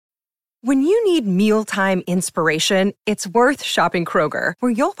When you need mealtime inspiration, it's worth shopping Kroger,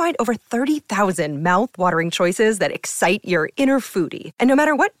 where you'll find over 30,000 mouth-watering choices that excite your inner foodie. And no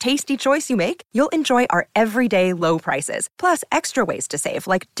matter what tasty choice you make, you'll enjoy our everyday low prices, plus extra ways to save,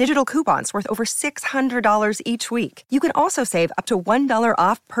 like digital coupons worth over $600 each week. You can also save up to $1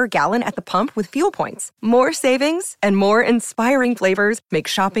 off per gallon at the pump with fuel points. More savings and more inspiring flavors make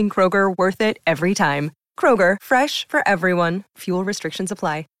shopping Kroger worth it every time. Kroger, fresh for everyone. Fuel restrictions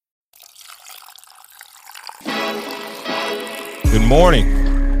apply. Good morning,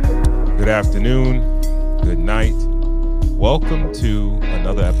 good afternoon, good night. Welcome to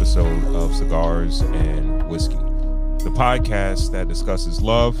another episode of Cigars and Whiskey, the podcast that discusses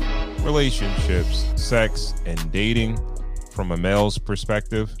love, relationships, sex, and dating from a male's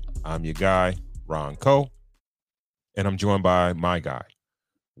perspective. I'm your guy, Ron Coe, and I'm joined by my guy,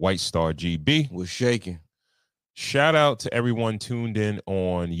 White Star GB. We're shaking. Shout out to everyone tuned in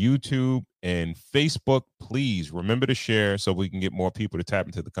on YouTube and Facebook. Please remember to share so we can get more people to tap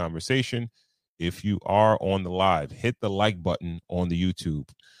into the conversation. If you are on the live, hit the like button on the YouTube.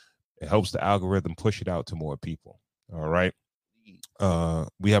 It helps the algorithm push it out to more people. All right.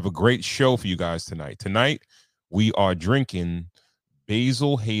 We have a great show for you guys tonight. Tonight, we are drinking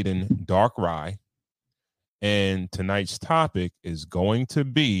Basil Hayden Dark Rye. And tonight's topic is going to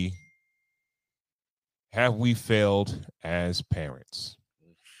be, have we failed as parents?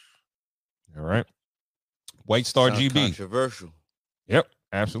 All right. White Star Sounds GB. Controversial. Yep,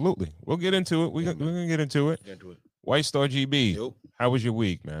 absolutely. We'll get into it. We're going to get into it. White Star GB. Yep. How was your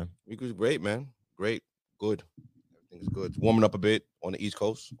week, man? Week was great, man. Great. Good. Everything's good. It's warming up a bit on the East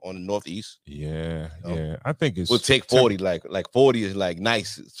Coast, on the Northeast. Yeah, yeah. I think it's... We'll take 40. Like 40 is like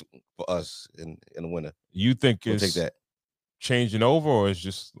nice for us in the winter. You think We'll it's take that. changing over, or it's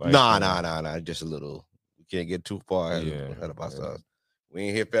just like... Nah. Just a little. We can't get too far ahead of ourselves. We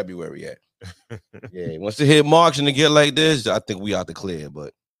ain't hit February yet. Yeah, once it hit March and it get like this, I think we out the clear.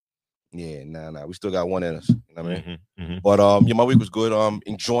 But yeah, nah. We still got one in us. You know what I mean? Mm-hmm. But yeah, my week was good.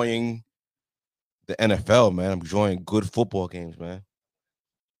 Enjoying the NFL, man. I'm enjoying good football games, man.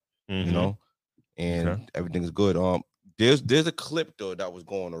 Mm-hmm. You know, and everything's good. There's a clip though that was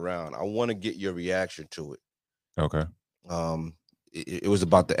going around. I want to get your reaction to it. Okay. It was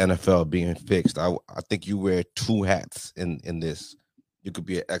about the NFL being fixed. I think you wear two hats in this. You could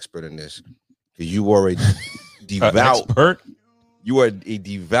be an expert in this because you are a devout expert. You are a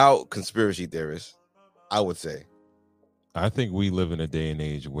devout conspiracy theorist, I would say. I think we live in a day and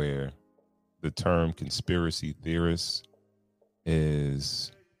age where the term conspiracy theorist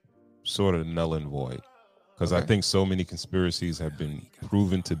is sort of null and void because I think so many conspiracies have been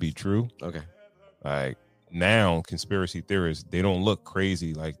proven to be true. Okay. Like now, conspiracy theorists, they don't look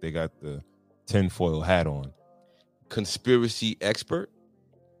crazy like they got the tinfoil hat on. Conspiracy expert?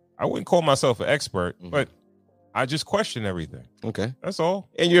 I wouldn't call myself an expert, but I just question everything. Okay. That's all.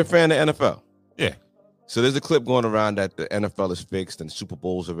 And you're a fan of the NFL? Yeah. So there's a clip going around that the NFL is fixed and the Super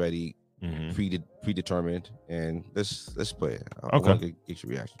Bowl's already predetermined. And let's play it. I want to get your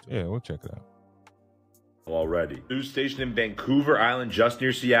reaction to it. Yeah, we'll check it out. Already. News station in Vancouver Island, just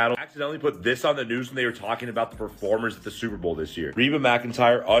near Seattle, accidentally put this on the news when they were talking about the performers at the Super Bowl this year. Reba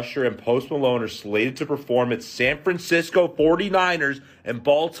McEntire, Usher, and Post Malone are slated to perform at San Francisco 49ers and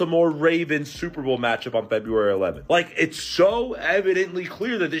Baltimore Ravens Super Bowl matchup on February 11th. Like, it's so evidently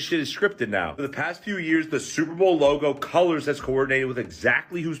clear that this shit is scripted now. For the past few years, the Super Bowl logo colors has coordinated with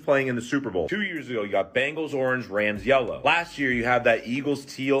exactly who's playing in the Super Bowl. 2 years ago, you got Bengals orange, Rams yellow. Last year, you have that Eagles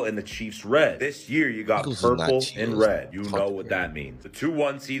teal and the Chiefs red. This year, you got purple and red. You know what that means. The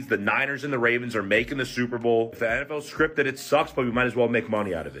 2-1 seeds, the Niners and the Ravens, are making the Super Bowl. If the NFL scripted, it sucks, but we might as well make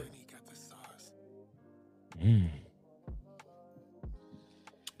money out of it.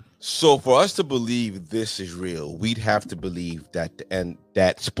 So for us to believe this is real, we'd have to believe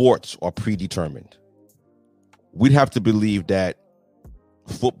that sports are predetermined. We'd have to believe that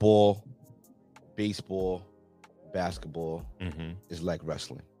football, baseball, basketball is like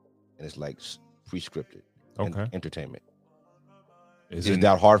wrestling, and it's like pre-scripted. Okay. Entertainment. Is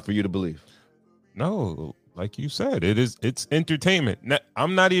that hard for you to believe? No, like you said, it's entertainment.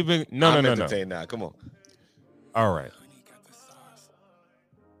 I'm not even I'm entertained now. Come on. All right.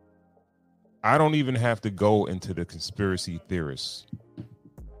 I don't even have to go into the conspiracy theorist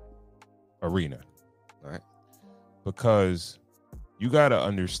arena. All right. Because you got to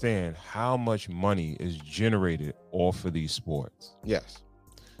understand how much money is generated off of these sports. Yes.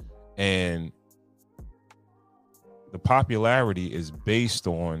 And the popularity is based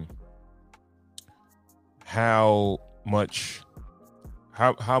on how much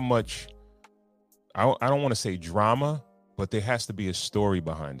I don't want to say drama, but there has to be a story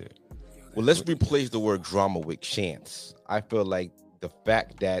behind it. Well, let's replace the word drama with chance. I feel like the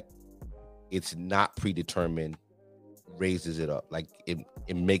fact that it's not predetermined raises it up. Like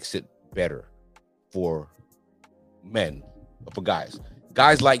it makes it better for men, for guys.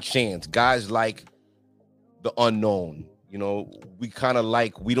 Guys like chance. Guys like the unknown. You know, we kind of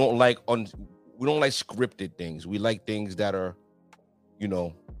like, we don't like scripted things. We like things that are, you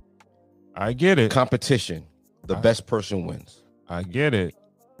know, I get it. Competition. The best person wins. I get it.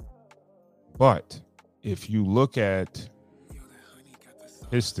 But if you look at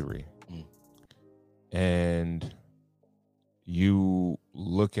history and you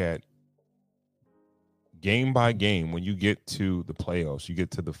look at game by game, when you get to the playoffs, you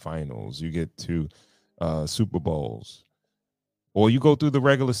get to the finals, you get to Super Bowls, or you go through the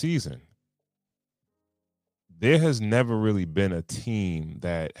regular season, there has never really been a team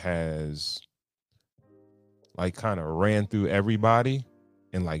that has like kind of ran through everybody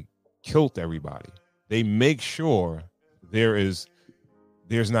and like killed everybody. They make sure there's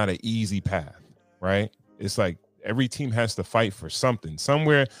not an easy path, right? It's like every team has to fight for something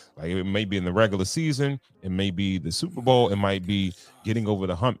somewhere. Like it may be in the regular season, it may be the Super Bowl, it might be getting over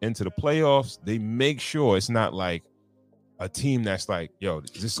the hump into the playoffs. They make sure it's not like a team that's like, yo,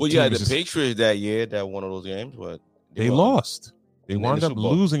 this. Well, yeah, the Patriots that year that won of those games, but they lost. They wound up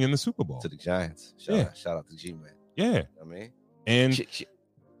losing in the Super Bowl to the Giants. Shout out to G-Man. Yeah, I mean, and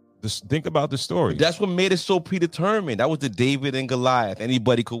think about the story. That's what made it so predetermined. That was the David and Goliath.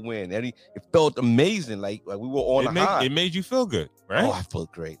 Anybody could win. It felt amazing. Like we were on a high. It made you feel good, right? Oh, I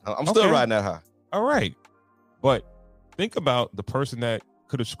felt great. I'm still riding that high. All right, but think about the person that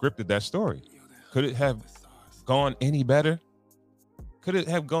could have scripted that story. Could it have gone any better? Could it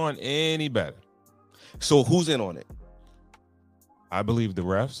have gone any better? So who's in on it? I believe the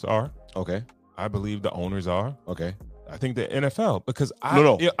refs are. Okay. I believe the owners are. Okay. I think the NFL, because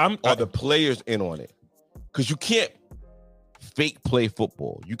are the players in on it? Because you can't fake play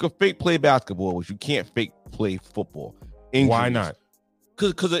football. You can fake play basketball, but you can't fake play football. Injuries. Why not?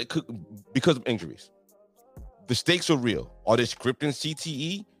 Because of injuries. The stakes are real. Are they scripting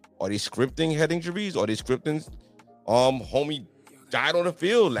CTE? Are they scripting head injuries? Are they scripting homie died on the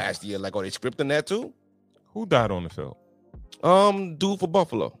field last year? Like, are they scripting that too? Who died on the field? Dude for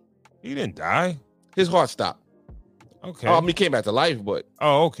Buffalo. He didn't die. His heart stopped. Okay. He came back to life, but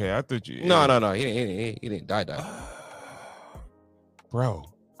okay. I thought you. No. He didn't die. Bro,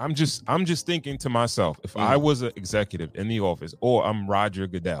 I'm just thinking to myself, if I was an executive in the office, or I'm Roger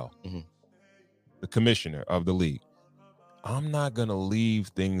Goodell, the commissioner of the league, I'm not gonna leave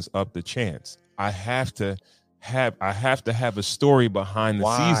things up to chance. I have to have a story behind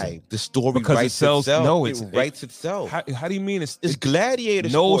the season. The story because writes it sells. Itself. No, it writes itself. How do you mean it's gladiator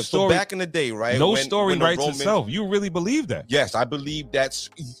no sports. story? So back in the day, right? No story writes itself. You really believe that? Yes, I believe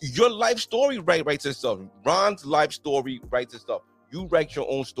that's your life story. Writes itself. Ron's life story writes itself. You write your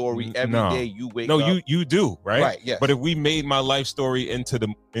own story every day. You wake up. No, you do, right? Right. Yes. But if we made my life story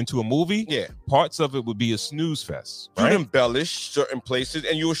into a movie, parts of it would be a snooze fest. Right? You'd embellish certain places,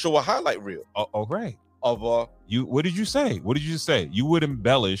 and you would show a highlight reel. Right. Of you. What did you say? What did you just say? You would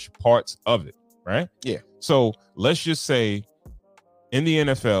embellish parts of it, right? Yeah. So let's just say, in the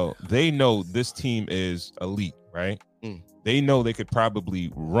NFL, they know this team is elite, right? They know they could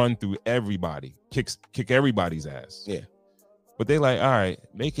probably run through everybody, kick everybody's ass. Yeah. But they like, all right,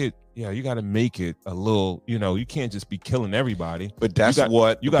 make it. Yeah, you got to make it a little. You know, you can't just be killing everybody. But that's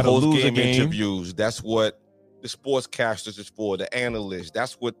what you got to lose a game. Interviews. That's what the sportscasters is for. The analysts.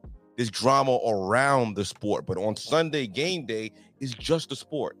 That's what this drama around the sport. But on Sunday game day, it's just the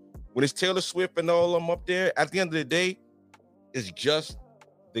sport. When it's Taylor Swift and all of them up there, at the end of the day, it's just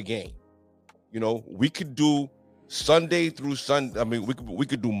the game. You know, we could do Sunday through Sunday. I mean, we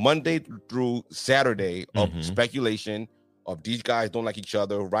could do Monday through Saturday of speculation of these guys don't like each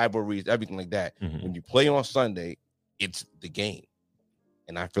other, rivalries, everything like that. When you play on Sunday, it's the game.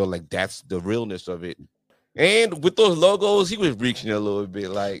 And I feel like that's the realness of it. And with those logos, he was reaching a little bit.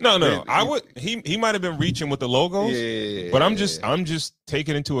 Like no. He might have been reaching with the logos, but I'm just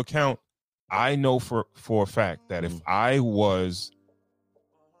taking into account. I know for a fact that if I was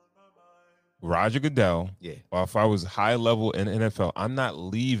Roger Goodell, or if I was high level in NFL, I'm not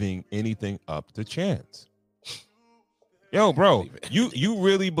leaving anything up to chance. Yo, bro, you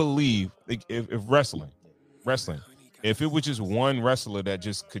really believe if wrestling, if it was just one wrestler that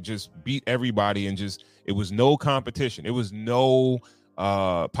could beat everybody and it was no competition, it was no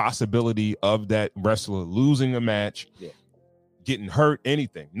possibility of that wrestler losing a match, getting hurt,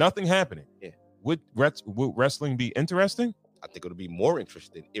 anything, nothing happening. Would wrestling be interesting? I think it would be more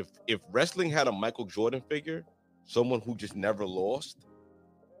interesting if wrestling had a Michael Jordan figure, someone who just never lost.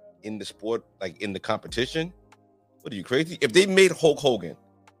 in the sport, like in the competition. What are you, crazy? If they made Hulk Hogan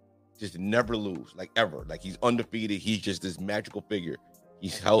just never lose, like ever, like he's undefeated, he's just this magical figure.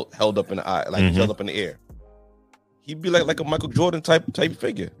 He's held up in the eye, like he's held up in the air. He'd be like a Michael Jordan type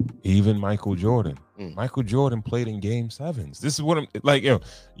figure. Even Michael Jordan. Michael Jordan played in Game 7s. This is what I'm like. Yo,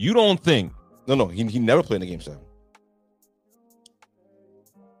 you don't think? No, he never played in Game 7.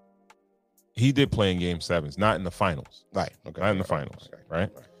 He did play in Game 7s, not in the finals. Right. Okay. Not in the finals. Right.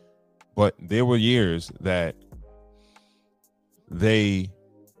 But there were years that they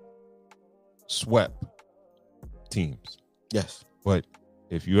swept teams. Yes. But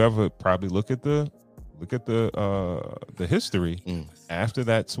if you ever probably look at the history after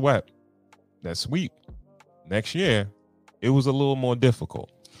that sweep next year, it was a little more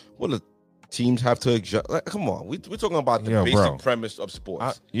difficult. Well, the teams have to adjust. Like, come on, we're talking about the basic premise of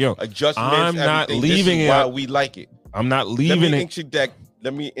sports. Adjustments. I'm not leaving it. Why we like it. I'm not leaving it.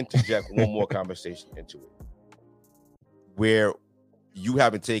 Let me interject one more conversation into it, where you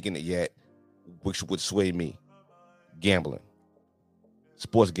haven't taken it yet, which would sway me. Gambling,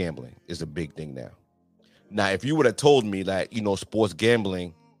 sports gambling is a big thing now. Now, if you would have told me that, sports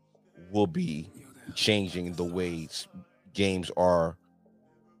gambling will be changing the way games are,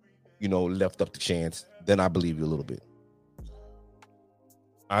 left up to chance, then I believe you a little bit.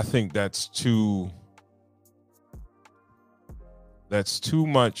 I think that's too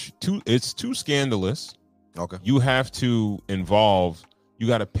much. It's too scandalous. Okay. You have to you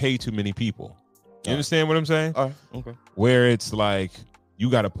got to pay too many people. You understand what I'm saying? All right. Okay. Where it's like you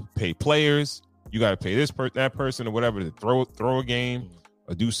got to pay players, you got to pay that person or whatever to throw a game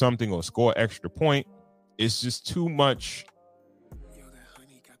or do something or score extra point. It's just too much.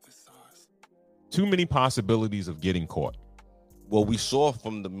 Too many possibilities of getting caught. Well, we saw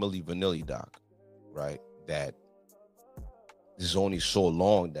from the Milli Vanilli doc, right, that there's only so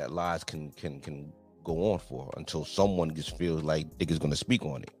long that lies can go on for until someone just feels like niggas going to speak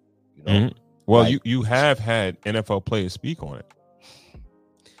on it. Well, like, you have had NFL players speak on it.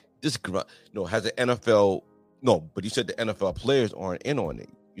 Has the NFL? No, but you said the NFL players aren't in on it.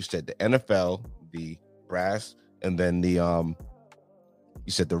 You said the NFL, the brass, and then the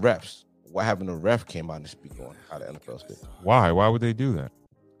you said the refs. Why haven't the ref came out and speak on how the NFL speaks? Why? Why would they do that?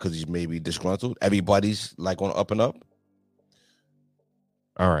 Because he's maybe disgruntled. Everybody's like on up and up.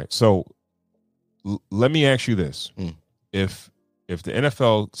 All right. So let me ask you this: if the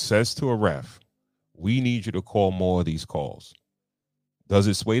NFL says to a ref, "We need you to call more of these calls," does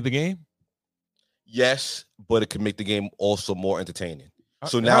it sway the game? Yes, but it can make the game also more entertaining.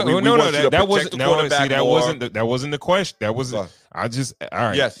 So now that wasn't the question. That was I just all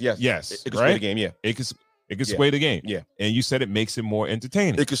right. Yes. It could sway the game. Yeah, it could sway the game. Yeah, and you said it makes it more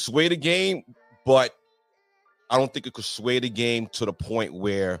entertaining. It could sway the game, but I don't think it could sway the game to the point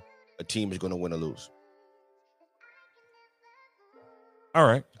where a team is going to win or lose. All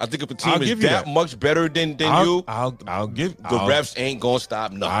right, I think if a team is that much better than you, I'll give the refs ain't gonna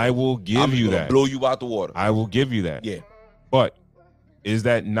stop nothing. I will give you that. Blow you out the water. I will give you that. Yeah, but is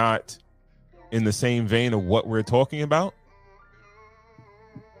that not in the same vein of what we're talking about?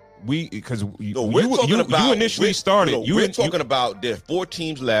 You initially started. We're talking about there's 4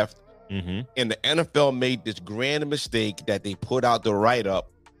 teams left, and the NFL made this grand mistake that they put out the write-up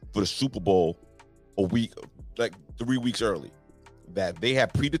for the Super Bowl a week, like 3 weeks early, that they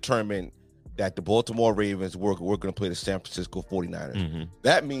had predetermined that the Baltimore Ravens were going to play the San Francisco 49ers.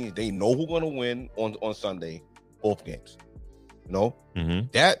 That means they know who's going to win on Sunday, both games.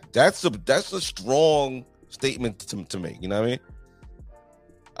 That's a strong statement to make. You know what I mean?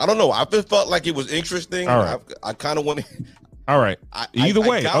 I don't know. I just felt like it was interesting. All right. I kind of want to. All right. Either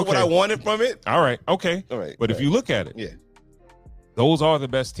way, I got what I wanted from it. All right. Okay. All right. But if you look at it, those are the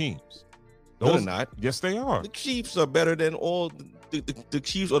best teams. No, they're not. Yes, they are. The Chiefs are better than all. The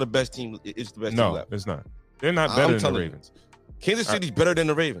Chiefs are the best team. It's the best team left. No, it's not. They're not better than the Ravens. Kansas City's better than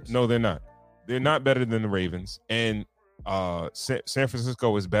the Ravens. No, they're not. They're not better than the Ravens. And San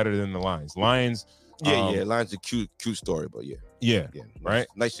Francisco is better than the Lions. Lions. Lions a cute story, but yeah, right.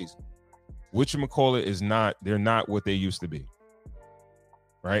 Nice season. Whatchamacallit is not. They're not what they used to be.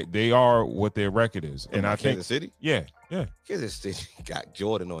 Right, they are what their record is, and I think Kansas City. Yeah. Kansas City got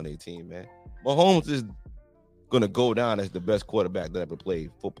Jordan on their team, man. Mahomes is gonna go down as the best quarterback that ever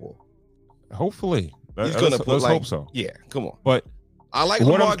played football. Hopefully, he's gonna let's hope so. Yeah, come on. But I like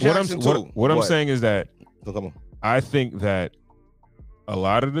Lamar Jackson too. What I'm saying is that come on. I think that a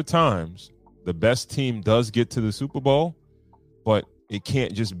lot of the times the best team does get to the Super Bowl, but it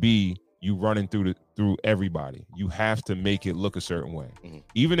can't just be you running through everybody. You have to make it look a certain way,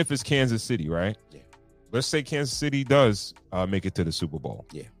 even if it's Kansas City, right? Yeah. Let's say Kansas City does make it to the Super Bowl.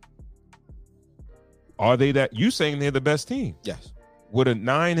 Yeah. Are they that? You saying they're the best team? Yes. With a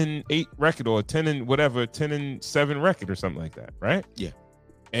 9-8 record or 10-7 record or something like that, right? Yeah.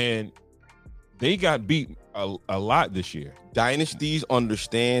 And they got beat a lot this year. Dynasties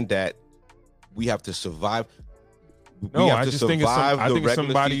understand that we have to survive. No, I just think it's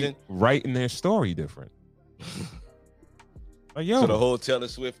somebody season. writing their story different. Like, yo. So the whole Taylor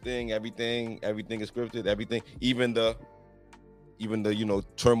Swift thing, everything is scripted. Everything, even the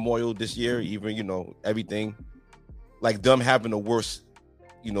turmoil this year, even everything, like them having the worst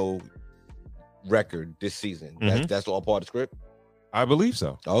record this season. Mm-hmm. That's all part of the script. I believe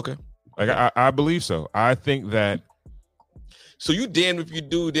so. Okay. Like I believe so. I think that. So you damn if you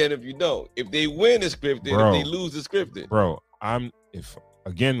do, damn if you don't. If they win, it's scripted. Bro, if they lose, it's scripted. Bro,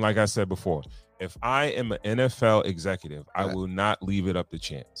 like I said before, if I am an NFL executive, I will not leave it up to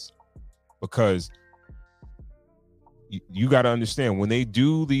chance, because you got to understand when they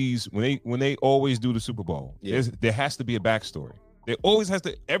do these, when they always do the Super Bowl, there has to be a backstory. There always has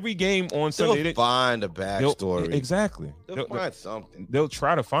to. Every game on Sunday, they'll find a backstory. Exactly. They'll find something. They'll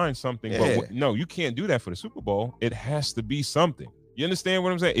try to find something, but no, you can't do that for the Super Bowl. It has to be something. You understand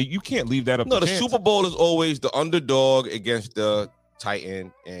what I'm saying? You can't leave that up. No, to the chance. Super Bowl is always the underdog against the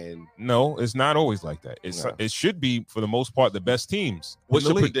Titan, and no, it's not always like that. It should be for the most part the best teams. What's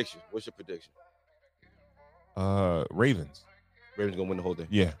your prediction? Ravens. Ravens gonna win the whole thing.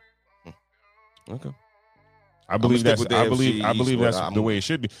 Yeah. Okay. I believe that's the way it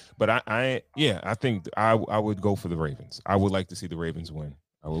should be. But I think I would go for the Ravens. I would like to see the Ravens win.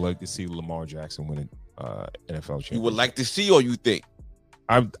 I would like to see Lamar Jackson win an NFL championship. You would like to see, or you think?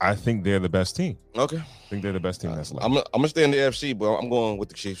 I think they're the best team. Okay. I think they're the best team that's left. I'm gonna stay in the AFC, but I'm going with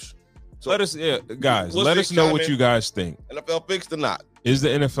the Chiefs. So let us know what you guys think. NFL fixed or not? Is the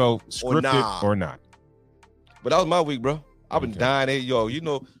NFL scripted or not? But that was my week, bro. I've been dying it. Yo,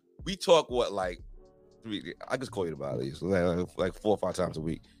 we talk I just call you about it like 4 or 5 times a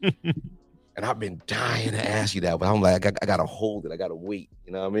week. And I've been dying to ask you that, but I'm like, I gotta hold it. I gotta wait.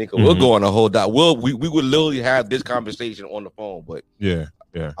 You know what I mean? Because we're going to hold that. We would literally have this conversation on the phone, but yeah.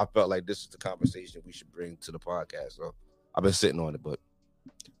 I felt like this is the conversation we should bring to the podcast. So I've been sitting on it. But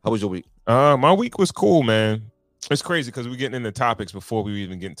how was your week? My week was cool, man. It's crazy because we're getting into topics before we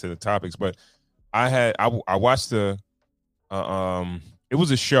even get into the topics. But I watched it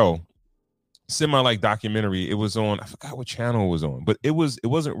was a show. Semi documentary. It was on, I forgot what channel it was on, but it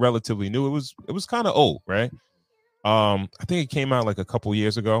wasn't relatively new. It was kind of old, right? I think it came out like a couple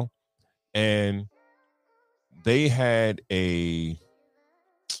years ago, and they had an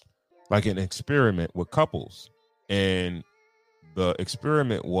experiment with couples, and the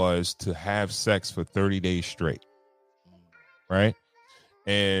experiment was to have sex for 30 days straight, right?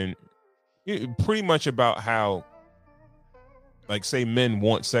 And pretty much about how, like, say men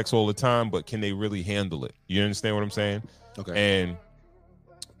want sex all the time, but can they really handle it? You understand what I'm saying? Okay. And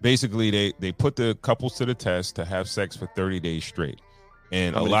basically they put the couples to the test to have sex for 30 days straight.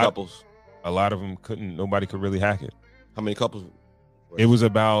 And a lot of them nobody could really hack it. How many couples? It was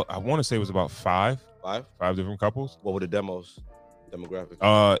about, I want to say it was about 5 different couples. What were the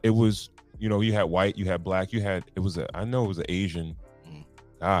demographics? It was, you had white, you had black, I know it was an Asian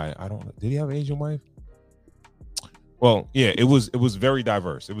guy. Did he have an Asian wife? Well, yeah, it was very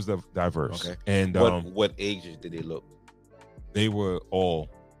diverse. It was diverse. Okay. And what ages did they look? They were all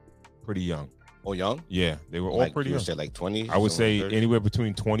pretty young. Oh, young? Yeah, they were all pretty young. You said like 20? I would say 30? Anywhere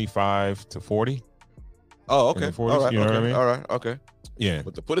between 25 to 40. Oh, okay. 40s, all right, you know what I mean? All right, okay. Yeah.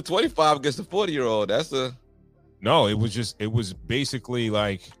 But to put a 25 against a 40-year-old, No, it was basically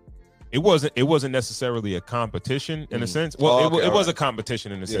like, it wasn't necessarily a competition in a sense. Well, it was a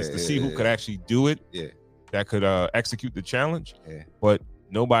competition in a sense to see who could actually do it. Yeah. That could execute the challenge. Yeah. But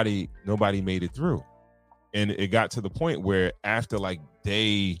nobody made it through. And it got to the point where after like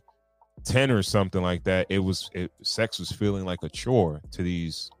day 10 or something like that, sex was feeling like a chore to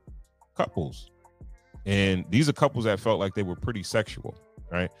these couples. And these are couples that felt like they were pretty sexual,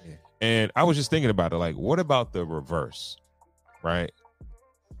 right? Yeah. And I was just thinking about it, like, what about the reverse, right?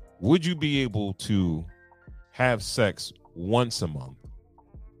 Would you be able to have sex once a month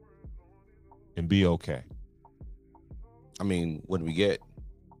and be okay? I mean, what do we get?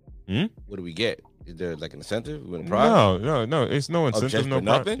 What do we get? Is there like an incentive? We win a prize? No. It's no incentive. No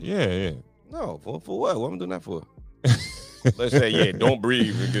nothing. Yeah. No, for what? What am I doing that for? Let's say, don't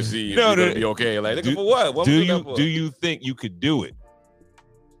breathe and just see if you're gonna be okay. Like, looking for what? What am I doing that for? Do you think you could do it?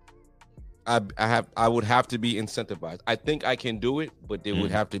 I would have to be incentivized. I think I can do it, but there would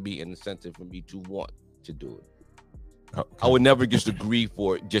have to be an incentive for me to want to do it. Okay. I would never just agree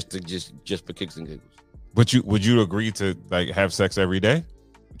for it just for kicks and giggles. But would you agree to like have sex every day?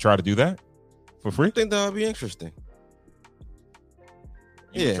 Try to do that? for free? I think that would be interesting.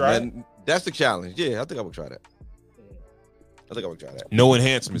 You Yeah, try man, that's the challenge. Yeah, I think I would try that. No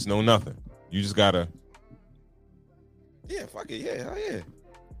enhancements, no nothing. You just gotta. Yeah, fuck it. Yeah, hell yeah.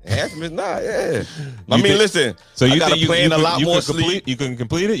 Enhancements, nah, yeah. I You mean, think- listen. So you I gotta think you plan could- a lot you more could sleep. complete? You can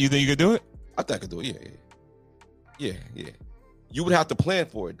complete it? You think you could do it? I think I could do it. Yeah. You would have to plan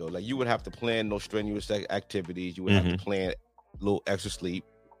for it though. Like you would have to plan those strenuous activities. You would have to plan a little extra sleep.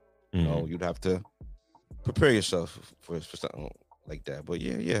 You know, you'd have to prepare yourself for something like that. But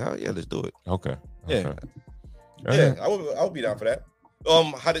yeah, let's do it. Okay. Yeah. Okay. Yeah, I would be down for that.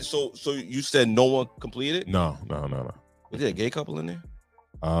 How did so you said no one completed? No. Was there a gay couple in there?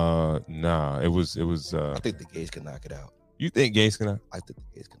 Nah. It was. I think the gays can knock it out. You think gays gonna? I think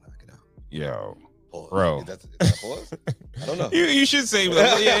the gays can knock it out. Yo, Pause. bro. Is that pause? I don't know. You should say,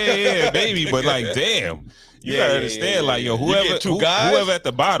 yeah, baby. But like, damn, you gotta understand, like, yo, You whoever, get two guys? whoever at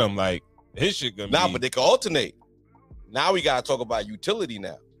the bottom, like, his shit gonna be. But they can alternate. Now we gotta talk about utility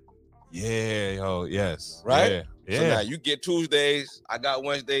now. Yeah, yo, yes, Right? Yeah. So now you get Tuesdays, I got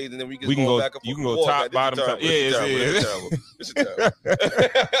Wednesdays, and then we can go go- back and forth. you can go top, Like, bottom, top. This is terrible. This is terrible.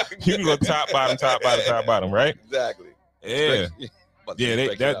 You can go top, bottom, right? Exactly. Yeah,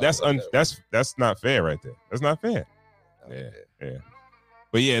 Yeah, that's not fair right there. That's not fair. Yeah.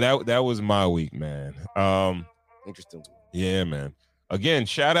 But yeah, that was my week, man. Interesting. Yeah, man. Again,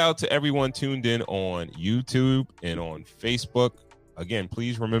 shout out to everyone tuned in on YouTube and on Facebook. Again,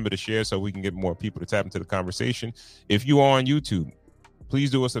 please remember to share so we can get more people to tap into the conversation. If you are on YouTube,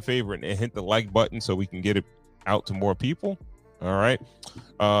 please do us a favor and hit the like button so we can get it out to more people. All right.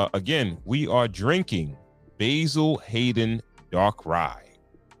 Again, we are drinking Basil Hayden Dark Rye.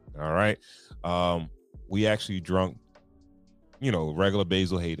 All right. We actually drunk, regular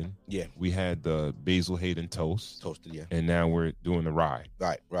Basil Hayden. Yeah. We had the Basil Hayden toasted, yeah. And now we're doing the rye.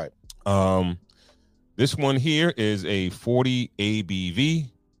 Right. This one here is a 40 ABV,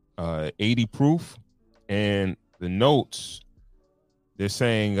 80 proof, and the notes, they're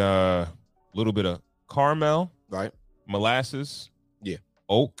saying a little bit of caramel, right, molasses, yeah,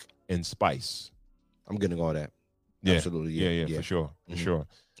 oak, and spice. I'm getting all that. Yeah. Absolutely. Yeah, for sure. For sure.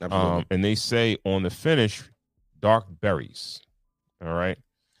 Absolutely. And they say on the finish, dark berries. All right.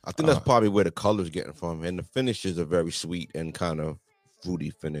 I think that's probably where the color's getting from. And the finish is a very sweet and kind of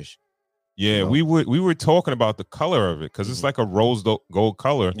fruity finish. Yeah, we were talking about the color of it because it's like a rose gold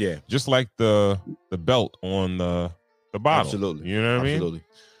color. Yeah. Just like the belt on the bottle. Absolutely. You know what I mean? Absolutely.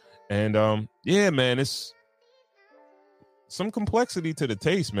 And yeah, man, it's some complexity to the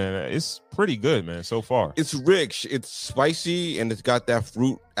taste, man. It's pretty good, man, so far. It's rich, it's spicy, and it's got that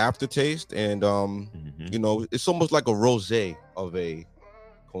fruit aftertaste. And it's almost like a rosé of a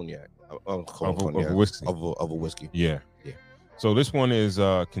cognac. Of a whiskey. Of a whiskey. Yeah. So this one is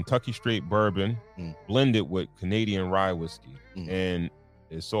Kentucky straight bourbon blended with Canadian rye whiskey. And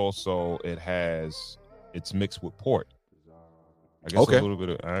it's mixed with port. I guess a little bit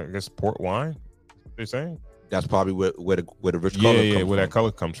of port wine, they're saying. That's probably where the rich color comes from. Where that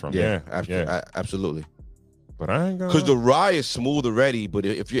color comes from. Yeah. Absolutely. But I ain't gonna, because the rye is smooth already, but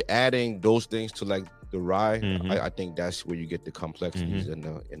if you're adding those things to like the rye, I think that's where you get the complexities and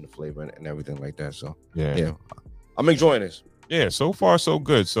the flavor and everything like that. So yeah, I'm enjoying this. Yeah, so far so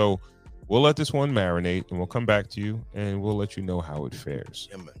good. So we'll let this one marinate and we'll come back to you and we'll let you know how it fares.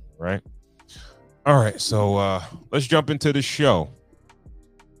 Yeah, man. Right? All right, so let's jump into the show.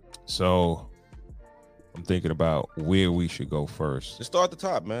 So I'm thinking about where we should go first. Let's start at the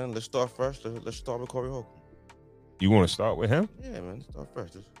top, man. Let's start first. Let's start with Corey Holcomb. You want to start with him? Yeah, man. Let's start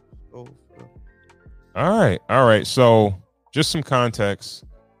first. Let's go. All right. So just some context.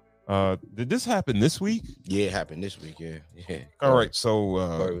 Did this happen this week? Yeah, it happened this week. Yeah. All right.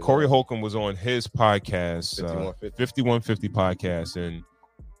 So Corey Holcomb was on his podcast, 5150 podcast, and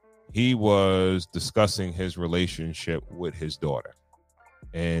he was discussing his relationship with his daughter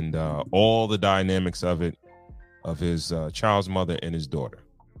and all the dynamics of it, of his child's mother and his daughter.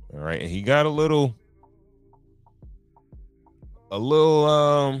 All right. And he got a little, I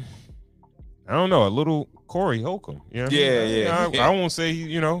don't know, a little Corey Holcomb. You know what I mean? I won't say,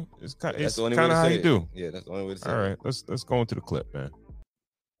 it's kind of how you do. Yeah, that's the only way to say it. All right, let's go into the clip, man.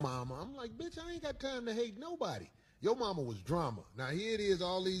 Mama, I'm like, bitch, I ain't got time to hate nobody. Your mama was drama. Now here it is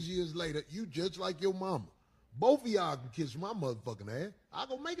all these years later, you just like your mama. Both of y'all can kiss my motherfucking ass. I'll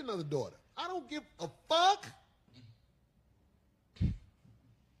go make another daughter. I don't give a fuck.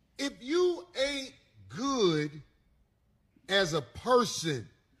 If you ain't good as a person,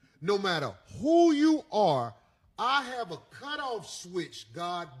 no matter who you are, I have a cutoff switch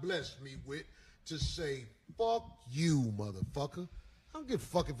God blessed me with to say, fuck you, motherfucker. I don't give a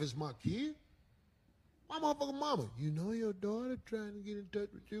fuck if it's my kid. My motherfucking mama, you know your daughter trying to get in touch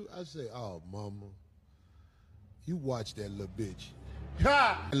with you? I say, oh, mama, you watch that little bitch.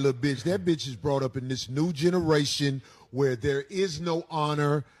 Ha! That little bitch, that bitch is brought up in this new generation where there is no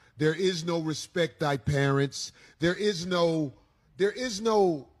honor, there is no respect thy parents, there is no,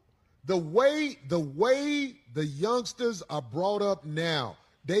 the way the youngsters are brought up now,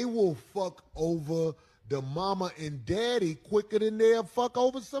 they will fuck over the mama and daddy quicker than they'll fuck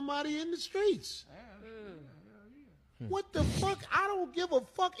over somebody in the streets. What the fuck? I don't give a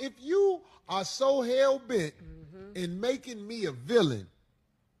fuck if you are so hell-bent in making me a villain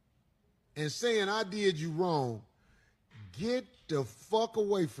and saying I did you wrong. Get the fuck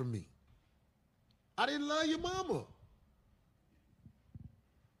away from me. I didn't love your mama.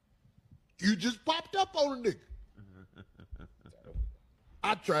 You just popped up on a nigga.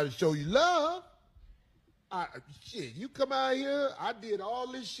 I try to show you love. Shit, you come out here, I did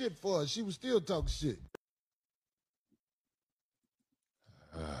all this shit for her. She was still talking shit.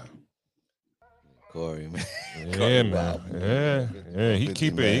 Corey, man. Yeah, Corey, man. wow. Yeah. He 50,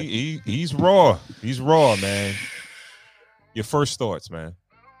 keep man. it. He's raw. He's raw, man. Your first thoughts, man.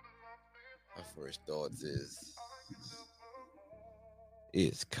 My first thoughts is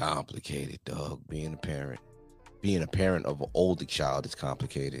it's complicated, dog. Being a parent of an older child is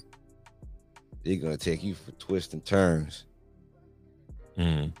complicated. They're gonna take you for twists and turns.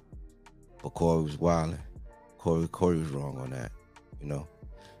 Mm. But Corey was wilding. Corey was wrong on that. You know.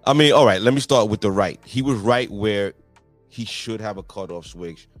 I mean, all right. Let me start with the right. He was right where he should have a cutoff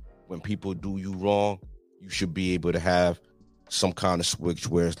switch. When people do you wrong, you should be able to have some kind of switch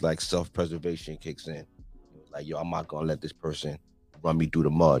where it's like self-preservation kicks in. Like, yo, I'm not gonna let this person run me through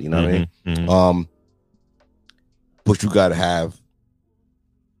the mud. You know what I mean? Mm-hmm. But you gotta have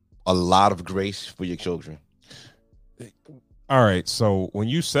a lot of grace for your children. All right. So when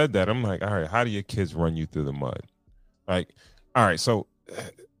you said that, I'm like, all right, how do your kids run you through the mud? Like, all right. So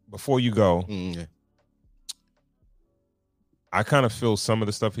before you go, I kind of feel some of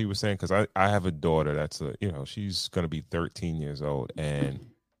the stuff he was saying because I have a daughter that's she's going to be 13 years old,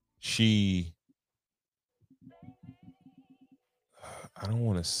 and I don't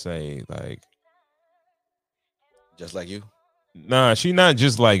want to say like just like you. Nah, she not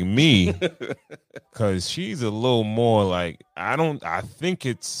just like me, because she's a little more like I think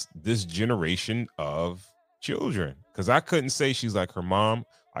it's this generation of children, because I couldn't say she's like her mom.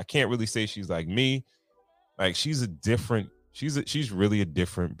 I can't really say she's like me. Like she's really a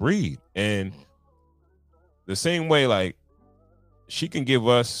different breed. And the same way, like she can give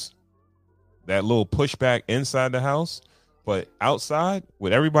us that little pushback inside the house, but outside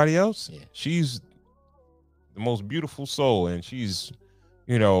with everybody else, she's the most beautiful soul, and she's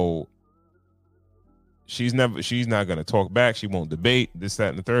not going to talk back. She won't debate this, that,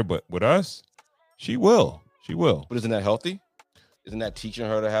 and the third, but with us, she will. But isn't that healthy? Isn't that teaching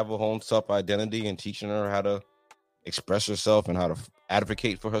her to have a own self-identity and teaching her how to express herself and how to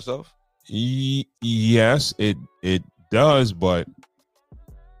advocate for herself? Yes, it does, but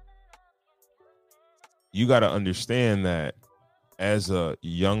you got to understand that as a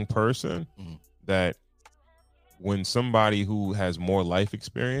young person, that when somebody who has more life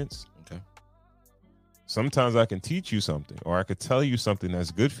experience, sometimes I can teach you something, or I could tell you something that's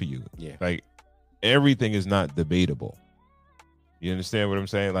good for you. Yeah. Like everything is not debatable. You understand what I'm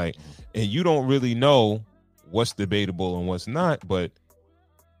saying? Like, and you don't really know what's debatable and what's not, but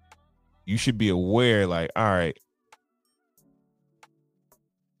you should be aware, like, all right,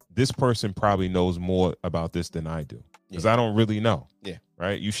 this person probably knows more about this than I do, because I don't really know. Yeah.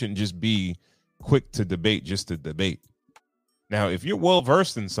 Right. You shouldn't just be quick to debate just to debate. Now, if you're well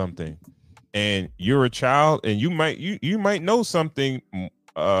versed in something and you're a child, and you might know something,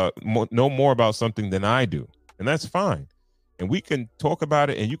 know more about something than I do, and that's fine. And we can talk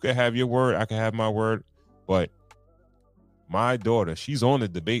about it, and you can have your word, I can have my word. But my daughter, she's on the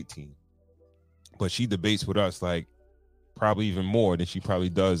debate team, but she debates with us like probably even more than she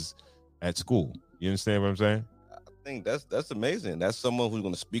probably does at school. You understand what I'm saying? I think that's amazing. That's someone who's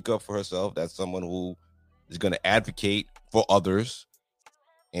going to speak up for herself. That's someone who is going to advocate for others,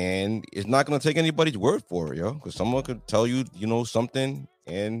 and is not going to take anybody's word for it, yo. Because someone could tell you, something,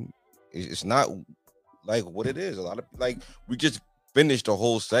 and it's not like what it is. A lot of, like, we just finished a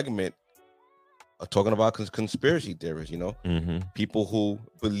whole segment of talking about conspiracy theories. People who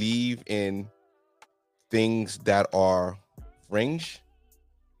believe in things that are fringe.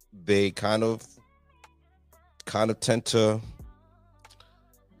 They kind of tend to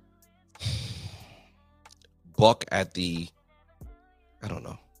buck at the, I don't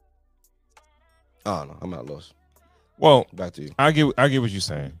know. I'm not lost. Well, Back to you. I get what you're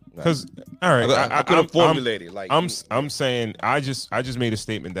saying. Because all right, I couldn't formulate it. Like I'm saying I just made a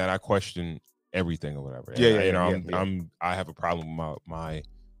statement that I question everything or whatever. And, I have a problem with my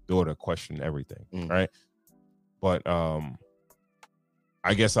daughter questioning everything, right? But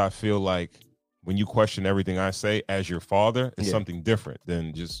I guess I feel like when you question everything I say as your father, it's something different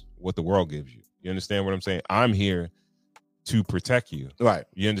than just what the world gives you. You understand what I'm saying? I'm here to protect you. Right.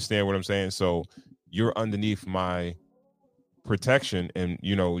 You understand what I'm saying? So you're underneath my protection, and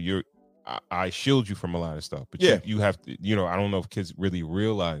I shield you from a lot of stuff. But you have to, I don't know if kids really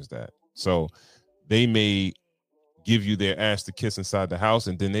realize that. So they may give you their ass to kiss inside the house,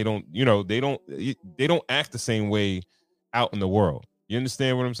 and then they don't act the same way out in the world. You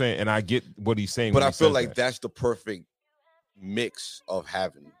understand what I'm saying? And I get what he's saying. But I feel like that's the perfect mix of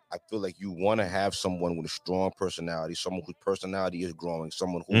having. I feel like you want to have someone with a strong personality, someone whose personality is growing,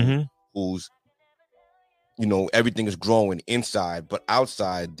 someone who's everything is growing inside, but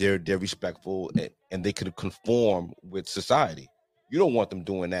outside they're respectful and they could conform with society. You don't want them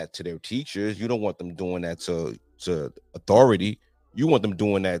doing that to their teachers. You don't want them doing that to authority. You want them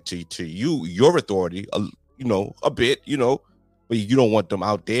doing that to you, your authority, a bit, but you don't want them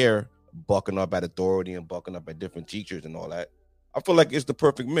out there bucking up at authority and bucking up at different teachers and all that. I feel like it's the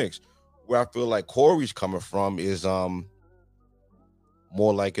perfect mix. Where I feel like Corey's coming from is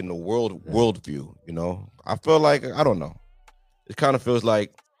more like in the worldview, I feel like, I don't know. It kind of feels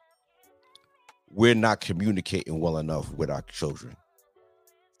like we're not communicating well enough with our children.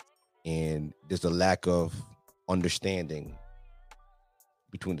 And there's a lack of understanding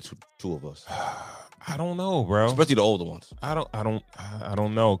between the two of us. I don't know, bro. Especially the older ones. I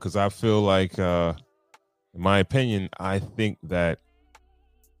don't know, because I feel like, in my opinion, I think that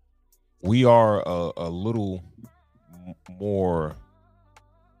we are a little more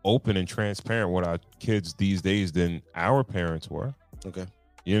open and transparent with our kids these days than our parents were. Okay.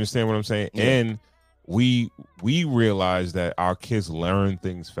 You understand what I'm saying? Yeah. And we realize that our kids learn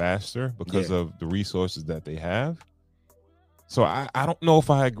things faster because of the resources that they have. So I don't know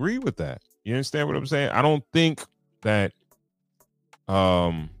if I agree with that. You understand what I'm saying? I don't think that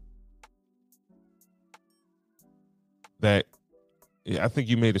I think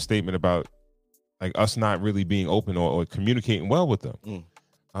you made a statement about like us not really being open or communicating well with them.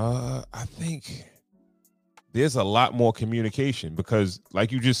 I think there's a lot more communication because,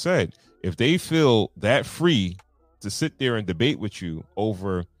 like you just said, if they feel that free to sit there and debate with you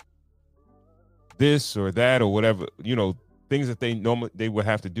over this or that or whatever, things that they would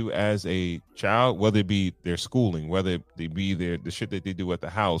have to do as a child, whether it be their schooling, whether it be the shit that they do at the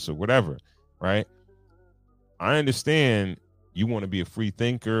house or whatever, right? I understand you want to be a free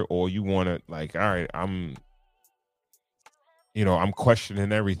thinker or you want to like, all right, I'm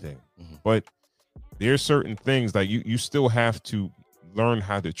questioning everything. Mm-hmm. But there's certain things like you still have to learn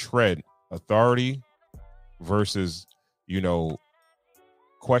how to tread authority versus,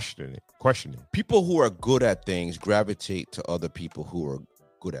 questioning. People who are good at things gravitate to other people who are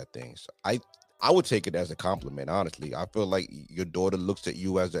good at things. I would take it as a compliment, honestly. I feel like your daughter looks at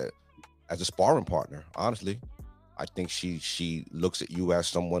you as a sparring partner, honestly. I think she looks at you as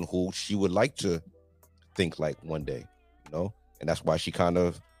someone who she would like to think like one day, and that's why she kind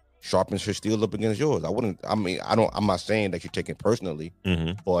of sharpens her steel up against yours. I'm not saying that you're taking it personally,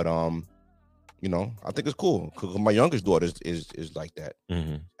 but I think it's cool because my youngest daughter is like that.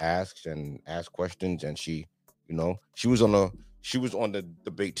 Mm-hmm. Asks questions, and she was on the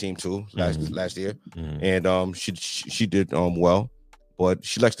debate team too last year, and she did well, but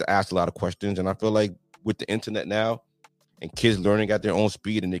she likes to ask a lot of questions, and I feel like with the internet now and kids learning at their own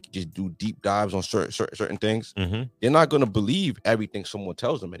speed and they can just do deep dives on certain things, they're not going to believe everything someone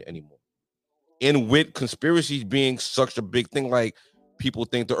tells them anymore. And with conspiracies being such a big thing, like people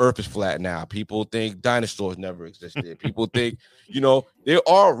think the earth is flat now. People think dinosaurs never existed. People think, there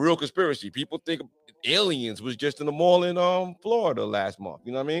are real conspiracy. People think aliens was just in the mall in Florida last month.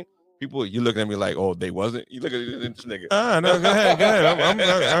 You know what I mean? People, you looking at me like, oh, they wasn't? You look at this nigga. No, go ahead. I'm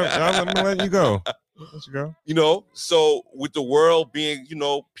gonna let you go. Let you go. So with the world being,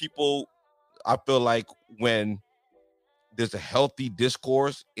 people, I feel like when there's a healthy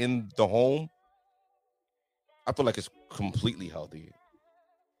discourse in the home, I feel like it's completely healthy.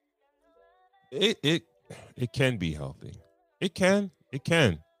 It can be healthy. It can.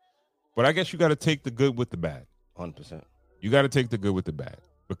 But I guess you got to take the good with the bad. 100%. You got to take the good with the bad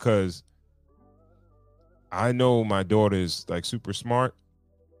because I know my daughter is like super smart,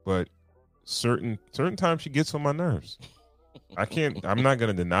 but certain times she gets on my nerves. I'm not going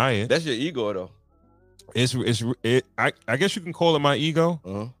to deny it. That's your ego though. I guess you can call it my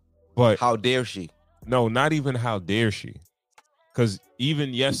ego, but how dare she? No, not even how dare she. Because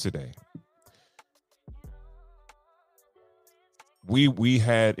even yesterday, we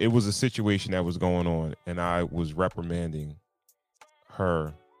had, it was a situation that was going on, and I was reprimanding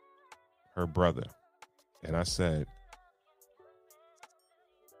her brother. And I said,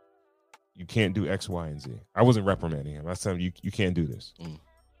 you can't do X, Y, and Z. I wasn't reprimanding him. I said, you can't do this.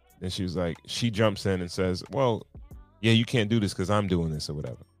 And she was like, she jumps in and says, well, yeah, you can't do this because I'm doing this or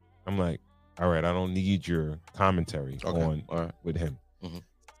whatever. I'm like, all right, I don't need your commentary on with him. Mm-hmm.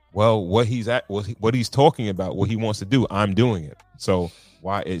 Well, what he's talking about, what he wants to do, I'm doing it. So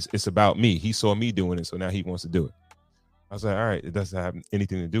why it's about me. He saw me doing it, so now he wants to do it. I was like, all right, it doesn't have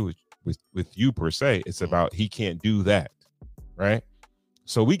anything to do with you per se. It's about he can't do that, right?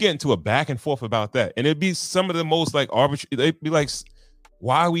 So we get into a back and forth about that, and it'd be some of the most like arbitrary. They'd be like,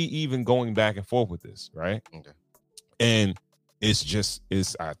 why are we even going back and forth with this, right? Okay. And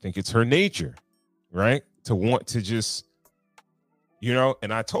I think it's her nature, right, to want to just,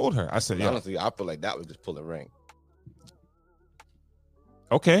 and I told her, I said, honestly, I feel like that was just pull a ring.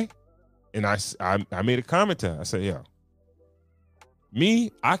 Okay. And I made a comment to her. I said,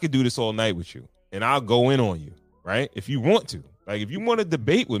 I could do this all night with you, and I'll go in on you, right? If you want to. Like, if you want to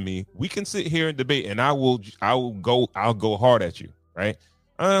debate with me, we can sit here and debate, and I'll go hard at you, right?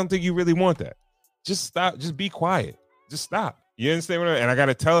 I don't think you really want that. Just stop. Just be quiet. Just stop. You understand what and I got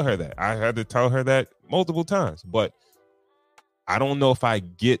to tell her that. I had to tell her that multiple times, but I don't know if I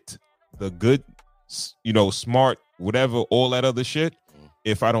get the good, smart, whatever, all that other shit,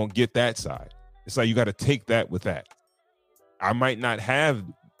 if I don't get that side. It's like you got to take that with that. I might not have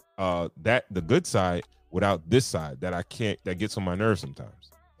the good side without this side that gets on my nerves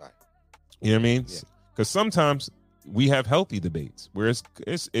sometimes. Right. You know what I mean? Because sometimes we have healthy debates where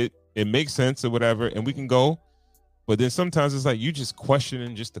it makes sense or whatever, and we can go. But then sometimes it's like you just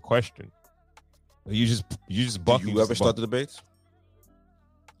questioning just the question. You just bucking. Do you ever start the debates?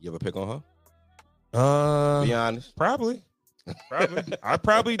 You ever pick on her? Be honest. Probably. I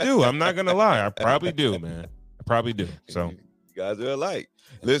probably do. I'm not gonna lie. I probably do, man. I probably do. So you guys are alike.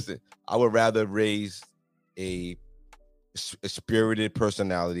 Listen, I would rather raise a spirited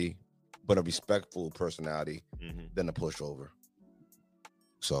personality, but a respectful personality than a pushover.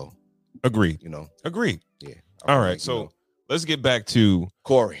 So, agreed. Agreed. Yeah. All right. So let's get back to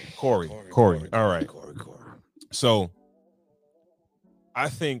Corey. All right. Corey. So I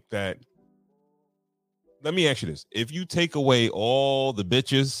think that, let me ask you this. If you take away all the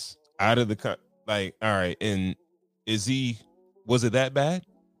bitches out of the, all right, and was it that bad?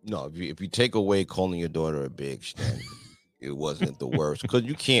 No, if you take away calling your daughter a bitch, then it wasn't the worst. Because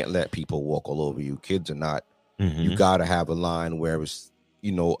you can't let people walk all over you. Kids are not, you got to have a line where it's,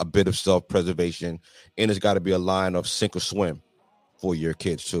 a bit of self-preservation, and it's got to be a line of sink or swim for your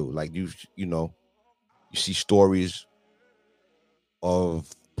kids too. Like you see stories of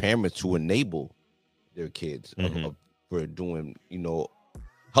parents who enable their kids for doing,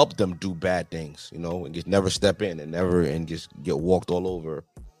 help them do bad things, and just never step in and just get walked all over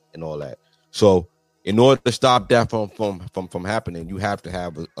and all that. So in order to stop that from happening, you have to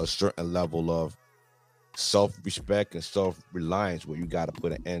have a certain level of self-respect and self-reliance where you got to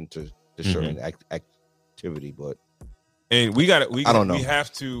put an end to certain activity. But we have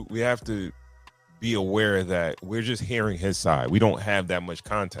to be aware that we're just hearing his side. We don't have that much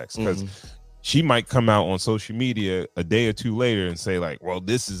context, because she might come out on social media a day or two later and say like, well,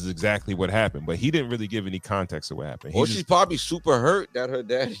 this is exactly what happened, but he didn't really give any context of what happened. She's probably super hurt that her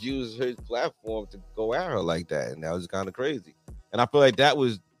dad used his platform to go at her like that, and that was kind of crazy. And I feel like that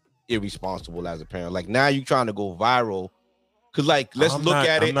was irresponsible as a parent. Like, now you trying to go viral, because let's look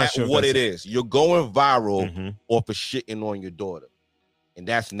at it at what it is. You're going viral off of shitting on your daughter, and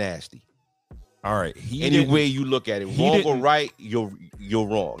that's nasty. All right. Any way you look at it, wrong or right, you're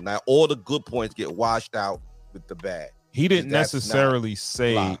wrong. Now all the good points get washed out with the bad. He didn't necessarily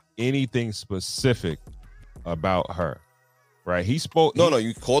say anything specific about her. Right. He spoke. No,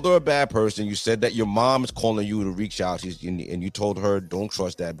 you called her a bad person. You said that your mom is calling you to reach out. And you told her, don't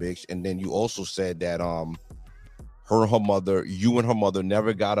trust that bitch. And then you also said that you and her mother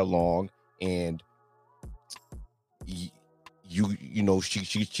never got along, and she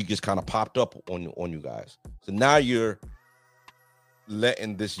just kind of popped up on you guys. So now you're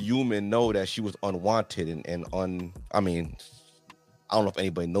letting this human know that she was unwanted and I don't know if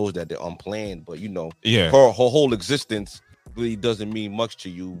anybody knows that they're unplanned, but her whole existence really doesn't mean much to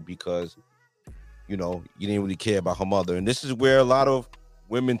you, because you didn't really care about her mother. And this is where a lot of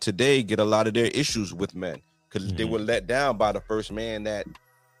women today get a lot of their issues with men, because they were let down by the first man that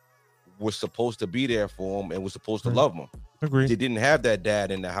was supposed to be there for them and was supposed to love them. Agreed. They didn't have that dad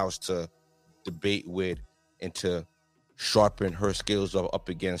in the house to debate with and to sharpen her skills up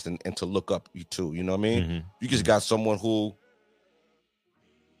against and to look up you too. You know what I mean? Mhm. You just got someone who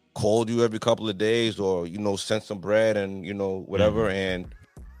called you every couple of days or, you know, sent some bread and, you know, whatever. And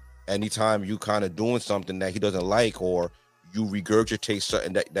anytime you kind of doing something that he doesn't like, or you regurgitate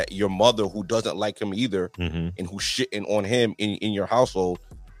something that your mother, who doesn't like him either, and who's shitting on him in your household,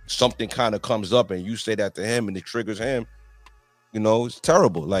 something kind of comes up and you say that to him and it triggers him, you know, it's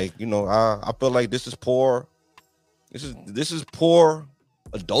terrible. Like, you know, I feel like this is poor. This is poor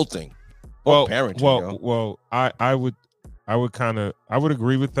adulting. Poor parenting. I would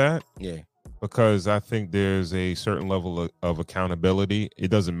agree with that. Yeah. Because I think there's a certain level of accountability.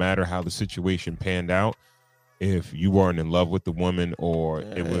 It doesn't matter how the situation panned out. If you weren't in love with the woman or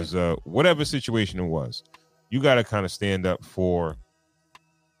it was whatever situation it was, you got to kind of stand up for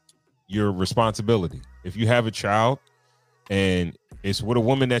your responsibility. If you have a child and it's with a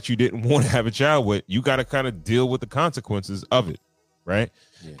woman that you didn't want to have a child with, you got to kind of deal with the consequences of it, right?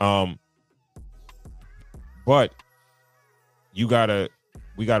 Yeah. But we got to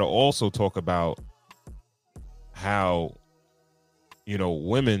also talk about how, you know,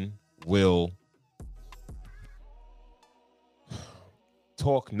 women will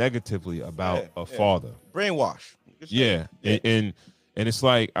talk negatively about a father. Brainwash. Yeah. And it's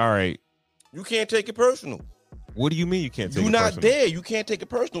like, all right, you can't take it personal. What do you mean you can't take it personal? You're not there. You can't take it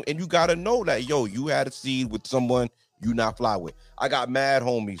personal. And you got to know that, yo, you had a seed with someone you not fly with. I got mad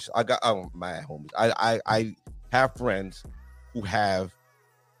homies. I have friends who have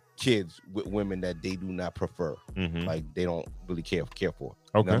kids with women that they do not prefer. Like they don't really care for.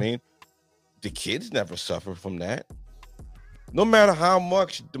 You know what I mean? The kids never suffer from that. No matter how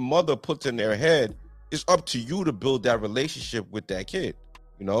much the mother puts in their head, it's up to you to build that relationship with that kid,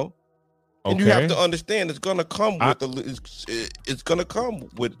 you know? And you have to understand it's gonna come with it's gonna come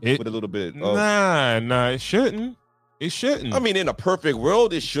with a little bit of, nah, it shouldn't. It shouldn't. I mean, in a perfect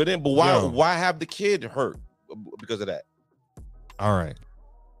world, it shouldn't, but why have the kid hurt because of that? All right.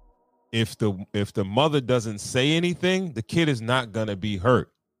 If the mother doesn't say anything, the kid is not gonna be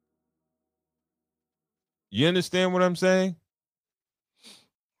hurt. You understand what I'm saying?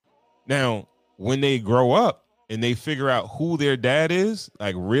 Now, when they grow up and they figure out who their dad is,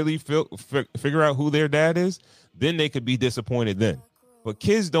 like really figure out who their dad is, then they could be disappointed then. But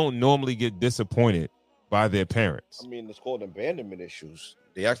kids don't normally get disappointed by their parents. I mean, it's called abandonment issues.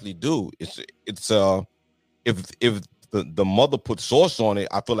 They actually do. It's if the mother puts sauce on it,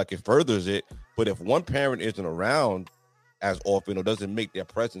 I feel like it furthers it. But if one parent isn't around as often or doesn't make their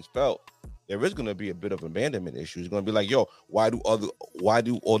presence felt, there is going to be a bit of abandonment issues. It's going to be like, yo, why do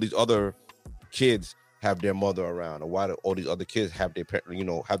all these other kids have their mother around, or why do all these other kids have their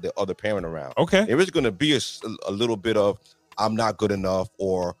have their other parent around? Okay, there is going to be a little bit of I'm not good enough,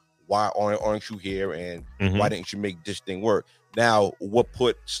 or why aren't you here, and why didn't you make this thing work? Now, what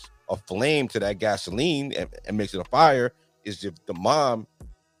puts a flame to that gasoline and makes it a fire is if the mom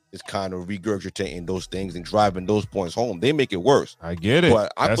is kind of regurgitating those things and driving those points home. They make it worse. I get it.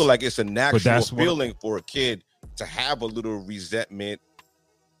 But I feel like it's a natural feeling for a kid to have a little resentment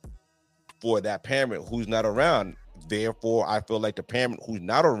for that parent who's not around. Therefore, I feel like the parent who's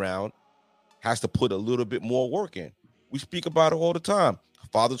not around has to put a little bit more work in. We speak about it all the time.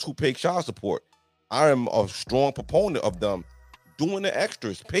 Fathers who pay child support. I am a strong proponent of them doing the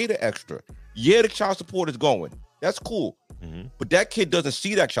extras, pay the extra. Yeah, the child support is going. That's cool. But that kid doesn't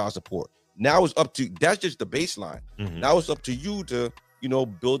see that child support. Now it's up to, that's just the baseline. Now it's up to you to,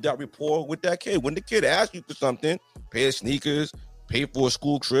 build that rapport with that kid. When the kid asks you for something, pay his sneakers, pay for a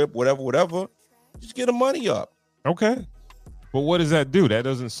school trip, whatever, just get the money up. Okay. But what does that do? That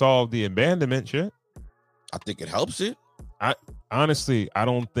doesn't solve the abandonment shit. I think it helps it. I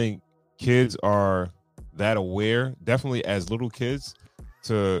don't think kids are that aware, definitely as little kids,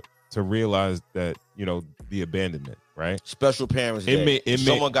 to realize that, the abandonment, right? Special parents day.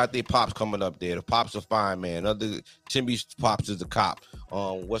 Someone got their pops coming up there. The pops are fine, man. Timmy's pops is a cop.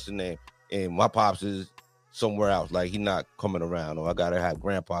 What's the name? And my pops is somewhere else. Like, he not coming around. Or I gotta have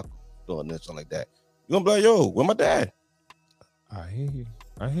grandpa doing this, something like that. You gonna be like, yo, where my dad? I hear you.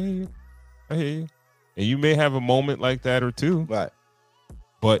 And you may have a moment like that or two. Right.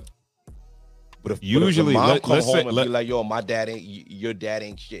 But if usually, mom come home and be like, yo, my dad ain't, your dad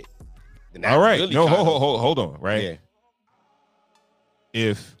ain't shit. All right. Really hold on. Right. Yeah.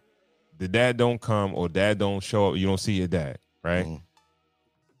 If the dad don't come or dad don't show up, you don't see your dad. Right.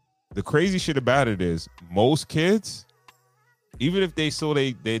 The crazy shit about it is most kids, even if they saw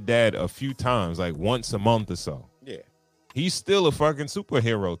their dad a few times, like once a month or so. Yeah. He's still a fucking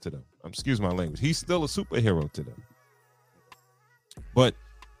superhero to them. Excuse my language. He's still a superhero to them. But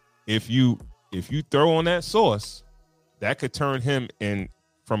if you if you throw on that sauce, that could turn him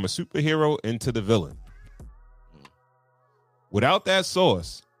from a superhero into the villain. Without that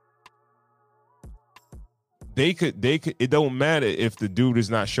sauce, they could it don't matter if the dude is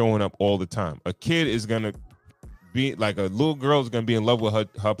not showing up all the time. A kid is gonna be like, a little girl is gonna be in love with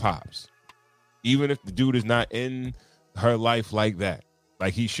her pops, even if the dude is not in her life like that,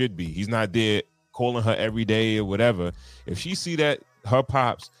 like he should be. He's not there calling her every day or whatever. If she see that her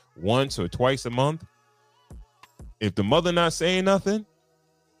pops once or twice a month, if the mother not saying nothing,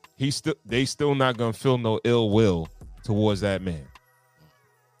 they still not gonna feel no ill will towards that man.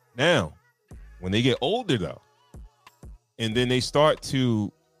 Now, when they get older though, and then they start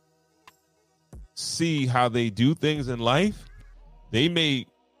to see how they do things in life, they may,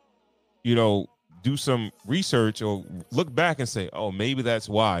 do some research or look back and say, oh, maybe that's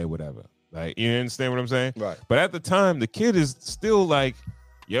why or whatever. Like, you understand what I'm saying? Right. But at the time, the kid is still like,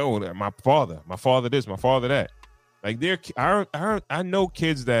 yo, my father this, my father that. Like, I know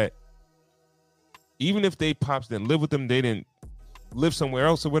kids that even if they pops didn't live with them, they didn't live somewhere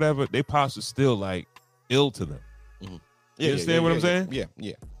else or whatever, they pops are still like ill to them. Mm-hmm. You understand what I'm saying? Yeah.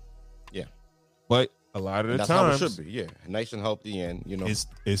 But a lot of the that's times, how it should be. Yeah, nice and healthy, and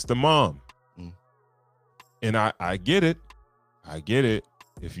it's the mom. Mm. And I get it.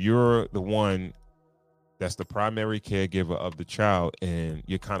 If you're the one that's the primary caregiver of the child and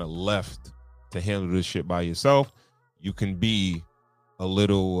you're kind of left to handle this shit by yourself, you can be a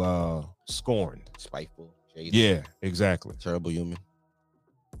little scorned, spiteful, jaded. Yeah, exactly. Terrible human.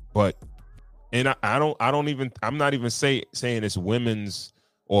 But I'm not even saying it's women's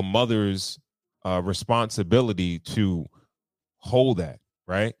or mothers' responsibility to hold that,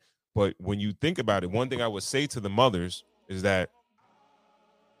 right? But when you think about it, one thing I would say to the mothers is that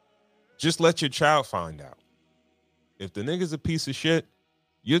just let your child find out. If the nigga's a piece of shit,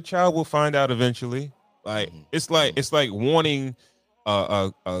 your child will find out eventually. Like, it's like wanting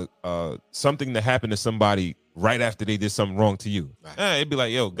something to happen to somebody right after they did something wrong to you. Right. It'd be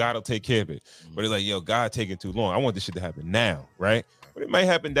like, yo, God will take care of it. But it's like, yo, God taking too long. I want this shit to happen now, right? But it might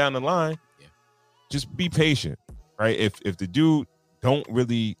happen down the line. Yeah. Just be patient, right? If the dude don't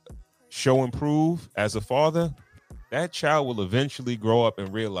really show and prove as a father, that child will eventually grow up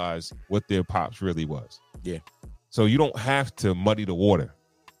and realize what their pops really was. Yeah. So you don't have to muddy the water.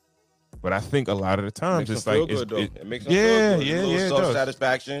 But I think a lot of the times it makes them feel good. A little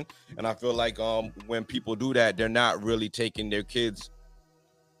self-satisfaction. And I feel like when people do that, they're not really taking their kids'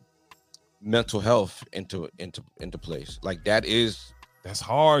 mental health into place. Like, that's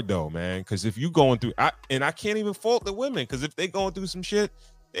hard though, man. Because if you going through, I can't even fault the women, because if they going through some shit,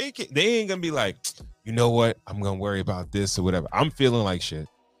 they ain't gonna be like, you know what, I'm gonna worry about this or whatever. I'm feeling like shit,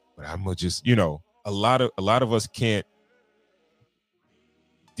 but I'm gonna just, a lot of us can't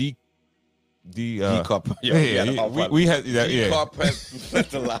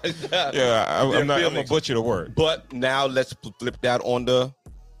decompartmentalize. I'm gonna butcher the word. But now let's flip that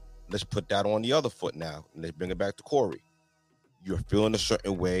let's put that on the other foot now. Let's bring it back to Corey. You're feeling a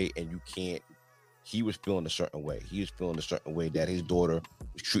certain way, and he was feeling a certain way. He was feeling a certain way that his daughter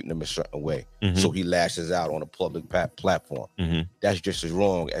was treating him a certain way. Mm-hmm. So he lashes out on a public platform. Mm-hmm. That's just as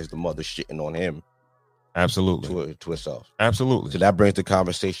wrong as the mother shitting on him. Absolutely. To herself. Absolutely. So that brings the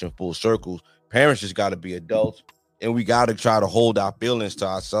conversation full circle. Parents just got to be adults, and we got to try to hold our feelings to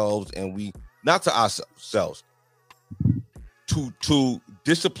ourselves, and not to ourselves. To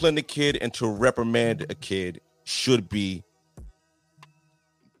discipline a kid and to reprimand a kid should be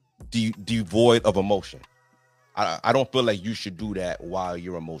devoid of emotion. I don't feel like you should do that while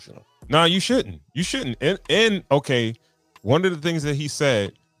you're emotional. No, you shouldn't. You shouldn't. And okay, one of the things that he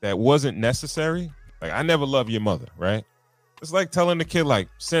said that wasn't necessary, like, I never loved your mother, right? It's like telling the kid, like,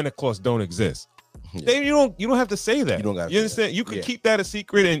 Santa Claus don't exist. Yeah. Then you don't have to say that. You don't got. You understand? You could keep that a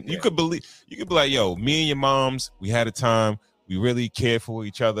secret, and you could be like, yo, me and your moms, we had a time. We really cared for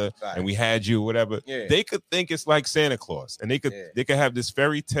each other, and we had you, whatever. Yeah. They could think it's like Santa Claus, and they could have this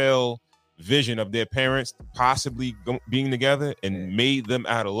fairy tale vision of their parents possibly being together and made them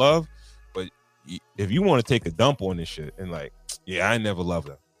out of love. But if you want to take a dump on this shit and like, I never loved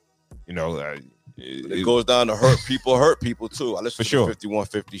her, it goes down to hurt people too. I listen to the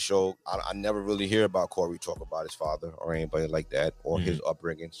 5150 show. I never really hear about Corey talk about his father or anybody like that or his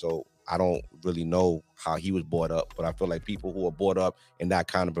upbringing. So I don't really know how he was brought up, but I feel like people who are brought up in that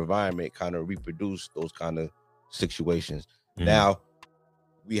kind of environment kind of reproduce those kind of situations. Mm-hmm. Now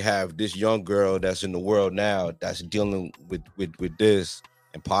we have this young girl that's in the world now that's dealing with this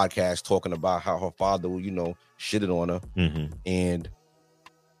and podcasts talking about how her father, shitted on her. Mm-hmm. And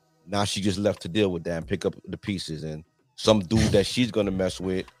now she just left to deal with that and pick up the pieces. And some dude that she's going to mess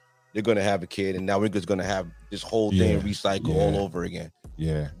with they're going to have a kid, and now we're just going to have this whole thing recycle all over again.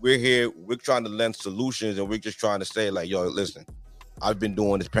 Yeah. We're here. We're trying to lend solutions, and we're just trying to say, like, yo, listen, I've been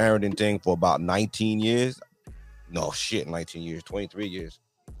doing this parenting thing for about 19 years. No, shit, 19 years, 23 years.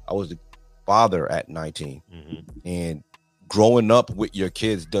 I was a father at 19. And growing up with your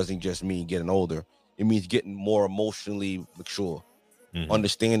kids doesn't just mean getting older. It means getting more emotionally mature.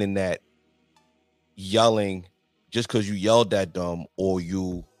 Understanding that yelling, just because you yelled at them or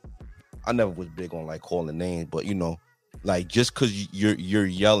I never was big on like calling names, but you know, like just because you're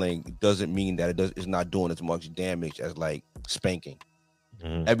yelling doesn't mean that it's not doing as much damage as like spanking.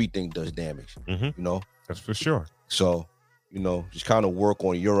 Everything does damage, you know? That's for sure. So, you know, just kind of work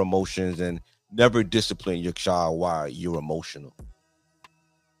on your emotions and never discipline your child while you're emotional.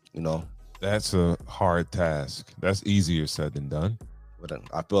 You know? That's a hard task. That's easier said than done. But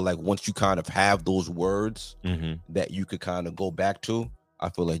I feel like once you kind of have those words that you could kind of go back to, I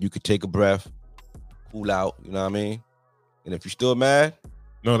feel like you could take a breath, cool out, you know what I mean? And if you're still mad.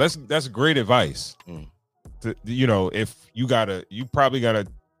 No, that's great advice. You know, if you probably gotta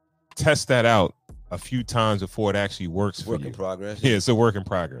test that out a few times before it actually works for you. Work in progress. Yeah, it's a work in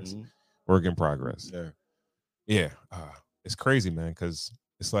progress. Work in progress. Yeah. It's crazy, man, because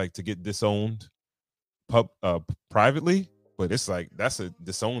it's like to get disowned privately, but it's like that's a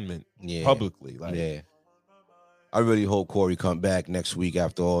disownment publicly. Like, I really hope Corey come back next week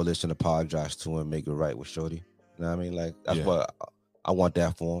after all this and apologize to him, make it right with Shorty. You know what I mean? Like that's what I want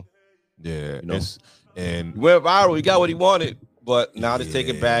that for him. Yeah, you know? And he went viral. He got what he wanted, but now let's take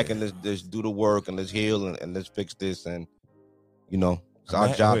it back and let's do the work and let's heal and let's fix this. And you know, it's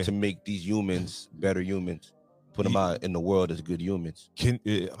our job to make these humans better humans. Put them out in the world as good humans.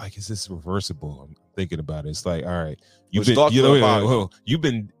 Is this reversible? I'm thinking about it. It's like, all right, you've been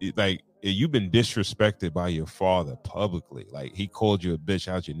disrespected by your father publicly. Like he called you a bitch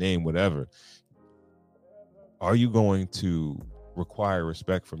out your name, whatever. Are you going to require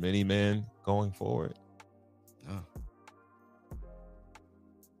respect from any man going forward?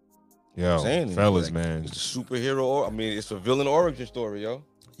 Yo, fellas, like, man. It's a superhero. I mean, it's a villain origin story, yo.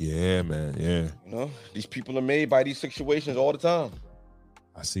 Yeah, man. Yeah. You know, these people are made by these situations all the time.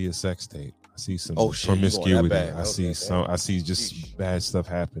 I see a sex tape. I see some promiscuity. I see just bad stuff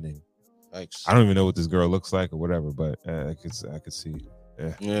happening. Thanks. I don't even know what this girl looks like or whatever, but I could see.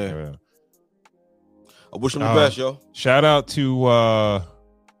 Yeah. I wish him the best, yo. Shout out to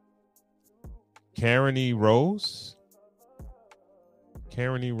Karen E. Rose.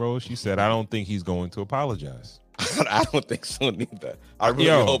 Karen E. Rose, she said, I don't think he's going to apologize. I don't think so neither. I really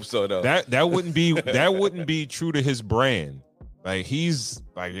hope so though. That wouldn't be true to his brand. Like he's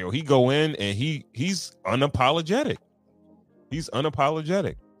like, he go in and he's unapologetic. He's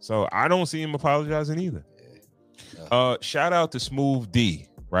unapologetic. So I don't see him apologizing either. Shout out to Smooth D,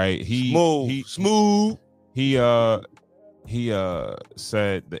 right? Smooth. He said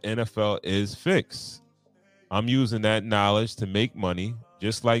the NFL is fixed. I'm using that knowledge to make money,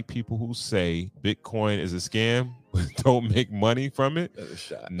 just like people who say Bitcoin is a scam but don't make money from it.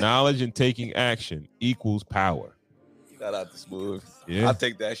 Knowledge and taking action equals power. Shout out to Smooth. Yeah. I'll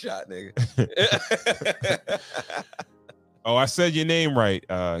take that shot, nigga. Oh, I said your name right.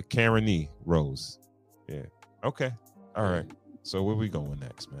 Karen E. Rose. Yeah. Okay. All right. So where we going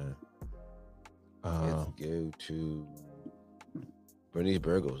next, man? Let's go to Bernice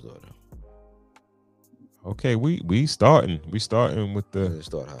Burgos' daughter. Okay, we starting with the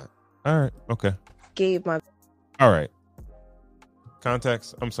start hot. All right, okay. All right.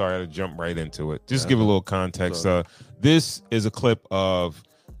 Context. I'm sorry, I had to jump right into it. Just give a little context. This is a clip of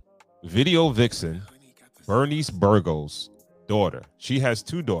video vixen Bernice Burgos' daughter. She has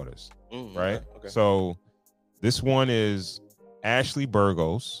two daughters, right? Okay. So this one is Ashley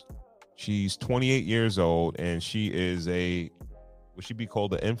Burgos. She's 28 years old, and she is would she be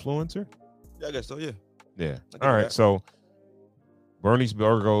called an influencer? Yeah, I guess so, yeah. Yeah. All right. So Bernice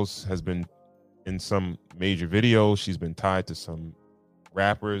Burgos has been in some major videos. She's been tied to some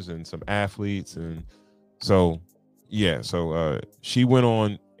rappers and some athletes. And so, yeah. So she went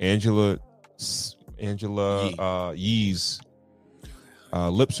on Angela Yee's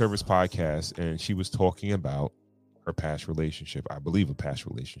Lip Service podcast, and she was talking about her past relationship. I believe a past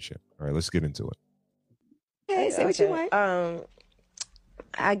relationship. All right, let's get into it. Hey, say what you want.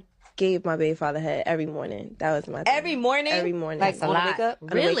 I gave my baby father head every morning. That was my thing. Every morning? Every morning. Like a lot. Makeup?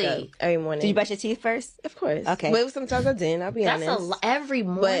 Really? Makeup, every morning. Did you brush your teeth first? Of course. Okay. But sometimes I didn't. I'll be honest. That's a lot. Every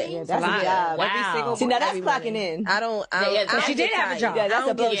morning? But that's a job. Wow. Every single See, now that's clocking in. I don't she did have a job. Yeah, that's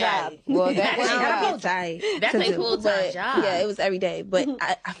a blow job. Well, that's a full-time job. Yeah, it was every day. But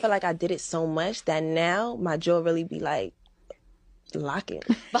I feel like I did it so much that now my jaw really be like lock it.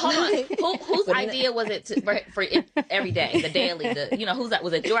 But hold on, whose idea was it for every day, the daily, whose that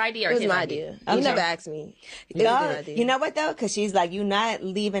was it? Your idea or it was his my idea? He never asked me. You know what though? Because she's like, you're not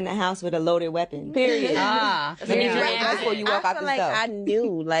leaving the house with a loaded weapon. Period. Before you walk out the door. I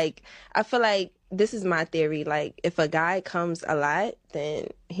knew. Like, I feel like this is my theory. Like, if a guy comes a lot, then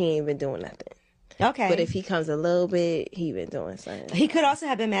he ain't been doing nothing. Okay. But if he comes a little bit, he been doing something. He could also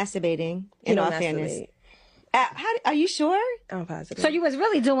have been masturbating. In all fairness. Are you sure? I'm positive. So you was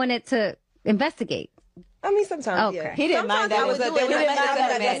really doing it to investigate? I mean, sometimes, yeah. He didn't mind that. There was an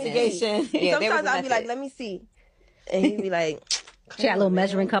investigation. Sometimes I'll be like, let me see. And he'd be like... She had a little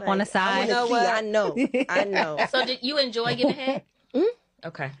measuring cup on the side. You know what? I know. So did you enjoy giving head?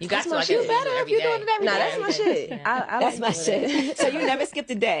 Okay. You got to like you better if you're doing it every day. No, that's my shit. Yeah. That's my shit. So you never skipped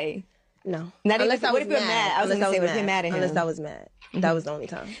a day? No. Unless I was mad. I was going to say, was you mad at him? Unless I was mad. That was the only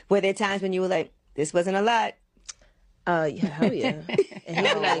time. Were there times when you were like, this wasn't a lot? Yeah, hell yeah. And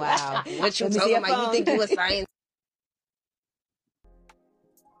he'd be like, wow. What you talking about? You think you a science?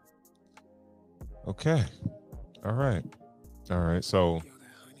 Okay. All right. So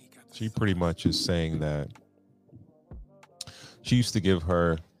she pretty much is saying that she used to give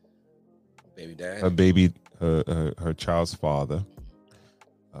her baby dad, her child's father,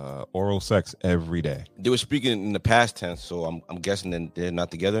 oral sex every day. They were speaking in the past tense, so I'm guessing that they're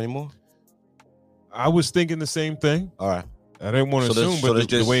not together anymore. I was thinking the same thing. All right. I didn't want to assume, but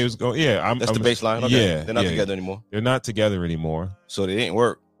the way it was going, that's the baseline. Okay. Yeah, they're not together anymore. They're not together anymore. So they didn't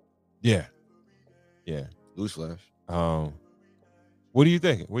work. Yeah. Newsflash. What do you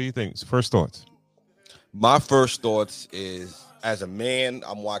think? What do you think? First thoughts. My first thoughts is, as a man,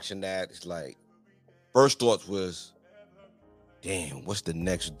 I'm watching that. It's like, first thoughts was, damn, what's the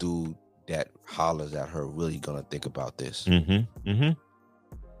next dude that hollers at her really gonna think about this?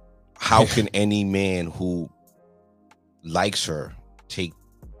 How can any man who likes her take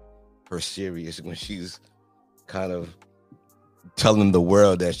her serious when she's kind of telling the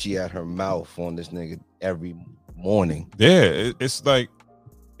world that she had her mouth on this nigga every morning? Yeah, it's like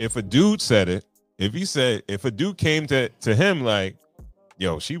if a dude said it, if a dude came to him like,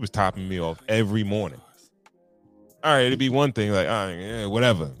 yo, she was topping me off every morning. All right, it'd be one thing, like,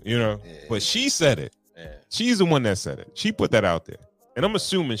 whatever, But she said it. Yeah. She's the one that said it. She put that out there. And I'm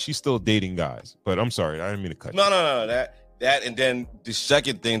assuming she's still dating guys. But I'm sorry, I didn't mean to cut you. No. That, and then the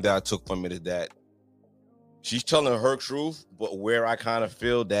second thing that I took from it is that she's telling her truth, but where I kind of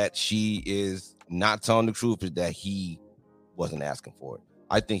feel that she is not telling the truth is that he wasn't asking for it.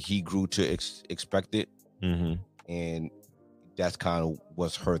 I think he grew to expect it. And that's kind of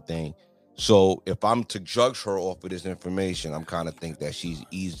what's her thing. So if I'm to judge her off of this information, I'm kind of think that she's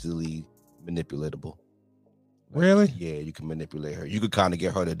easily manipulatable. Really? Yeah, you can manipulate her. You could kind of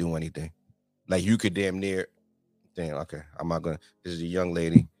get her to do anything. Like you could damn near think, okay, I'm not gonna. This is a young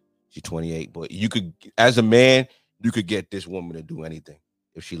lady. She's 28, but you could, as a man, you could get this woman to do anything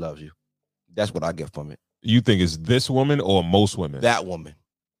if she loves you. That's what I get from it. You think it's this woman or most women? That woman.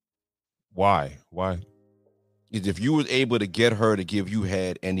 Why? Is if you was able to get her to give you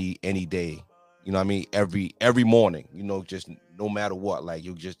head any day, you know what I mean? Every morning, just no matter what, like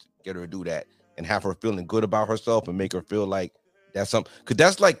you just get her to do that and have her feeling good about herself and make her feel like that's something. Because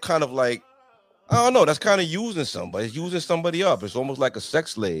that's like kind of like, I don't know, that's kind of using somebody. It's using somebody up. It's almost like a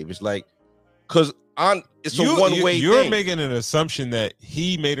sex slave. It's like, because it's a one-way thing. You're making an assumption that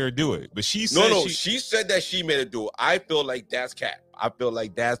he made her do it, but she said she said that she made her do it. I feel like that's cap. I feel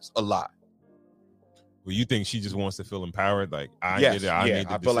like that's a lie. Well, you think she just wants to feel empowered? Like I did it. I made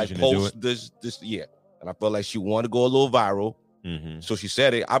the feel like decision to do it. this, and I feel like she wanted to go a little viral, so she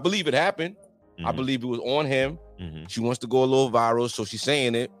said it. I believe it happened. I believe it was on him. She wants to go a little viral, so she's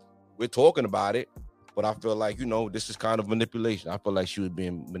saying it. We're talking about it, but I feel like this is kind of manipulation. I feel like she was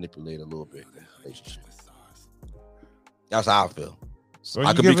being manipulated a little bit in the relationship. That's how I feel. So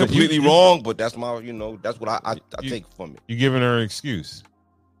I could be completely wrong, but that's my, that's what I take from it. You giving her an excuse?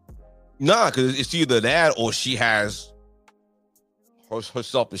 Nah, because it's either that or she has her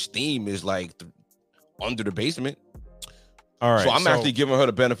self-esteem is like under the basement. All right. So I'm actually giving her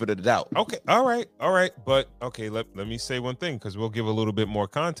the benefit of the doubt. Okay. All right. But okay, let me say one thing, because we'll give a little bit more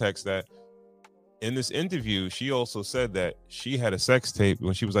context that in this interview, she also said that she had a sex tape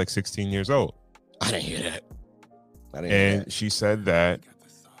when she was like 16 years old. I didn't hear that. And she said that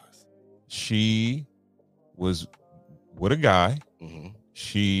she was with a guy.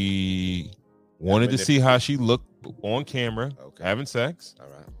 She wanted to see how she looked on camera, having sex. All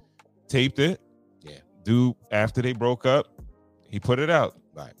right. Taped it. Yeah. Dude, after they broke up, he put it out.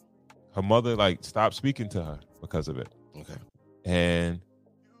 Right. Her mother stopped speaking to her because of it. Okay. And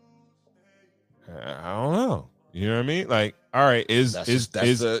I don't know. You know what I mean? Like, all right, that's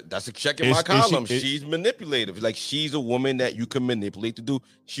a check in my column. She's manipulative. Like, she's a woman that you can manipulate to do.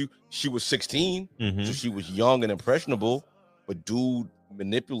 She was 16, so she was young and impressionable, but dude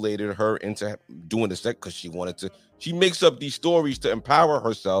manipulated her into doing the sex because she wanted to. She makes up these stories to empower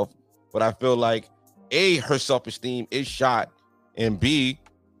herself, but I feel like A, her self-esteem is shot, and B,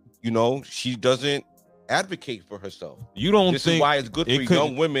 you know, she doesn't advocate for herself. You don't this think is why it's good for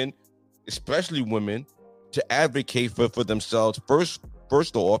young women, especially women, to advocate for themselves first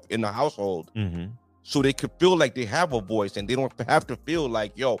off in the household, so they could feel like they have a voice and they don't have to feel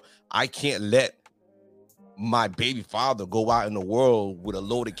like, yo, I can't let my baby father go out in the world with a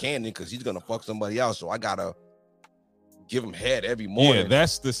loaded cannon because he's gonna fuck somebody else, so I gotta give him head every morning. Yeah,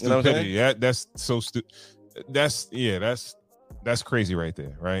 that's the stupidity. You know that's so stupid. That's crazy right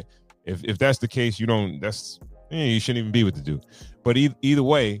there, right? If that's the case, you shouldn't even be with the dude. But either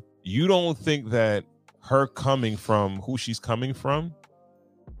way, you don't think that her coming from who she's coming from,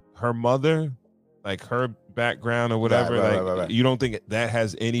 her mother, like her background or whatever, right. You don't think that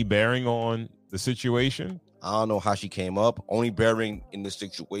has any bearing on the situation? I don't know how she came up. Only bearing in the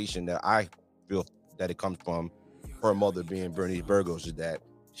situation that I feel that it comes from her mother being Bernice Burgos is that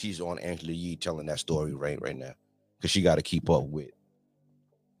she's on Angela Yee telling that story right now because she got to keep up with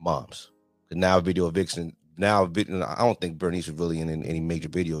moms. And now Video Vixen, I don't think Bernice was really in any major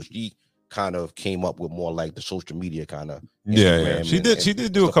videos. She kind of came up with more like the social media kind of. Yeah. She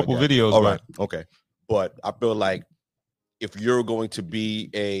did do a couple videos. All right. Okay. But I feel like if you're going to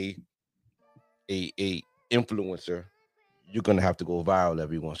be a influencer, you're going to have to go viral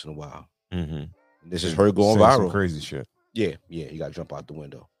every once in a while. This is her going viral. Some crazy shit. Yeah. You got to jump out the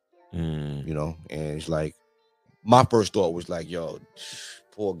window. You know, and it's like, my first thought was like, yo,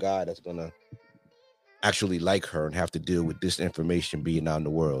 poor guy that's going to actually like her and have to deal with this information being out in the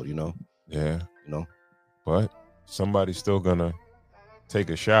world, you know? Yeah. You know? But somebody's still going to take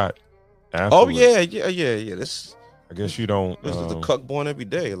a shot afterwards. Oh, yeah. This, I guess you don't. This is the cuck born every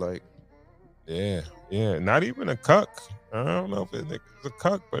day. Like, yeah. Not even a cuck. I don't know if it's a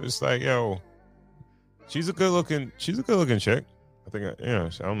cuck, but it's like, yo, she's a good looking chick. I think, I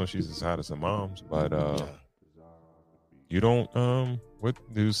don't know if she's as hot as her mom's, but you don't, what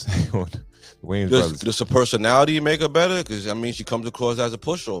do you say on the Wayans brothers? Does her personality make her better? Because, I mean, she comes across as a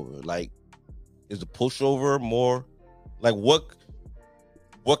pushover. Like, is the pushover more, like, what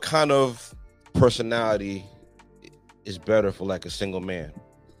kind of personality is better for, like, a single man?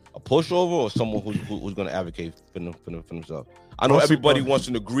 A pushover or someone who's going to advocate for themselves? I know everybody wants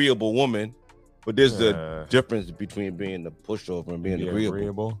an agreeable woman, but there's a difference between being the pushover and being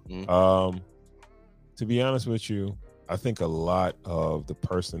agreeable. To be honest with you, I think a lot of the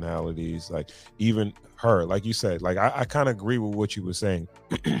personalities, like even her, like you said, like I kind of agree with what you were saying.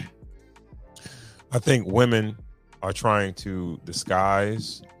 I think women are trying to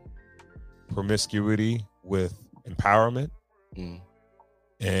disguise promiscuity with empowerment.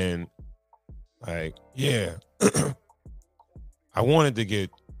 And like, yeah, I wanted to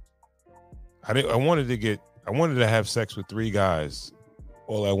have sex with 3 guys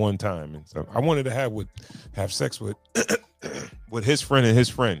all at one time and stuff. I wanted to have sex with with his friend and his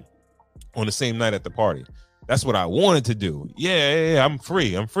friend on the same night at the party. That's what I wanted to do. Yeah, I'm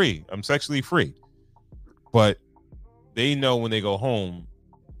free. I'm sexually free. But they know when they go home,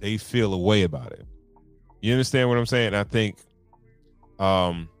 they feel a way about it. You understand what I'm saying? I think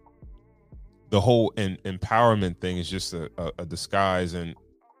the whole empowerment thing is just a disguise, and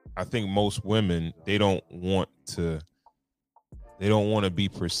I think most women, they don't want to be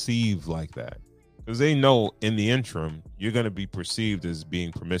perceived like that, because they know in the interim you're going to be perceived as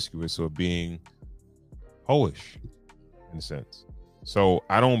being promiscuous or being hoish in a sense. So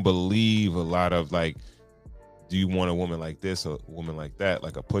I don't believe a lot of like, do you want a woman like this or a woman like that,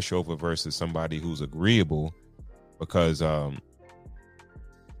 like a pushover versus somebody who's agreeable, because I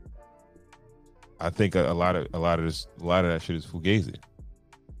think a lot of that shit is fugazi.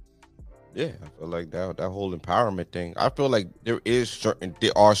 Yeah, I feel like that whole empowerment thing. I feel like there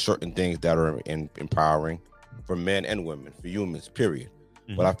are certain things that are empowering for men and women, for humans, period.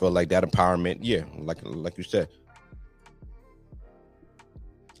 But I feel like that empowerment, yeah, like you said,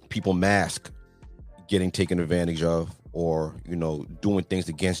 people mask getting taken advantage of, or doing things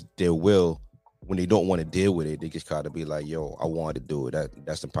against their will when they don't want to deal with it. They just kind of be like, "Yo, I wanted to do it."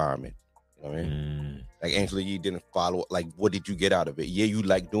 That's empowerment. You know what I mean? Like Angela Yee didn't follow. Like, what did you get out of it? Yeah, you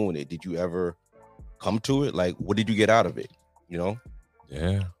like doing it. Did you ever come to it? Like, what did you get out of it?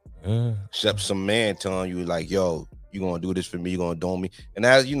 Yeah. Except some man telling you like, "Yo, you gonna do this for me? You gonna dome me?" And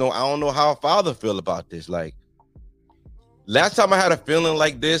as you know, I don't know how a father feel about this. Like, Last time I had a feeling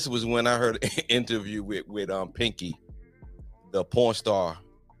like this was when I heard an interview with Pinky, the porn star,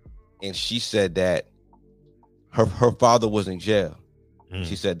 and she said that her father was in jail.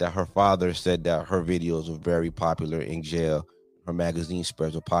 She said that her father said that her videos were very popular in jail, her magazine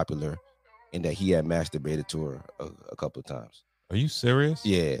spreads were popular, and that he had masturbated to her a couple of times. Are you serious?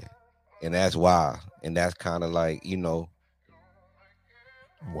 Yeah, and that's why, and that's kind of like, you know.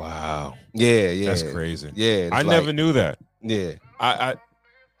 Wow. Yeah, that's crazy. Yeah, I never knew that. Yeah, I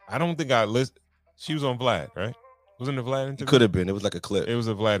don't think I listened. She was on Vlad, right? Wasn't it Vlad interview? It could have been. It was like a clip. It was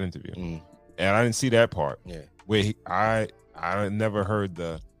a Vlad interview, and I didn't see that part. Yeah, where I never heard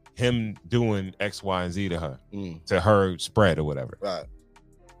him doing X, Y, and Z to her, to her spread or whatever. Right.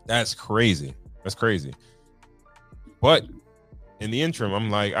 That's crazy. That's crazy. But in the interim, I'm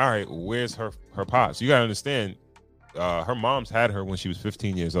like, all right, where's her pops? You gotta understand, her mom's had her when she was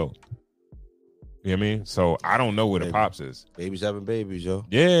 15 years old. You know what I mean? So I don't know where the pops is. Babies having babies, yo.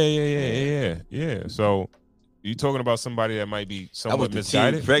 Yeah. So you talking about somebody that might be somewhat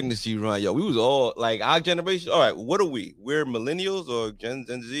misguided? Teen pregnancy run, yo. We was all like our generation. All right, what are we? We're millennials or Gen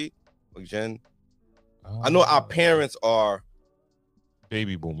Z or Gen? I know our parents are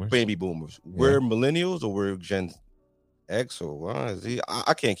baby boomers. We're millennials or we're Gen X or Y, Z.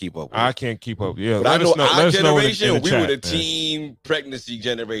 I can't keep up with I can't keep up. Yeah, but I know our generation, we were the chat, teen pregnancy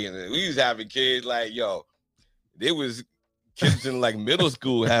generation. We was having kids like, yo, there was kids in like middle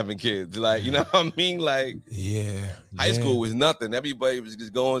school having kids. Like, you know what I mean? Like, high school was nothing. Everybody was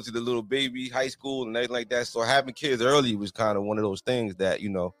just going to the little baby high school and everything like that. So having kids early was kind of one of those things that, you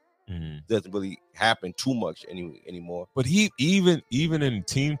know, doesn't really happen too much anymore. But even in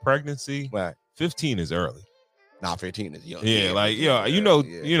teen pregnancy, right, 15 is early. Nah, 15 is young. Yeah, like, I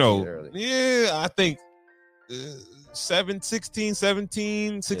think 16,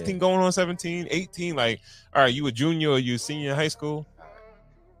 17, going on 17, 18. Like, all right, you a junior or you a senior in high school,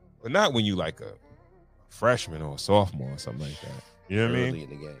 but not when you like a freshman or a sophomore or something like that. You know what I mean? In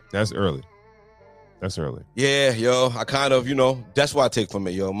the game. That's early. That's early. Yeah, yo, I kind of, that's what I take from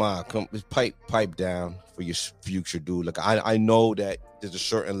it, yo. Come pipe down for your future, dude. Like, I know that there's a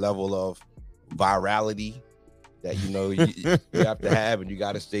certain level of virality that you have to have, and you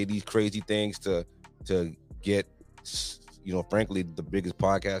got to say these crazy things to get, frankly, the biggest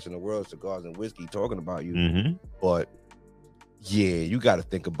podcast in the world, Cigars and Whiskey, talking about you. But yeah, you got to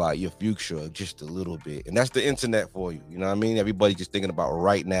think about your future just a little bit, and that's the internet for you. You know what I mean? Everybody just thinking about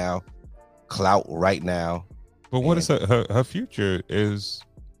right now, clout right now. But what is her future? Is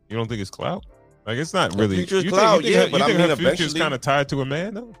you don't think it's clout? Like, it's not really. Future is clout, but I mean, her future is kind of tied to a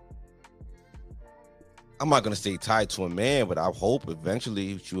man, though. I'm not gonna say tied to a man, but I hope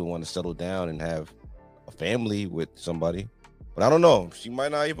eventually she would want to settle down and have a family with somebody. But I don't know. She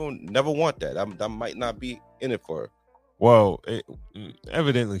might not even never want that. That might not be in it for her. Well,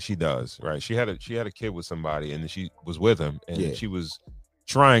 evidently she does, right? She had a kid with somebody, and she was with him, and she was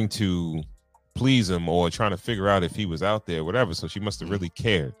trying to please him or trying to figure out if he was out there, whatever. So she must have really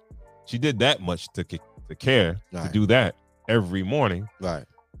cared. She did that much to care, to do that every morning, right?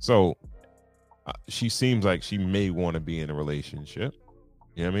 So she seems like she may want to be in a relationship.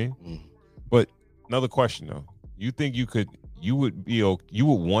 You know what I mean? But another question though, you think you would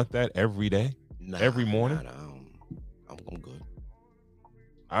want that every day, every morning? I'm good.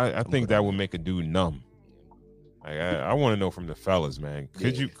 I think that would make a dude numb. Like, I want to know from the fellas, man.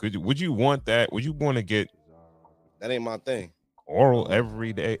 Would you want that? Would you want to get? That ain't my thing. Oral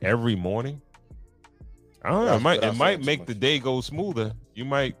every day, every morning. I don't know. It might make the day go smoother. You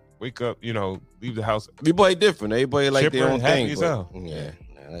might wake up, leave the house. Everybody different. Everybody like their own thing. But,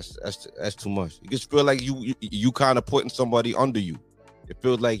 that's too much. You just feel like you kind of putting somebody under you. It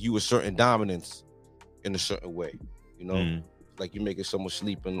feels like you a certain dominance in a certain way. Like you're making someone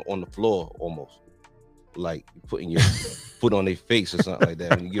sleeping on the floor almost. Like putting your foot on their face or something like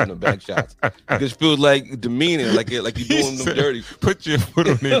that when you give them back shots. It just feels like demeaning, like you're doing them dirty. Put your foot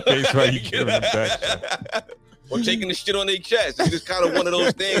on their face while you give them back shots. Or taking the shit on their chest. It's just kind of one of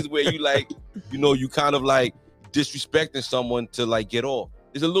those things where you like, you kind of like disrespecting someone to like get off.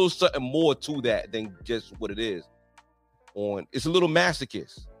 There's a little something more to that than just what it is. It's a little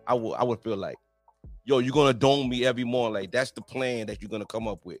masochist. I would feel like, yo, you're gonna dome me every morning. Like that's the plan that you're gonna come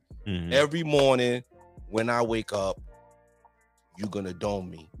up with. Every morning when I wake up, you're gonna dome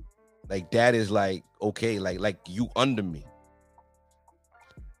me. Like that is like okay, like you under me.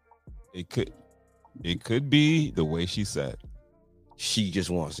 It could be the way she said. She just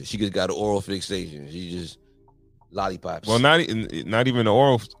wants it. She just got an oral fixation. She just lollipops. Well, not even an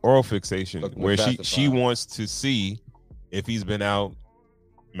oral fixation where she wants to see if he's been out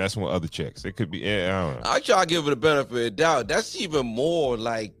messing with other chicks. It could be. I don't know. I try to give it the benefit of the doubt. That's even more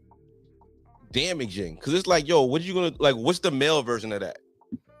like damaging because it's like, yo, what you gonna like? What's the male version of that?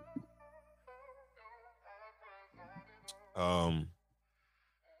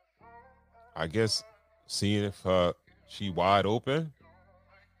 I guess seeing if she wide open.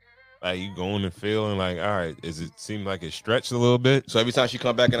 Like you going and feeling like, all right, is it seem like it stretched a little bit? So every time she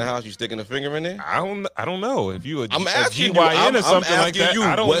come back in the house, you sticking a finger in there? I don't know if you. I'm asking GYN you. or something I'm like that. You,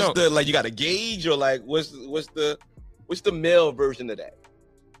 I don't what's know. the like? You got a gauge or like what's the male version of that?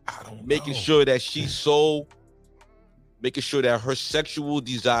 I don't making know. sure that making sure that her sexual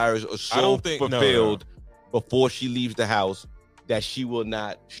desires are so fulfilled before she leaves the house that she will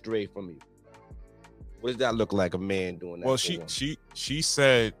not stray from you. What does that look like? A man doing that? Well, she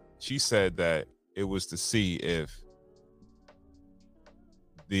said that it was to see if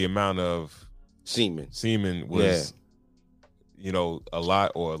the amount of semen was, a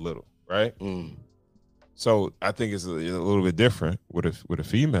lot or a little, right? Mm. So I think it's a little bit different with a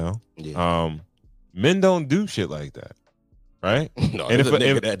female. Yeah. Men don't do shit like that, right? No, and if a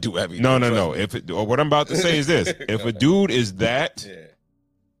nigga that do everything. No. What I'm about to say is this: if a dude is that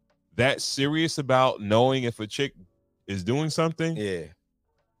serious about knowing if a chick is doing something,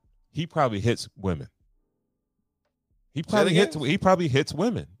 he probably hits women. He probably hits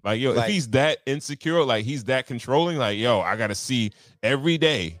women. Like, yo, if he's that insecure, like he's that controlling, like, yo, I gotta see every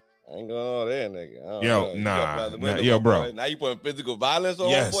day. I ain't going all there, nigga. Yo, bro. Now you putting physical violence on?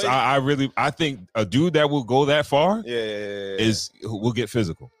 Yes, I think a dude that will go that far, will get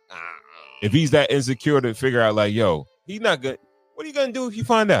physical. If he's that insecure to figure out, like, yo, he's not good. What are you gonna do if you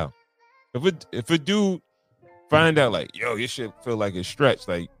find out? If a dude find out, like, yo, your shit feel like it's stretched,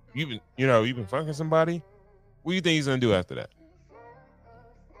 like you've been fucking somebody. What do you think he's gonna do after that?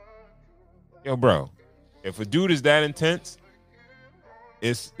 Yo, bro, if a dude is that intense,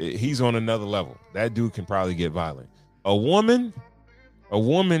 he's on another level. That dude can probably get violent. A woman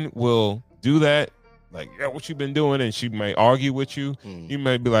will do that, like, yeah, what you been doing? And she might argue with you. You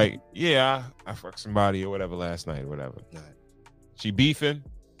might be like, yeah, I fucked somebody or whatever last night or whatever. Right. She beefing.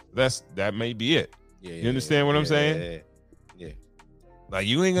 That may be it. You understand what I'm saying? Yeah. Like,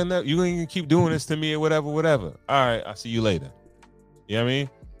 you ain't gonna keep doing this to me or whatever. All right, I'll see you later. You know what I mean?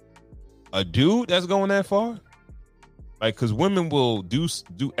 A dude that's going that far, like, because women will do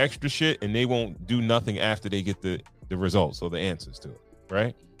extra shit and they won't do nothing after they get the results or the answers to it,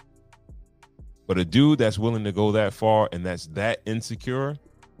 right? But a dude that's willing to go that far and that's that insecure,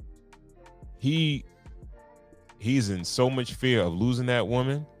 he's in so much fear of losing that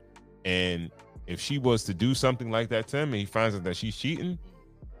woman. And if she was to do something like that to him and he finds out that she's cheating,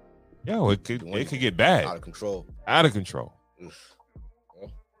 yo, it could get bad. Out of control.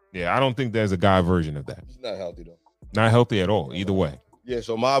 Yeah, I don't think there's a guy version of that. It's not healthy, though. Not healthy at all, either way. Yeah,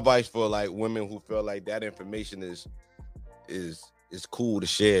 so my advice for, like, women who feel like that information is cool to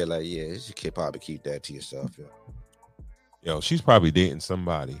share, like, yeah, you should probably keep that to yourself, Yo, she's probably dating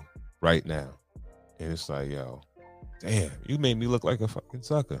somebody right now. And it's like, yo, damn, you made me look like a fucking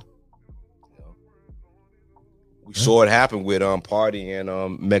sucker. We saw it happen with Party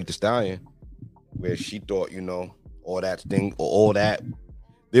and Meg Thee Stallion, where she thought, all that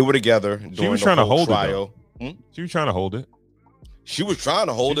they were together. She was trying to hold trial. She was trying to hold it. She was trying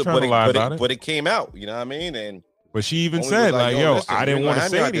to hold it, but it came out. You know what I mean? But she even said, like, yo, listen, I didn't want to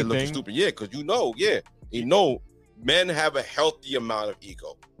say anything. Stupid. Yeah, because men have a healthy amount of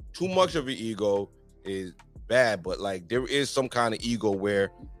ego. Too much of an ego is bad, but like there is some kind of ego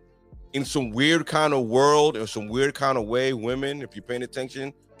where in some weird kind of world, in some weird kind of way, women, if you're paying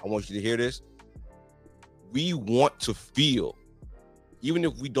attention, I want you to hear this. We want to feel, even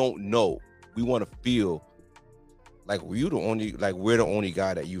if we don't know, we want to feel like we're the only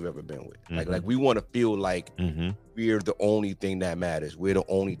guy that you've ever been with. Mm-hmm. Like we want to feel like we're the only thing that matters. We're the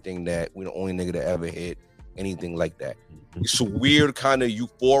only nigga that ever hit anything like that. It's a weird kind of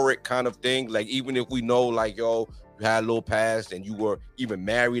euphoric kind of thing. Like, even if we know, like, yo, you had a little past and you were even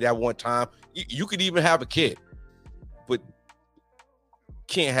married at one time, you could even have a kid, but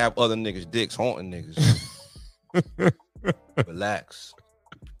can't have other niggas' dicks haunting niggas. Relax.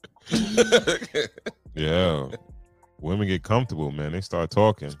 Yeah. Women get comfortable, man. They start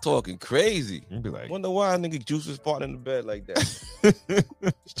talking crazy. You'd be like, wonder why a nigga Juice was farting in the bed like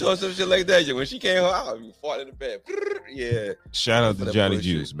that. Show some shit like that. When she came out, you fart in the bed. Yeah. Shout out to Johnny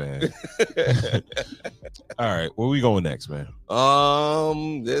Juice, man. All right, where we going next, man?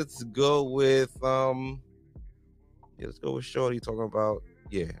 Let's go with let's go with Shorty talking about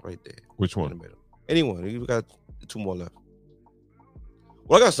right there. Which one? In the middle. Anyone? We got 2 more left.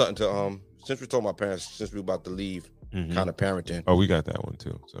 Well, I got something to since we're talking about parents, since we're about to leave kind of parenting. Oh, we got that one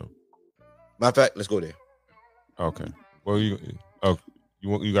too. So, matter of fact, let's go there. Okay. Well, you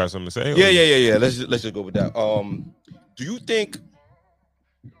got something to say? Yeah. Let's just go with that. Do you think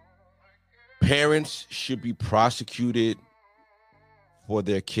parents should be prosecuted for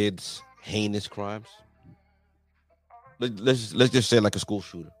their kids' heinous crimes? Let's just say like a school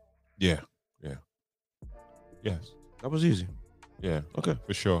shooter. Yeah. Yes. That was easy. Yeah. Okay.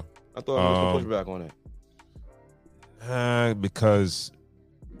 For sure. I thought I was gonna push back on that. Because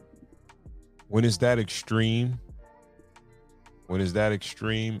when it's that extreme,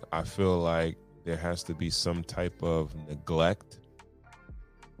 I feel like there has to be some type of neglect.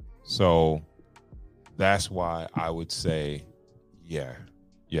 So that's why I would say,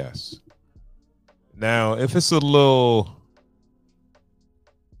 yes. Now, if it's a little,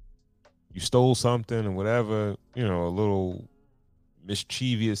 you stole something or whatever, a little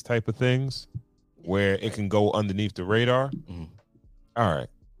mischievous type of things where it can go underneath the radar. Mm-hmm. All right.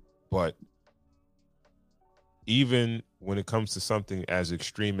 But even when it comes to something as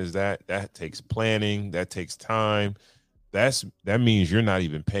extreme as that takes planning, that takes time. That means you're not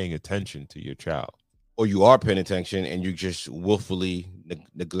even paying attention to your child. Or you are paying attention and you're just willfully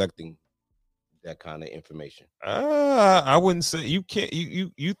neglecting that kind of information. I wouldn't say you can't.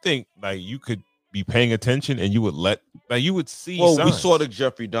 You think like you could be paying attention and you would you would see. Well, signs. we saw the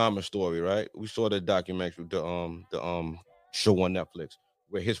Jeffrey Dahmer story, right? We saw the documentary, the show on Netflix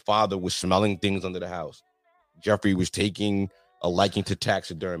where his father was smelling things under the house. Jeffrey was taking a liking to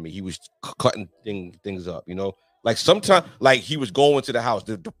taxidermy. He was cutting things up. Like sometimes, like he was going to the house.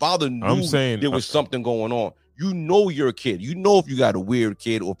 The father knew there was something going on. You're a kid. If you got a weird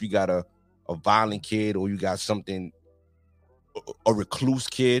kid or if you got a violent kid or you got something, a recluse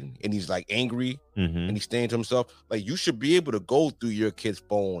kid, and he's like angry and he's staying to himself. Like you should be able to go through your kid's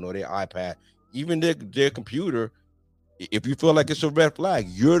phone or their iPad, even their computer. If you feel like it's a red flag,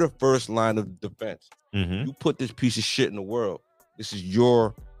 you're the first line of defense. You put this piece of shit in the world. This is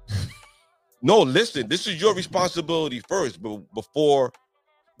your no. Listen, this is your responsibility first, but before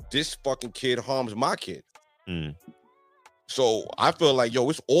this fucking kid harms my kid. So I feel like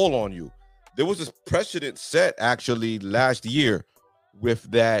it's all on you. There was this precedent set actually last year with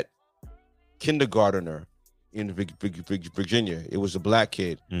that kindergartner in Virginia. It was a black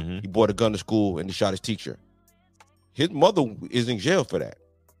kid. He brought a gun to school and he shot his teacher. His mother is in jail for that.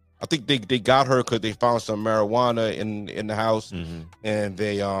 I think they got her because they found some marijuana in the house, and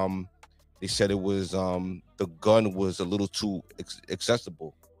they said it was the gun was a little too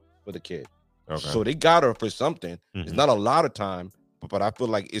accessible for the kid. Okay. So they got her for something. It's not a lot of time, but I feel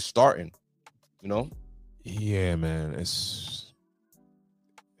like it's starting. Yeah, man.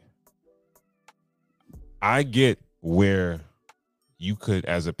 I get where you could,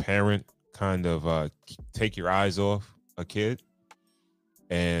 as a parent, kind of take your eyes off a kid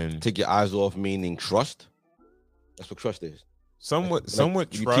and take your eyes off, meaning trust. That's what trust is. Somewhat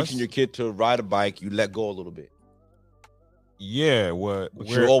you're trust. Teaching your kid to ride a bike, you let go a little bit. Yeah, but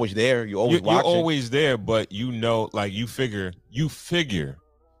you're always there. You're always watching. You're always there, but you figure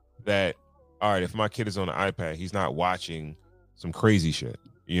that, all right, if my kid is on an iPad, he's not watching some crazy shit.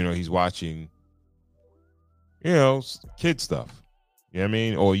 He's watching, kid stuff. You know what I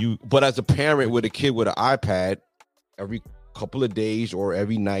mean? But as a parent with a kid with an iPad, every couple of days or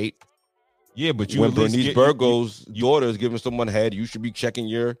every night. Yeah, but when Bernice Burgo's daughter is giving someone head, you should be checking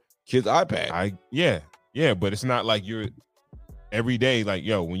your kid's iPad. Yeah, but it's not like you're every day, like,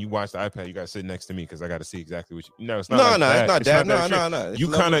 when you watch the iPad, you gotta sit next to me because I gotta see exactly what you. No, it's not. It's not that. You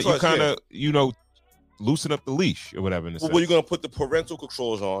kind of, loosen up the leash or whatever. Well, you're gonna put the parental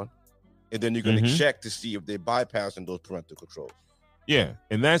controls on, and then you're gonna check to see if they're bypassing those parental controls. Yeah,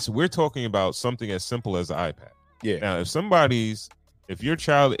 and we're talking about something as simple as the iPad. Yeah. Now, if your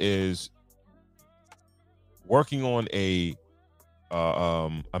child is working on a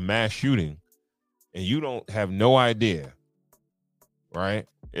mass shooting, and you don't have no idea, right?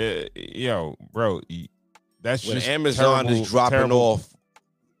 Bro, that's when just Amazon is dropping off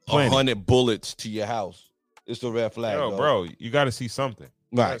planning. 100 bullets to your house. It's a red flag. Bro, you got to see something.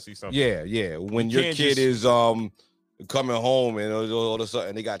 Right. Yeah. When your kid is coming home and all of a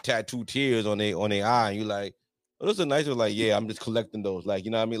sudden they got tattooed tears on their eye, and you're like, oh, those are nice. You're like, yeah, I'm just collecting those. Like,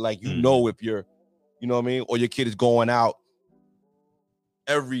 you know what I mean? Like, if you're, you know what I mean? Or your kid is going out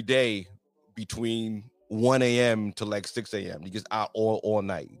every day between 1 a.m. to like 6 a.m. He gets out all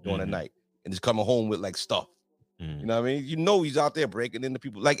night during the night and just coming home with like stuff. You know what I mean? He's out there breaking into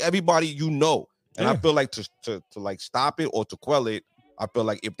people. Like everybody, And I feel like to like stop it or to quell it, I feel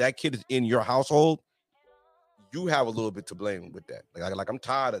like if that kid is in your household, you have a little bit to blame with that. Like I'm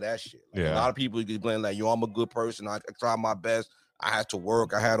tired of that shit. Like, a lot of people get blamed like, yo, I'm a good person. I tried my best. I had to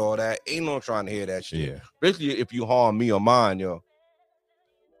work. I had all that. Ain't no trying to hear that shit. Yeah. Especially if you harm me or mine, yo.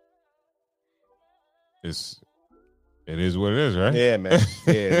 It is what it is, right? Yeah, man.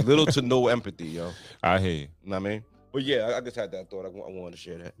 Yeah, little to no empathy, yo. I hear you. Know what I mean? But yeah, I just had that thought. I wanted to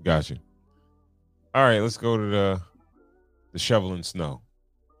share that. Gotcha. All right, let's go to the shoveling snow.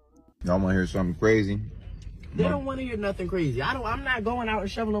 Y'all want to hear something crazy? They don't want to hear nothing crazy. I'm not going out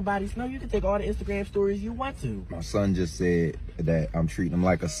and shoveling nobody's snow. You can take all the Instagram stories you want to. My son just said that I'm treating him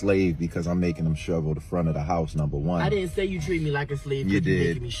like a slave because I'm making him shovel the front of the house, number one. I didn't say you treat me like a slave. You did.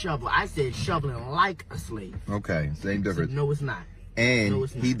 Making me shovel. I said shoveling like a slave. Okay, same difference. No, it's not. And No,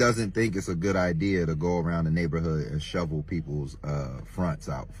 it's not. he doesn't think it's a good idea to go around the neighborhood and shovel people's fronts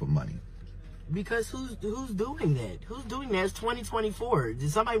out for money. Because who's doing that? Who's doing that? It's 2024.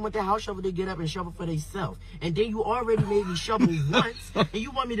 Did somebody want their house shovel to get up and shovel for themselves? And then you already made me shovel once, and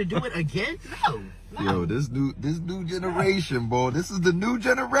you want me to do it again? No. Yo, this new generation, boy. This is the new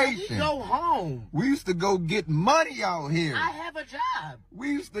generation. Go home. We used to go get money out here. I have a job.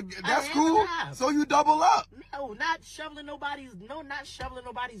 We used to. That's cool. So you double up. No, not shoveling nobody's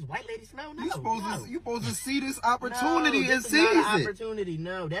white lady snow. No, you supposed to see this opportunity and seize it. it. Opportunity.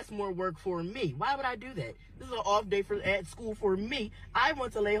 No, that's more work for me. Why would I do that? This is an off day at school for me. I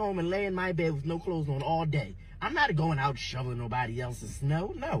want to lay home and lay in my bed with no clothes on all day. I'm not going out shoveling nobody else's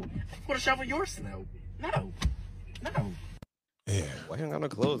snow. No. I want to shovel your snow. No. Yeah. Why you ain't got no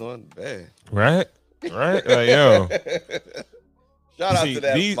clothes on the bed? Right? Like, yo. Shout out to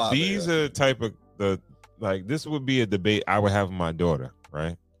that. These are the type of this would be a debate I would have with my daughter,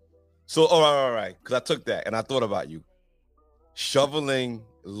 right? So, all right. Because I took that and I thought about you. Shoveling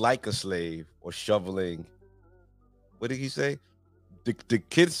like a slave or shoveling. What did he say? The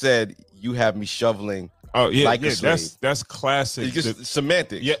kid said, you have me shoveling. Oh yeah, like a slave. That's classic. You just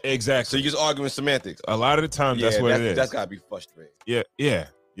semantics. Yeah, exactly. So you just arguing semantics. A lot of the time, that's what it is. That's gotta be frustrating. Yeah.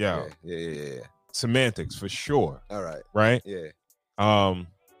 Semantics for sure. All right. Right. Yeah. Well,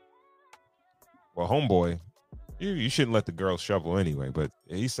 homeboy, you shouldn't let the girl shovel anyway. But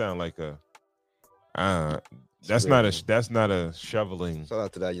he sound like that's not a shoveling. Shout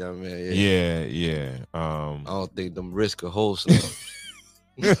out to that young man. Yeah. I don't think them risk a whole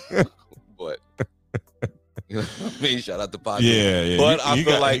but. You know what I mean? Shout out to Pocket. Yeah. But I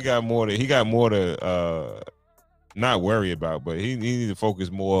feel like he got more to not worry about, but he needs to focus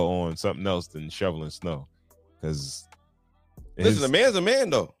more on something else than shoveling snow. Because listen, a man's a man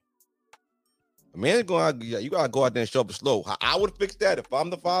though. A man's going out. You gotta go out there and shovel snow. I would fix that if I'm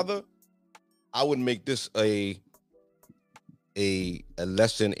the father. I would make this a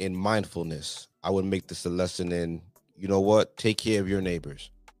lesson in mindfulness. I would make this a lesson in, you know what? Take care of your neighbors.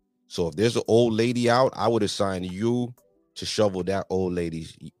 So if there's an old lady out, I would assign you to shovel that old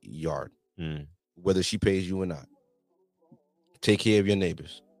lady's yard, whether she pays you or not. Take care of your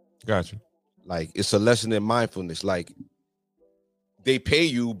neighbors. Gotcha. Like, it's a lesson in mindfulness. Like, they pay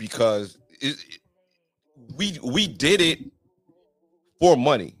you because we did it for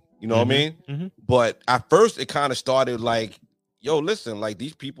money. You know what I mean? Mm-hmm. But at first, it kind of started like, yo, listen, like,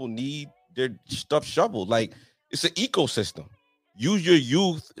 these people need their stuff shoveled. Like, it's an ecosystem. Use your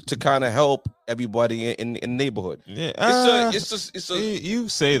youth to kind of help everybody in the neighborhood. Yeah, it's a. You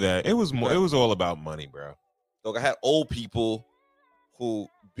say that it was more. It was all about money, bro. Look, I had old people who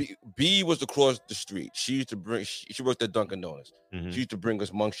B was across the street. She used to bring. She worked at Dunkin' Donuts. Mm-hmm. She used to bring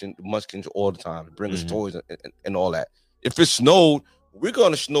us munchkins all the time. Bring us toys and all that. If it snowed, we're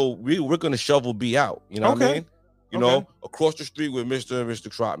gonna shovel B out. You know what I mean? You know, across the street with Mr. and Mr.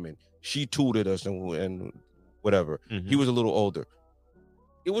 Trotman. She tutored us and whatever. Mm-hmm. He was a little older.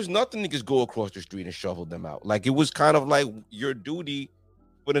 It was nothing to just go across the street and shovel them out. Like, it was kind of like your duty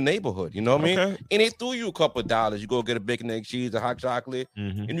for the neighborhood. You know what I mean? And they threw you a couple of dollars. You go get a bacon, egg, cheese, a hot chocolate,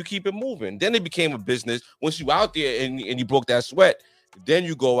 and you keep it moving. Then it became a business. Once you out there and you broke that sweat, then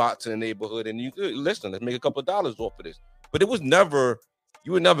you go out to the neighborhood and you listen, let's make a couple of dollars off of this. But it was never,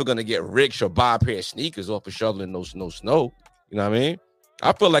 you were never going to get rich or buy a pair of sneakers off of shoveling no snow. You know what I mean?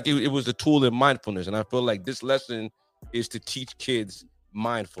 I feel like it was a tool in mindfulness, and I feel like this lesson is to teach kids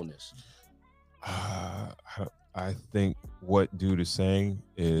mindfulness. I think what dude is saying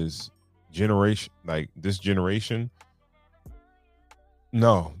is this generation.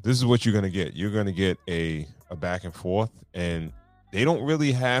 No, this is what you're gonna get. You're gonna get a back and forth, and they don't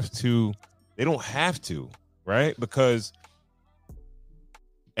really have to. They don't have to, right? Because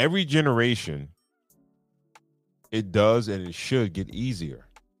every generation, it does and it should get easier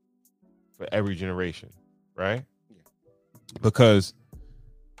for every generation, right? Because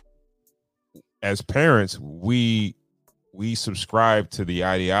as parents, we subscribe to the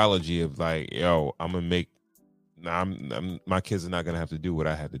ideology of like, yo, I'm gonna make. My kids are not gonna have to do what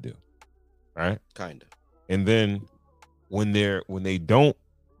I had to do, right? Kinda. And then when they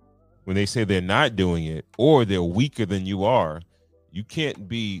say they're not doing it or they're weaker than you are, you can't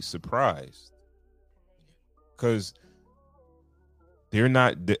be surprised because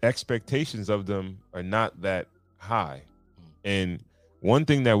the expectations of them are not that high. And one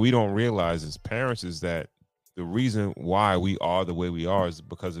thing that we don't realize as parents is that the reason why we are the way we are is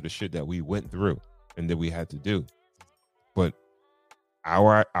because of the shit that we went through and that we had to do. But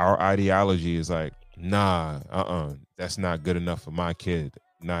our ideology is like, nah, that's not good enough for my kid.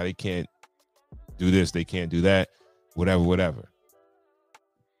 Nah, they can't do this, they can't do that, whatever.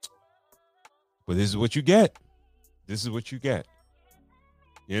 But this is what you get. This is what you get.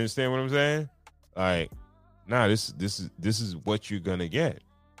 You understand what I'm saying? Like, nah, this is what you're gonna get.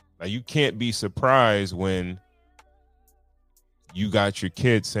 Like, you can't be surprised when you got your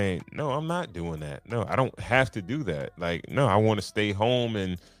kid saying, no, I'm not doing that. No, I don't have to do that. Like, no, I want to stay home.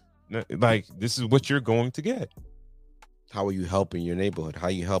 And like, this is what you're going to get. How are you helping your neighborhood? How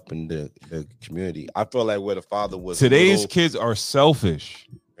are you helping the community? I feel like where the father was. Today's kids are selfish.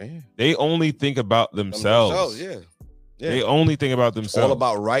 Man. They only think about themselves. Yeah. They only think about themselves. It's all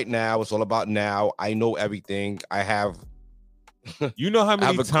about right now. It's all about now. I know everything. I have. You know how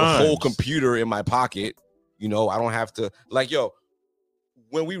many times? A whole computer in my pocket. You know, I don't have to. Like, yo,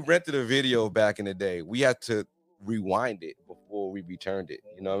 when we rented a video back in the day, we had to rewind it before we returned it.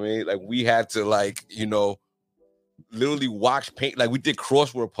 You know what I mean? Like, we had to, like, you know, literally watch paint. Like, we did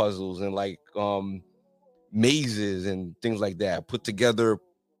crossword puzzles and like mazes and things like that. Put together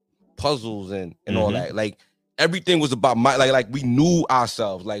puzzles and all that. Like, everything was about like we knew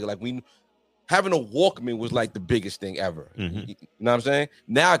ourselves. Like we having a Walkman was like the biggest thing ever. You know what I'm saying?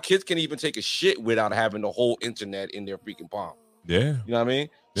 Now kids can even take a shit without having the whole internet in their freaking palm. Yeah. You know what I mean?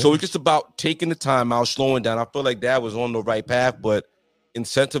 Yeah. So it's just about taking the time out, slowing down. I feel like Dad was on the right path, but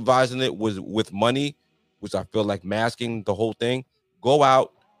incentivizing it was with money, which I feel like masking the whole thing. Go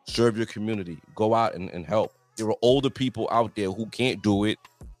out, serve your community. Go out and help. There are older people out there who can't do it,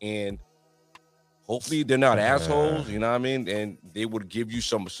 and hopefully they're not assholes, you know what I mean? And they would give you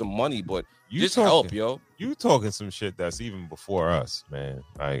some money, but just help, yo. You talking some shit that's even before us, man.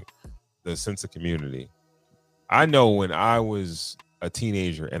 Like the sense of community. I know when I was a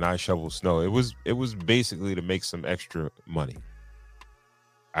teenager and I shoveled snow, it was basically to make some extra money.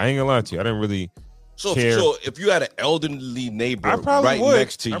 I ain't gonna lie to you. I didn't really care. So if you had an elderly neighbor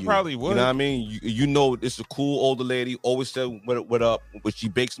next to you, I probably would. You know what I mean? You know, this is a cool older lady, always said what up, but she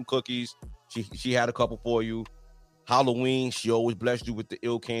baked some cookies. She had a couple for you. Halloween, she always blessed you with the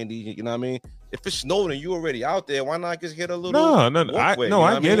ill candy. You know what I mean? If it snowed and you already out there, why not just hit a little? I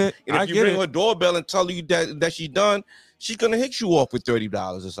get it. And if you ring her doorbell and tell you that she's done, she's gonna hit you off with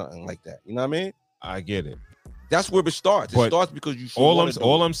 $30 or something like that. You know what I mean? I get it. That's where it starts. It starts because you.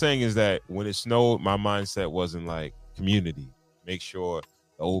 All I'm saying is that when it snowed, my mindset wasn't like community. Make sure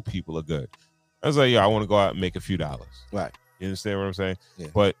the old people are good. I was like, yeah, I want to go out and make a few dollars. Right. You understand what I'm saying? Yeah.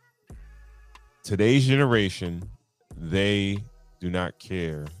 But today's generation, they do not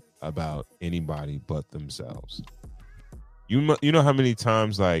care about anybody but themselves. You know how many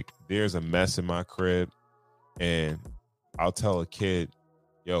times like there's a mess in my crib and I'll tell a kid,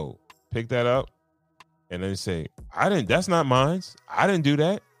 yo, pick that up. And then say, that's not mine. I didn't do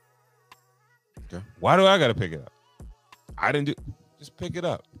that. Okay. Why do I got to pick it up? Just pick it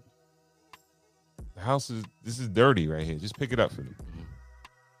up. The house this is dirty right here. Just pick it up for me.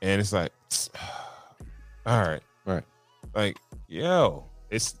 And it's like, all right. Right. Like, yo,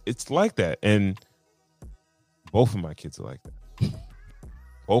 it's like that. And both of my kids are like that.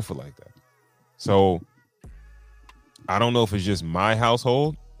 Both are like that. So I don't know if it's just my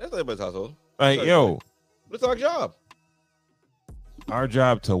household. That's everybody's household. Like, yo. What's our job? Our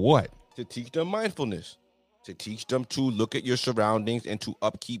job to what? To teach them mindfulness. To teach them to look at your surroundings and to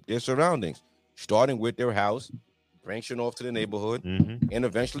upkeep their surroundings. Starting with their house, branching off to the neighborhood, and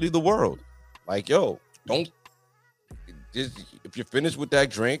eventually the world. Like, yo, don't just if you're finished with that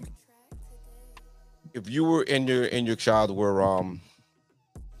drink, if you were and your child were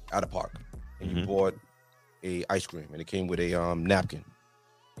at a park and you bought a ice cream and it came with a napkin,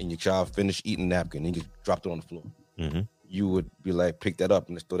 and your child finished eating the napkin and you dropped it on the floor, you would be like, pick that up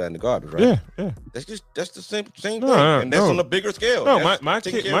and let's throw that in the garbage, right? Yeah. That's the same thing, and that's on a bigger scale. No, my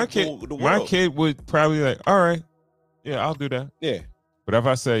kid would probably like, all right, yeah, I'll do that. Yeah, but if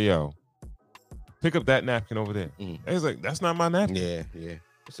I say, yo, pick up that napkin over there, he's like, that's not my napkin. Yeah,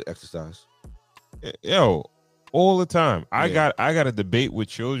 it's an exercise. Yo, all the time. I got a debate with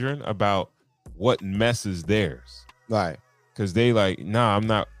children about what mess is theirs. Right. Because they like, nah, I'm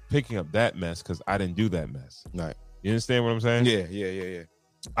not picking up that mess because I didn't do that mess. Right. You understand what I'm saying? Yeah.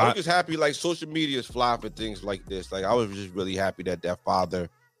 I was just happy, like, social media is fly for things like this. Like, I was just really happy that father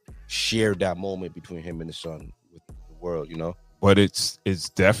shared that moment between him and his son with the world, you know? But it's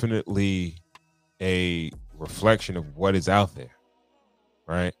definitely a reflection of what is out there,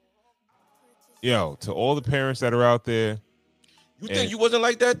 right? Yo, to all the parents that are out there. You think you wasn't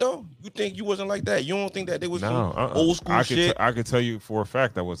like that, though? You think you wasn't like that? You don't think that there was some old school shit? I could tell you for a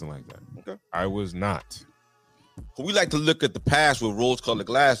fact I wasn't like that. Okay. I was not. We like to look at the past with rose-colored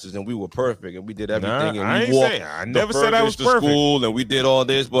glasses, and we were perfect, and we did everything. Nah, and we I never said I was to perfect. School, and we did all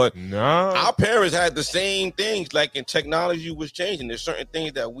this, but our parents had the same things. Like, in technology was changing. There's certain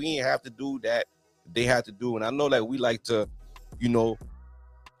things that we didn't have to do that they had to do, and I know that we like to, you know,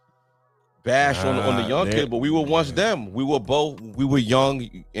 bash on the young kids, but we were once them. We were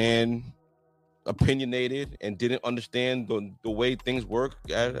young and opinionated and didn't understand the way things work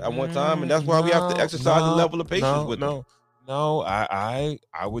at one time, and that's why we have to exercise a level of patience with them. No, I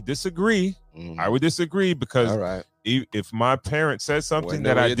would disagree. I would disagree because if my parent said something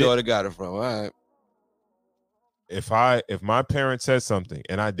that I did, your daughter got it from. All right. If my parent said something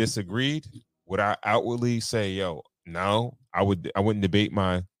and I disagreed, would I outwardly say, "Yo, no"? I wouldn't debate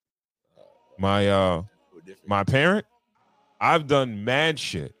my parent. I've done mad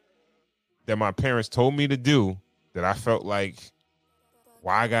shit that my parents told me to do that I felt like,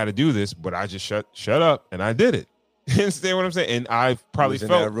 why I got to do this, but I just shut up and I did it. You understand what I'm saying? And I probably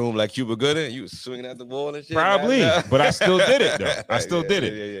felt in that room like Cuba Gooding. You was swinging at the ball and shit. Probably, but I still did it though. I still did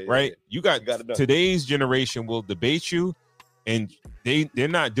it. Yeah, right? You got today's generation will debate you, and they're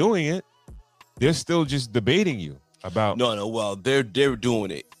not doing it. They're still just debating you about. No. Well, they're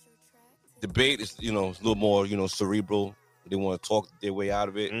doing it. Debate is, you know, a little more, you know, cerebral. They want to talk their way out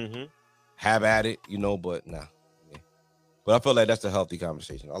of it. Mm-hmm. Have at it, you know, but nah. Yeah. But I feel like that's a healthy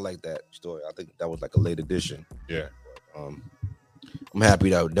conversation. I like that story. I think that was like a late addition. Yeah. But, I'm happy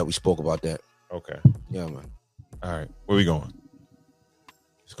that we spoke about that. Okay. Yeah, man. All right. Where we going?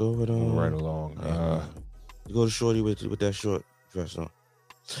 Let's go with right along. You go to Shorty with that short dress on.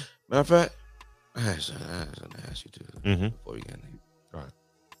 Matter of fact, I had something to ask you too before we get in there. All right.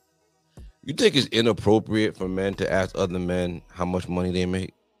 You think it's inappropriate for men to ask other men how much money they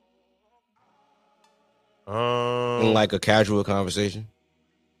make? In like a casual conversation?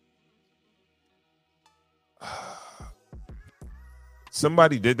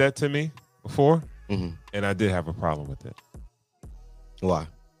 Somebody did that to me before, and I did have a problem with it. Why?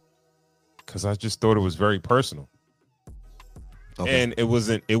 Because I just thought it was very personal, and it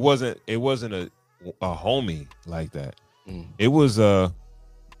wasn't a homie like that. It was an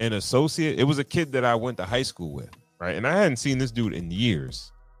associate. It was a kid that I went to high school with, right? And I hadn't seen this dude in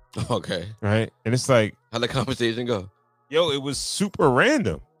years. Okay. Right? And it's like, how'd the conversation go? Yo, it was super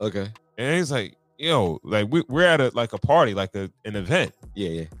random. Okay. And he's like, yo, like we're at a party, like an event.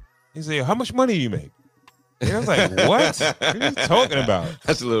 Yeah. He's like, how much money do you make? And I was like, what? What are you talking about?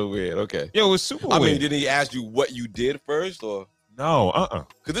 That's a little weird. Okay. Yo, it was super weird. weird. I mean, did he ask you what you did first, or no?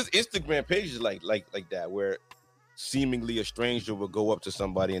 Because this Instagram page is like that, where seemingly a stranger will go up to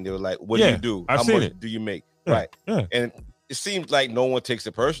somebody and they were like, what do you do? How much do you make? Yeah, right. Yeah. And it seems like no one takes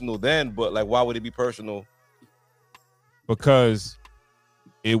it personal then, but like, why would it be personal? Because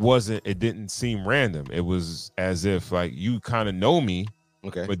it didn't seem random. It was as if like you kind of know me.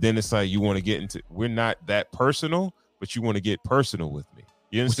 Okay. But then it's like you want to get into, we're not that personal, but you want to get personal with me.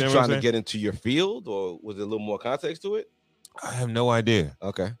 You understand Was what you I'm trying saying? to get into your field, or was there a little more context to it? I have no idea.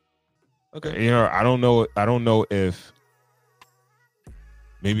 Okay. You know, I don't know if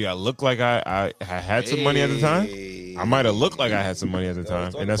maybe I look like I had some money at the time. I might have looked like I had some money at the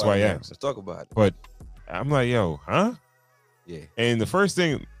time, and that's why I asked. Let's talk about it. But I'm like, yo, huh? Yeah. And the first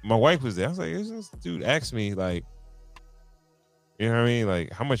thing, my wife was there. I was like, this dude asked me, like, you know what I mean?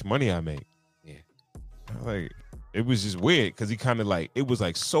 Like, how much money I make. Yeah. I was like, it was just weird because he kind of like, it was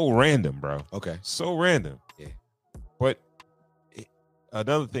like so random, bro. Okay. So random. Yeah. But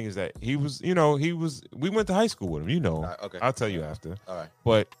another thing is that we went to high school with him, you know. Okay. I'll tell you after. All right.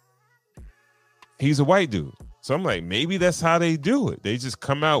 But he's a white dude. So I'm like, maybe that's how they do it. They just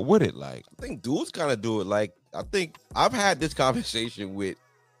come out with it. Like, I think dudes kind of do it. Like, I think I've had this conversation with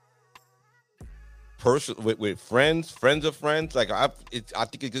friends of friends. Like, I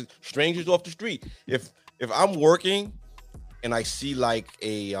think it's just strangers off the street. If I'm working and I see like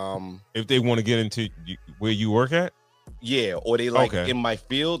a if they want to get into where you work at. Yeah, or they like in my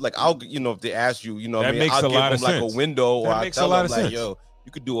field, like I'll, if they ask you, that what I mean, makes I'll a give lot them of like sense. a window, or That I'll makes a tell lot them of like, sense. yo,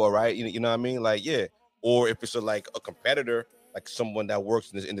 you could do all right, you know what I mean? Like, yeah. Or if it's like a competitor like someone that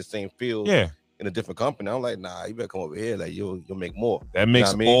works in the same field. Yeah. In a different company, I'm like, nah, you better come over here. Like you'll make more. That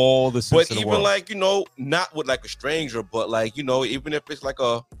makes all the sense in the world. But even like, you know, not with like a stranger, but like, you know, even if it's like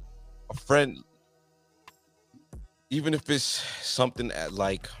a friend, even if it's something at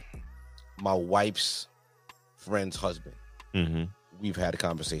like my wife's friend's husband, we've had a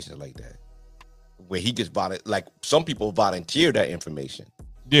conversation like that where he gets like some people volunteer that information.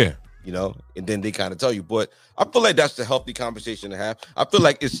 Yeah. You know, and then they kind of tell you, but I feel like that's the healthy conversation to have. I feel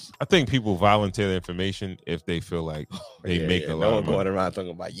like I think people volunteer the information if they feel like they make a lot of money. Going around talking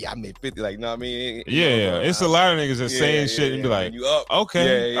about, I made 50, like, no, I mean, yeah, it's a lot of niggas that saying shit and be like, you up,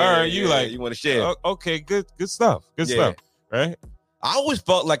 okay, all right, you like, you want to share, okay, good stuff, right? I always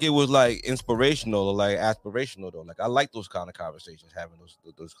felt like it was like inspirational or like aspirational though. Like I like those kind of conversations, having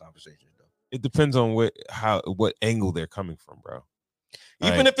those conversations though. It depends on what angle they're coming from, bro.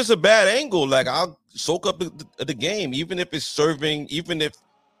 Even if it's a bad angle, like I'll soak up the game. Even if it's serving, even if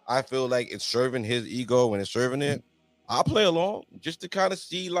I feel like it's serving his ego and it's serving it, I'll play along just to kind of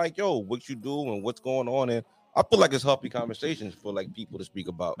see like, yo, what you do and what's going on. And I feel like it's healthy conversations for like people to speak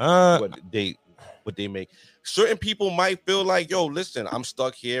about what they make. Certain people might feel like, yo, listen, I'm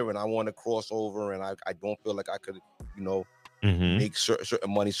stuck here and I want to cross over and I don't feel like I could, you know, make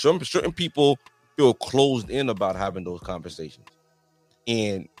certain money. Certain people feel closed in about having those conversations.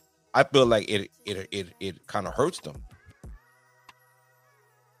 And I feel like it kind of hurts them.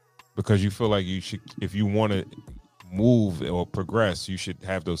 Because you feel like you should, if you want to move or progress, you should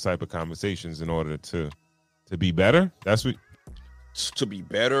have those type of conversations in order to be better. That's what. To be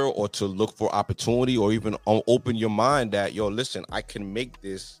better or to look for opportunity or even open your mind that, yo, listen, I can make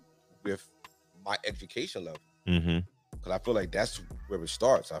this with my education level. Because I feel like that's where it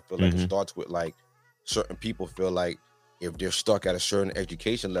starts. I feel like it starts with like certain people feel like if they're stuck at a certain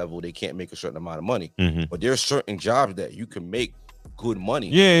education level, they can't make a certain amount of money. But there are certain jobs that you can make good money.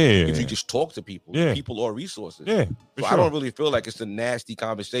 If you just talk to people, people or resources. So I don't really feel like it's a nasty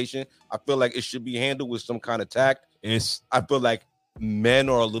conversation. I feel like it should be handled with some kind of tact. I feel like men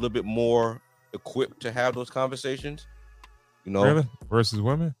are a little bit more equipped to have those conversations. You know, really? Versus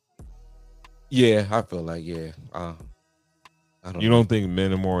women. Yeah, I feel like I don't think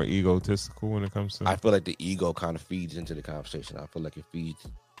men are more egotistical when it comes to? I feel like the ego kind of feeds into the conversation. I feel like it feeds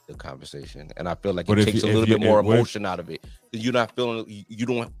the conversation, and I feel like it takes a little bit more emotion out of it. You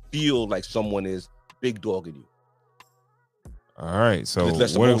don't feel like someone is big dogging you. All right, so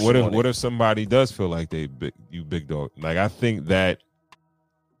what if somebody does feel like you big dog? Like I think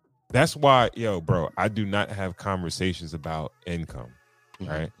that's why, yo, bro, I do not have conversations about income.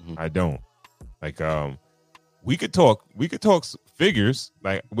 Right, I don't. Like we could talk figures,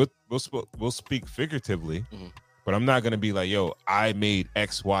 like we'll speak figuratively, but I'm not gonna be like, yo, I made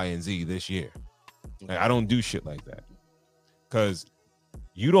X, Y, and Z this year. Like, I don't do shit like that, because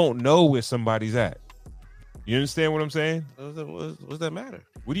you don't know where somebody's at. You understand what I'm saying? What does that matter?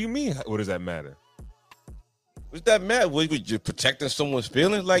 What do you mean? What does that matter? What's that matter? What, you protecting someone's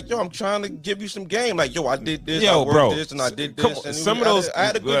feelings? Like, yo, I'm trying to give you some game. Like, yo, I did this, yo, I worked bro, this, and I did this. And some of those, I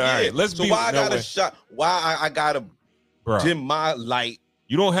had a good year. Right, Why I gotta dim my light?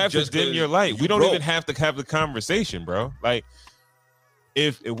 You don't have to dim your light. We don't even have to have the conversation, bro. Like,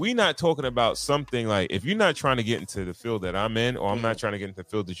 if we not talking about something, like if you're not trying to get into the field that I'm in, or I'm not trying to get into the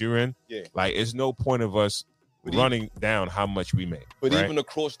field that you're in, like it's no point of us running down how much we make. But even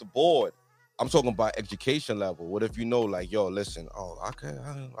across the board, I'm talking about education level. What if you know, like, yo, listen, I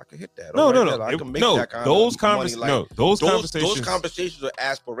can hit that. No. I can make that kind those of money. Like, those conversations are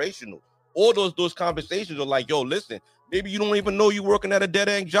aspirational. Or those conversations are like, yo, listen, maybe you don't even know you're working at a dead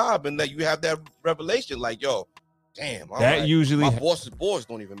end job, and that you have that revelation, like, yo, damn, usually my boss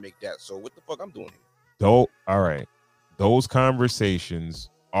don't even make that. So what the fuck I'm doing here? All right, those conversations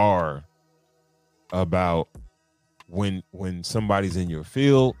are about when somebody's in your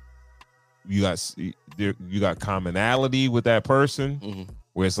field. You got commonality with that person,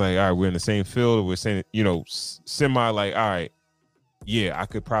 where it's like, all right, we're in the same field. We're saying, you know, semi like, all right, yeah, I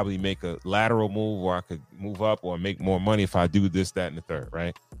could probably make a lateral move, or I could move up, or make more money if I do this, that, and the third,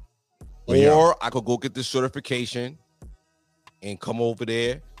 right? Or I could go get this certification and come over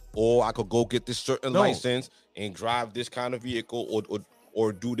there, or I could go get this certain license and drive this kind of vehicle,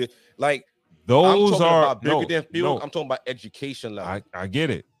 or do this. Like, those are bigger than field. I'm talking about education level. I get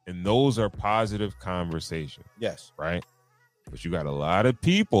it. And those are positive conversations. Yes. Right. But you got a lot of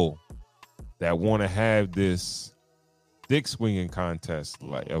people that want to have this dick swinging contest,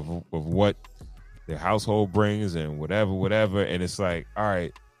 like of what their household brings and whatever. And it's like, all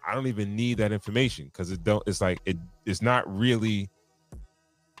right, I don't even need that information, because it's not really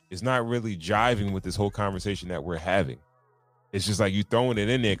jiving with this whole conversation that we're having. It's just like you throwing it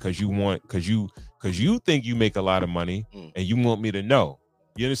in there because you think you make a lot of money and you want me to know.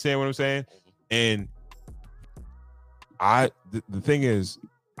 You understand what I'm saying? And the thing is,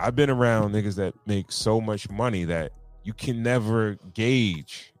 I've been around niggas that make so much money that you can never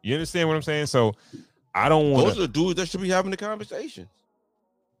gauge. You understand what I'm saying? So I don't want. Those are the dudes that should be having the conversation.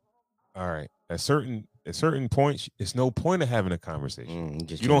 All right. At certain points, it's no point of having a conversation.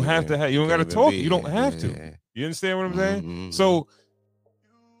 You don't have to have. You don't got to talk. You don't have to. You understand what I'm saying? So,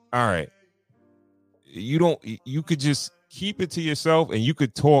 all right. You could just keep it to yourself, and you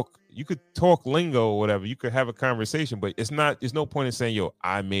could talk lingo or whatever. You could have a conversation, but there's no point in saying, yo,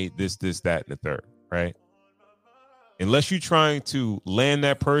 I made this, that, and the third, right? Unless you're trying to land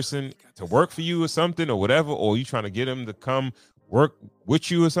that person to work for you or something or whatever, or you trying to get them to come work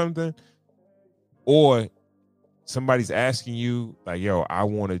with you or something, or somebody's asking you like, yo, I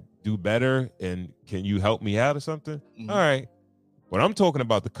want to do better and can you help me out or something? All right. But I'm talking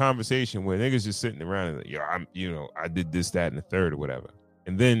about the conversation where niggas just sitting around and like, yo, I did this, that, and the third or whatever.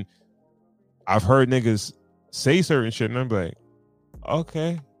 And then I've heard niggas say certain shit and I'm like,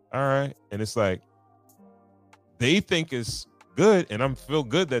 okay, all right. And it's like, they think it's good and I'm feel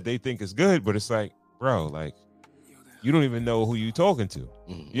good that they think it's good, but it's like, bro, like, you don't even know who you talking to.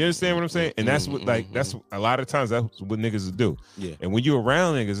 You understand what I'm saying? And that's what, like, that's a lot of times that's what niggas do. Yeah. And when you're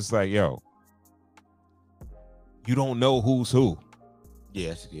around niggas, it's like, yo, you don't know who's who.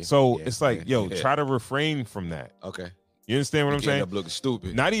 Yes. Yeah, so it's like, yo, try to refrain from that. Okay. You understand what I'm saying? End up looking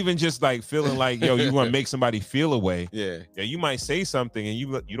stupid. Not even just like feeling like, yo, you want to make somebody feel away. Yeah. Yeah. You might say something and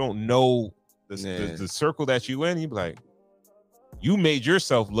you don't know the circle that you in. You be like, you made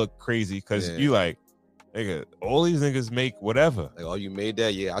yourself look crazy because you like, nigga, all these niggas make whatever. Like, oh, you made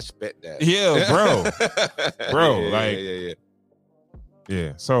that? Yeah, I spent that. Yeah, bro.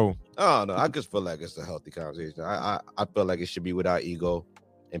 Yeah. So I don't know. I just feel like it's a healthy conversation. I feel like it should be without ego,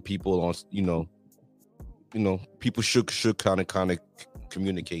 and people on, people should kind of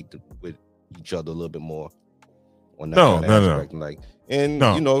communicate with each other a little bit more on that aspect. Like, and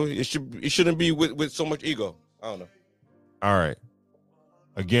it shouldn't be with so much ego. I don't know. All right.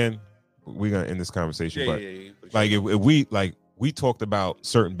 Again, we're gonna end this conversation, like if we talked about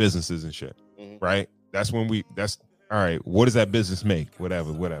certain businesses and shit, right? That's when that's all right. What does that business make?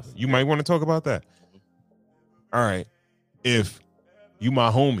 Whatever. You might want to talk about that. All right. If you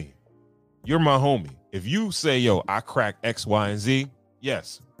my homie, you're my homie. If you say, yo, I cracked X, Y, and Z,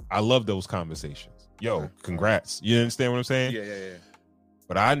 yes, I love those conversations. Yo, congrats. You understand what I'm saying? Yeah.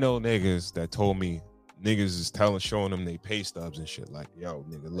 But I know niggas that told me niggas is showing them they pay stubs and shit. Like, yo,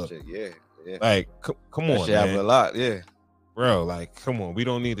 nigga, look. Yeah. Like, come on, man. Happen a lot, bro. Like, come on, we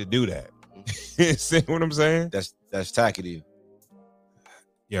don't need to do that. See what I'm saying? That's tacky to you.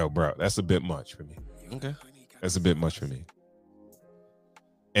 Yo, bro, that's a bit much for me. Okay, that's a bit much for me.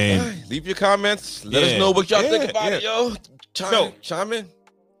 And right, leave your comments. Let us know what y'all think about it, yo. Chime in.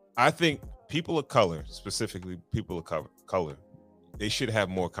 I think people of color, specifically people of color, they should have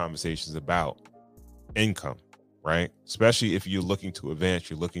more conversations about income, right? Especially if you're looking to advance,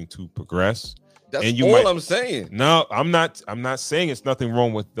 you're looking to progress. That's all I'm saying. No, I'm not saying it's nothing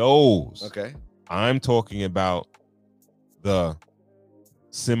wrong with those. Okay. I'm talking about the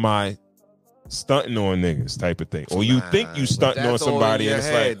semi stunting on niggas type of thing. Or you think you stunting on somebody and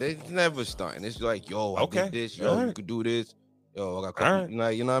it's like they never stunting. It's like, yo, I did this, yo, you could do this. Yo, I got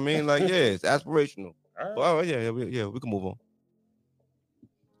like, you know what I mean? Like, yeah, it's aspirational. Well, yeah, we can move on.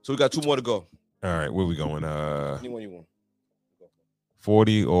 So we got 2 more to go. All right, where we going? Anyone you want.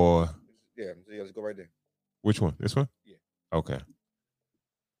 40 or yeah, let's go right there. Which one? This one? Yeah. Okay.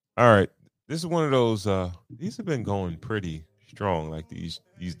 All right. This is one of those these have been going pretty strong, like these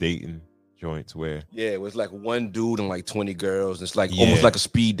dating joints where it was like one dude and like 20 girls. It's like almost like a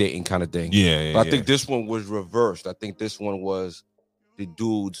speed dating kind of thing. But I think this one was reversed. I think this one was the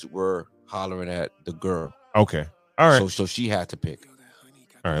dudes were hollering at the girl. Okay. All right. So she had to pick.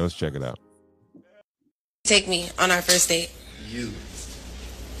 All right, let's check it out. Take me on our first date. You.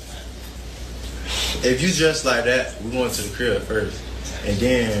 If you dress like that, we going to the crib first. And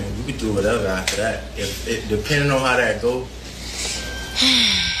then we can do whatever after that. If it depending on how that go.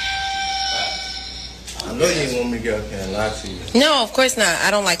 I know you ain't want me to get up here and lie to you. No, of course not.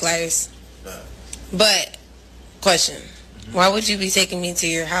 I don't like liars. But, question. Why would you be taking me to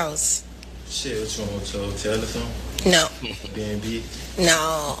your house? Shit, what you want to hotel or something? No. B&B?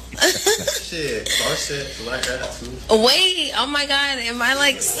 No. Shit, car set like that too. Wait, oh my God, am I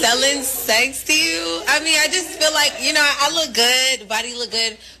like selling sex to you? I mean, I just feel like, I look good, body look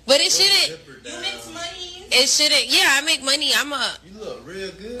good, but it shouldn't. You make money. It shouldn't. Yeah, I make money. You look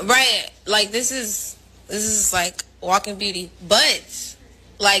real good. Right. Like this is like walking beauty. But,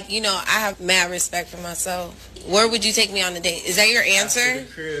 like, you know, I have mad respect for myself. Where would you take me on a date? Is that your answer? After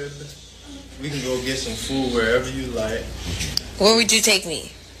the crib, we can go get some food wherever you like. Where would you take me?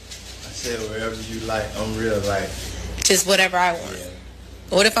 I said wherever you like. I'm real like. Just whatever I want. Yeah.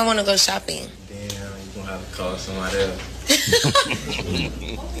 What if I want to go shopping? Damn, you're going to have to call somebody else.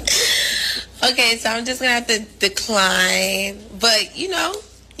 Okay, so I'm just going to have to decline. But, you know,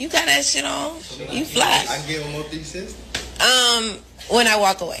 you got that shit on. You fly. I can get one more thesis? When I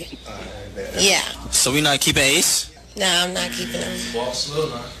walk away. Yeah. So we not keeping Ace? Nah, I'm not keeping him. Walk slow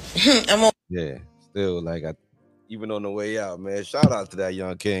now. I'm on. Yeah, still like even on the way out, man. Shout out to that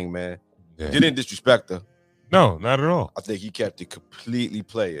young king, man. Yeah. You didn't disrespect her. No, not at all. I think he kept it completely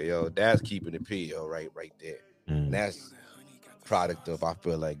player, yo. That's keeping it P, yo, right there. And that's product of, I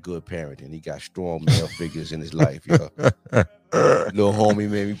feel like, good parenting. He got strong male figures in his life, yo. Little homie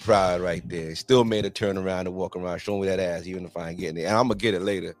made me proud right there. Still made her turn around and walk around, show me that ass, even if I ain't getting it. And I'm gonna get it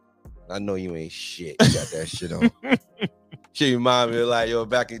later. I know you ain't shit. You got that shit on. She remind me of, like, yo,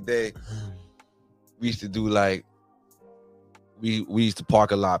 back in the day, we used to do, like, we used to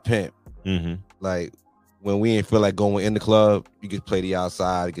park a lot pimp. Like, when we ain't feel like going in the club, you could play the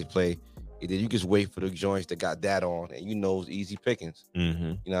outside, you could play, you just wait for the joints that got that on, and you know it's easy pickings. You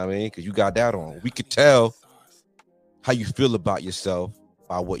know what I mean? Because you got that on. We could tell how you feel about yourself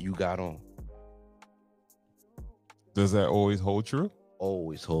by what you got on. Does that always hold true?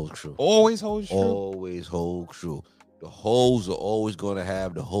 Always hold true. Always hold true? Always hold true. The hoes are always going to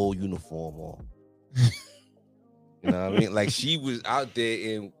have the whole uniform on. You know what I mean? Like, she was out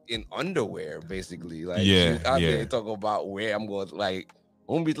there in underwear, basically. Like, she was out there talking about where I'm going to, like,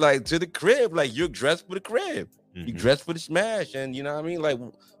 I'm be like, to the crib. Like, you're dressed for the crib. You dressed for the smash. And you know what I mean? Like,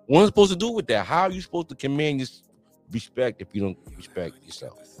 what am I supposed to do with that? How are you supposed to command your respect if you don't respect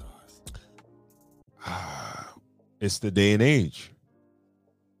yourself? It's the day and age.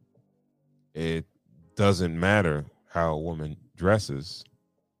 It doesn't matter how a woman dresses.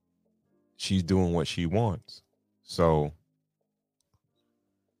 She's doing what she wants. So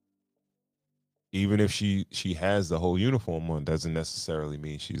even if she has the whole uniform on, doesn't necessarily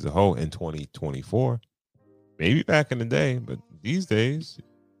mean she's a hoe in 2024. Maybe back in the day, but these days,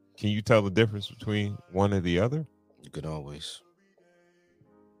 can you tell the difference between one or the other? You could always.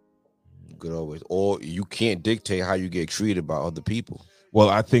 Or you can't dictate how you get treated by other people. Well,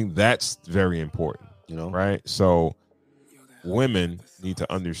 I think that's very important. You know, right? So women need to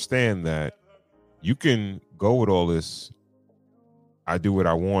understand that you can go with all this, I do what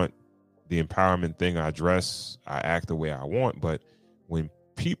I want, the empowerment thing, I dress, I act the way I want. But when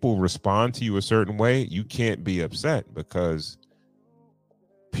people respond to you a certain way, you can't be upset because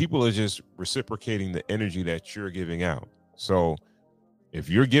people are just reciprocating the energy that you're giving out. So if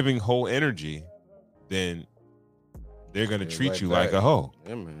you're giving whole energy, then they're going to treat you like a hoe.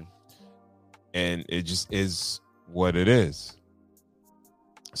 Yeah, man. And it just is what it is.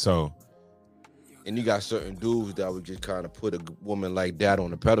 So, and you got certain dudes that would just kind of put a woman like that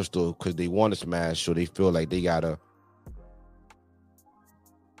on a pedestal because they want to smash, so they feel like they gotta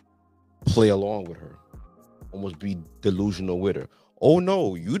play along with her, almost be delusional with her. Oh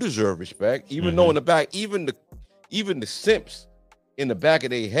no, you deserve respect, even though in the back, even the simps in the back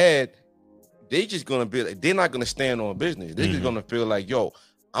of their head, they just gonna be like, they're not gonna stand on business. They're just gonna feel like, yo,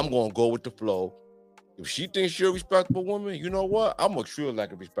 I'm gonna go with the flow. If she thinks you're a respectable woman, you know what? I'm gonna treat her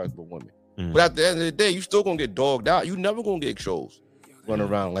like a respectable woman. But at the end of the day, you still gonna get dogged out. You never gonna get exposed running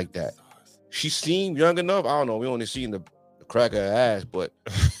around like that. She seemed young enough. I don't know. We only seen the crack of her ass, but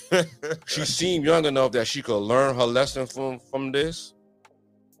she seemed young enough that she could learn her lesson from this,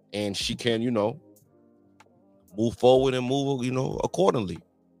 and she can, move forward and move, accordingly.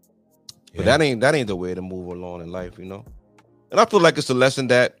 But that ain't the way to move along in life, And I feel like it's a lesson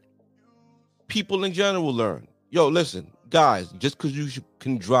that people in general learn. Yo, listen, guys, just because you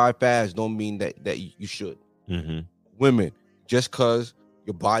can drive fast don't mean that you should. Women, just because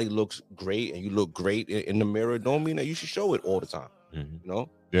your body looks great and you look great in the mirror don't mean that you should show it all the time.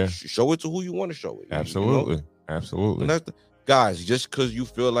 Yeah, show it to who you want to show it. Absolutely. Absolutely. And guys, just because you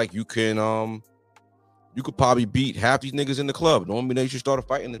feel like you can you could probably beat half these niggas in the club don't mean that you should start a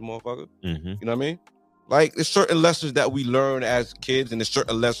fight in this motherfucker. You know what I mean? Like, there's certain lessons that we learn as kids, and there's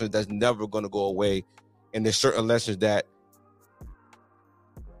certain lessons that's never going to go away, and there's certain lessons that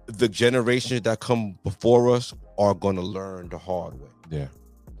the generations that come before us are going to learn the hard way. Yeah.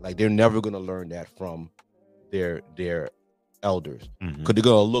 Like, they're never going to learn that from their elders. Because they're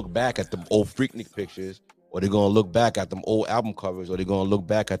going to look back at the old Freaknik pictures, or they're going to look back at them old album covers, or they're going to look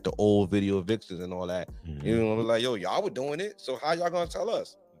back at the old video vixens and all that. Like, yo, y'all were doing it, so how y'all going to tell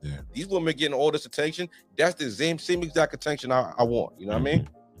us? Yeah. These women getting all this attention. That's the same exact attention I want. You know what I mean?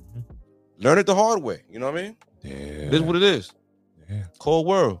 Learn it the hard way. You know what I mean? Yeah. It is what it is. Yeah. Cold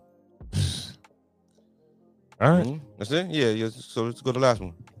world. All right. That's it? Yeah. So let's go to the last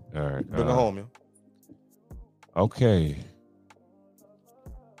one. All right. Bring it home, yo. Okay.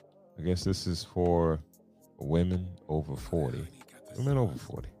 I guess this is for women over 40. Women over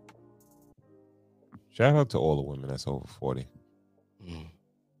 40. Shout out to all the women that's over 40.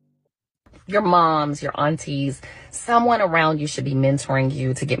 Your moms, your aunties, someone around you should be mentoring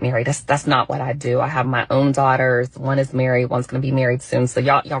you to get married. That's not what I do. I have my own daughters. One is married. One's going to be married soon. So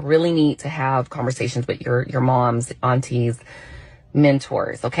y'all really need to have conversations with your moms, aunties,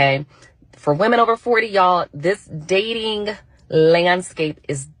 mentors. Okay. For women over 40, y'all, this dating landscape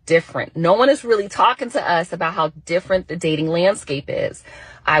is different. No one is really talking to us about how different the dating landscape is.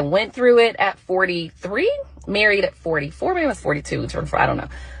 I went through it at 43, married at 44, maybe I was 42, turned 4, I don't know.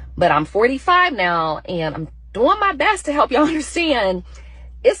 But I'm 45 now, and I'm doing my best to help y'all understand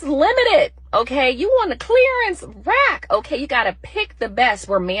it's limited, okay? You want a clearance rack, okay? You got to pick the best.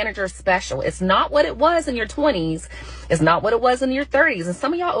 We're manager special. It's not what it was in your 20s. It's not what it was in your 30s. And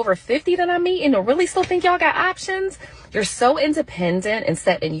some of y'all over 50 that I meet and really still think y'all got options. You're so independent and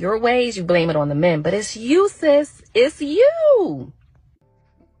set in your ways, you blame it on the men. But it's you, sis. It's you.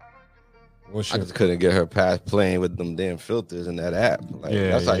 I just couldn't get her past playing with them damn filters in that app. Like,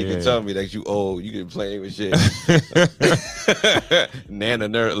 that's how you can tell me that you old. You can play with shit. Nana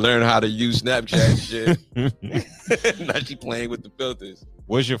learn how to use Snapchat shit. Now she playing with the filters.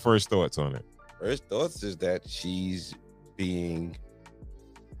 What's your first thoughts on it? First thoughts is that she's being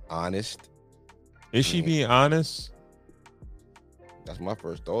honest. Is she being honest? That's my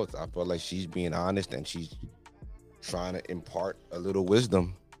first thoughts. I feel like she's being honest and she's trying to impart a little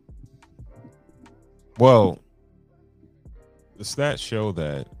wisdom. Well, the stats show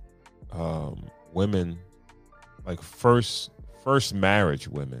that women, like first marriage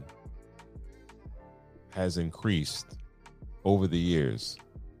women, has increased over the years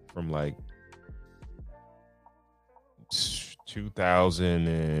from like 2000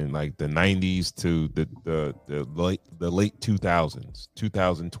 and like the 90s to the late 2000s,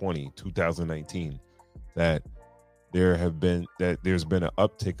 2020, 2019, that there's been an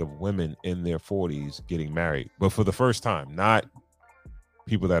uptick of women in their 40s getting married, but for the first time, not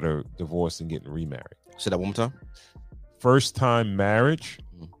people that are divorced and getting remarried. Say that one more time. First time marriage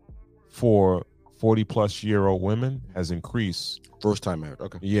for 40 plus year old women has increased. First time marriage.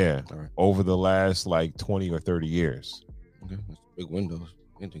 Okay. Yeah. All right. Over the last like 20 or 30 years. Okay. That's big windows.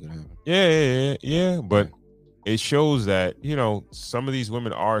 Anything can happen. Yeah. But it shows that, some of these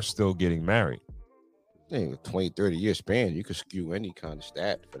women are still getting married. A 20, 30 year span, you could skew any kind of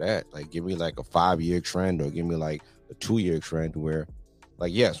stat for that. Like, give me like a 5-year trend or give me like a 2-year trend where,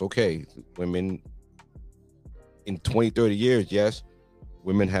 like, yes, okay, women in 20, 30 years, yes,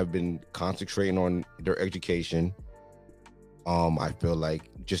 women have been concentrating on their education. I feel like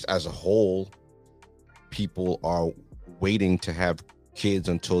just as a whole, people are waiting to have kids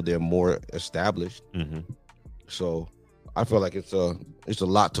until they're more established. So I feel like it's a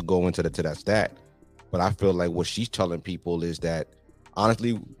lot to go into to that stat. But I feel like what she's telling people is that,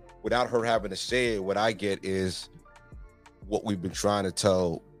 honestly, without her having to say it, what I get is what we've been trying to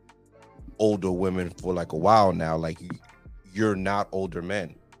tell older women for like a while now. Like, you're not older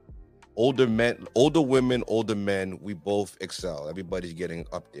men. Older women, older men, we both excel. Everybody's getting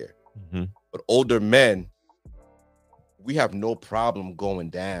up there. But older men, we have no problem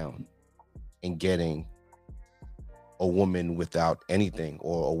going down and getting a woman without anything,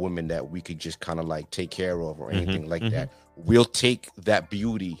 or a woman that we could just kind of like take care of, or anything like that. We'll take that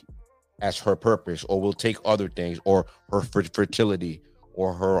beauty as her purpose, or we'll take other things, or her fertility,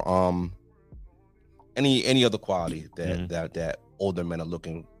 or her any other quality that older men are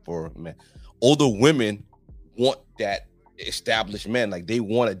looking for. Men, older women want that established men. Like, they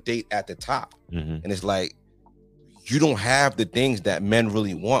want to date at the top, and it's like, you don't have the things that men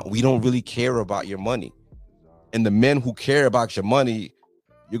really want. We don't really care about your money. And the men who care about your money,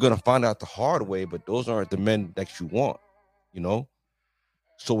 you're going to find out the hard way, but those aren't the men that you want,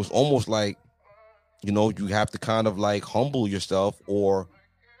 So it's almost like, you have to kind of like humble yourself, or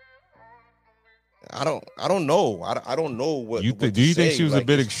I don't know. I don't know what. Do you think she was like, a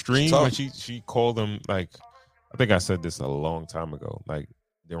bit extreme when she called them, like, I think I said this a long time ago, like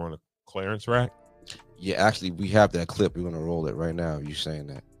they were on a clearance rack? Yeah, actually, we have that clip. We're going to roll it right now. You saying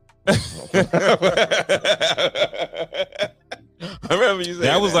that. I remember you saying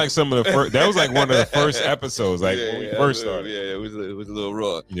that was like some of the first. That was like one of the first episodes, like when we first started. Yeah, it was a little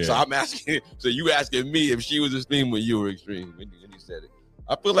raw. Yeah. So I'm asking. So you asking me if she was extreme when you were extreme when you said it?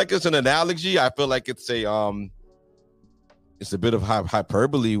 I feel like it's an analogy. I feel like it's a bit of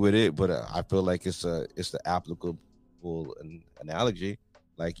hyperbole with it, but I feel like it's the applicable analogy.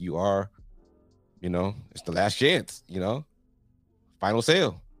 Like you are, it's the last chance. Final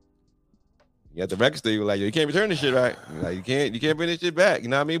sale. You at the record store, you're like, yo, you can't return this shit, right? You're like, you can't bring this shit back. You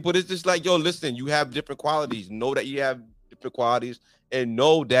know what I mean? But it's just like, yo, listen, you have different qualities. Know that you have different qualities, and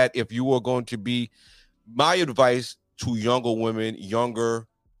know that if you are going to be, my advice to younger women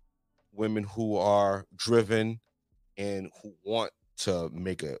who are driven and who want to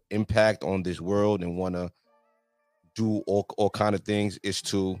make an impact on this world and want to do all kind of things is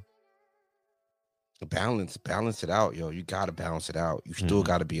to balance it out, yo. You gotta balance it out. You still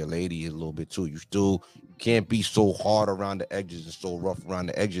gotta be a lady a little bit too. You can't be so hard around the edges and so rough around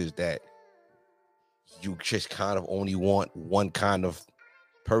the edges that you just kind of only want one kind of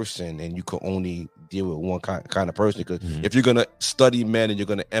person and you can only deal with one kind of person. Because if you're gonna study men and you're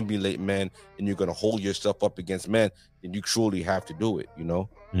gonna emulate men and you're gonna hold yourself up against men, then you truly have to do it.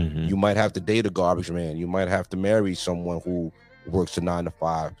 You might have to date a garbage man. You might have to marry someone who works a 9 to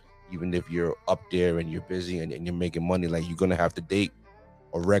 5. Even if you're up there and you're busy and you're making money, like you're gonna have to date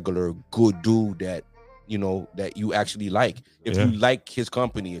a regular good dude that that you actually like. If you like his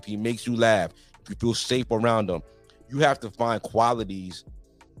company, if he makes you laugh, if you feel safe around him, you have to find qualities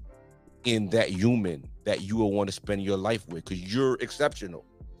in that human that you will want to spend your life with, because you're exceptional.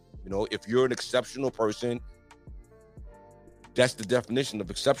 If you're an exceptional person, that's the definition of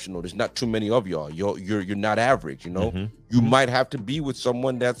exceptional. There's not too many of y'all. You're not average. You might have to be with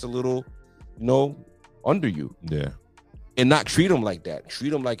someone that's a little, under you. Yeah. And not treat them like that.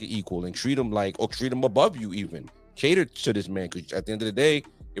 Treat them like an equal, and treat them above you even. Cater to this man, because at the end of the day,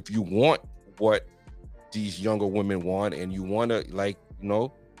 if you want what these younger women want, and you want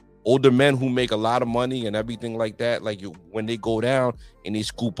to older men who make a lot of money and everything like that, when they go down and they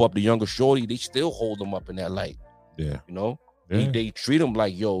scoop up the younger shorty, they still hold them up in that light. Yeah. They treat them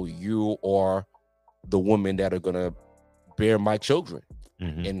like, yo, you are the woman that are gonna bear my children,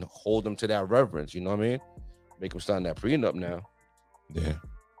 and hold them to that reverence. You know what I mean? Make them sign that prenup now. Yeah. You know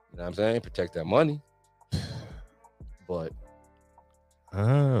what I'm saying? Protect that money. But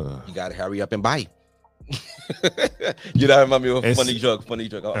you gotta hurry up and buy. You know, remind me of a funny joke.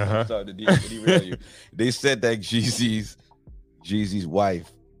 I'm sorry to derail you. They said that Jeezy's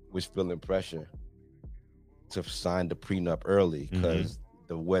wife was feeling pressure to sign the prenup early because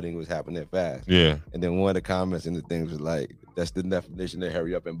the wedding was happening fast. Yeah. And then one of the comments in the things was like, that's the definition of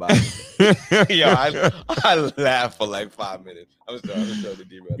hurry up and buy. Yo, I laughed for like 5 minutes. I'm sorry to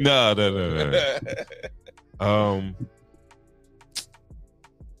derail. No.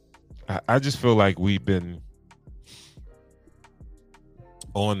 I just feel like we've been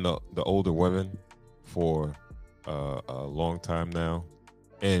on the older women for a long time now,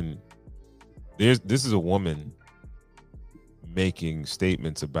 and this is a woman making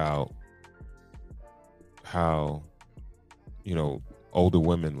statements about how older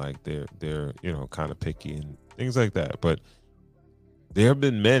women, like they're kind of picky and things like that. But there have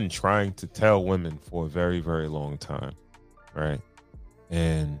been men trying to tell women for a very, very long time, right?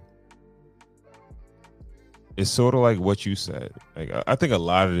 And it's sort of like what you said. Like, I think a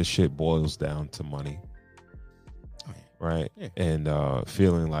lot of this shit boils down to money, right? Yeah. And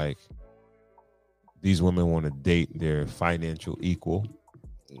feeling like these women want to date their financial equal,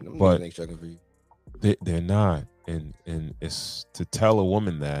 but they're not. And it's to tell a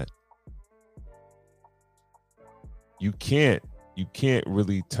woman that you can't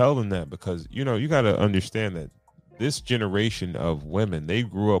really tell them that, because you got to understand that this generation of women, they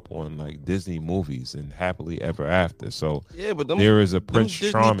grew up on like Disney movies and Happily Ever After. So yeah, but there is a Prince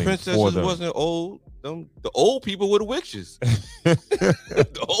Charming for them. Wasn't old. The old people were the witches.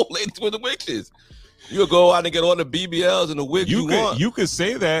 The old ladies were the witches. You'll go out and get all the BBLs and the wigs you want. You could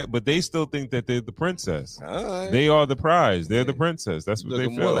say that, but they still think that they're the princess. All right. They are the prize. They're the princess. That's what they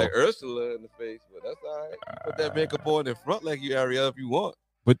feel. More like Ursula in the face, but that's all right. You put that makeup on in front like you, Ariel, if you want.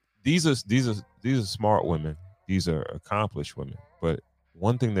 But these are smart women. These are accomplished women. But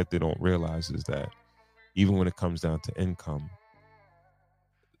one thing that they don't realize is that even when it comes down to income,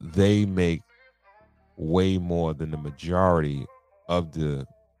 they make way more than the majority of the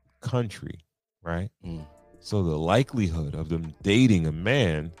country, right? So the likelihood of them dating a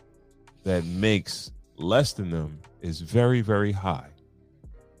man that makes less than them is very, very high.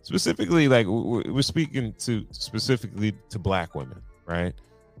 Specifically, like we're speaking specifically to black women, right?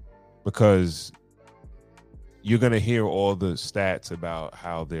 Because you're going to hear all the stats about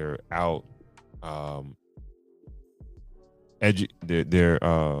how they're out,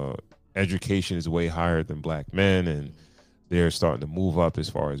 their education is way higher than black men, and they're starting to move up as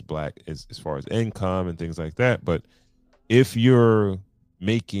far as as far as income and things like that. But if you're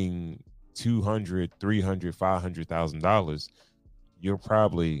making $200,000, $300,000, $500,000, you're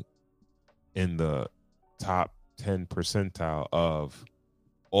probably in the top 10 percentile of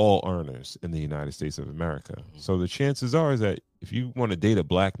all earners in the United States of America. So the chances are is that if you want to date a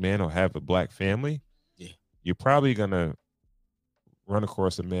black man or have a black family, you're probably gonna run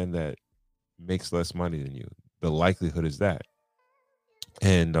across a man that makes less money than you. The likelihood is that.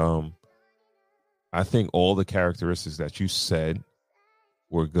 And I think all the characteristics that you said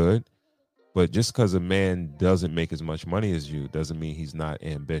were good, but just because a man doesn't make as much money as you doesn't mean he's not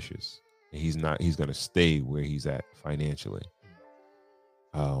ambitious. He's going to stay where he's at financially.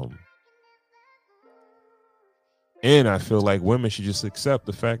 And I feel like women should just accept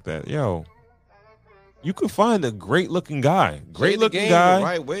the fact that, you could find a great looking guy, the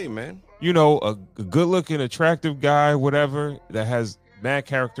right way, man. You know, a good looking, attractive guy, whatever, that has mad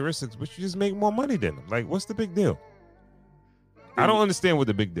characteristics, but you just make more money than him. Like, what's the big deal? I don't understand what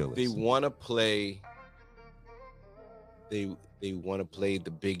the big deal is. They want to play. They want to play the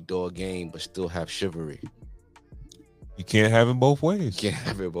big dog game, but still have chivalry. You can't have it both ways. You can't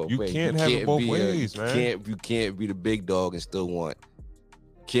have it both ways. You can't have it both ways, man. You can't be the big dog and still want.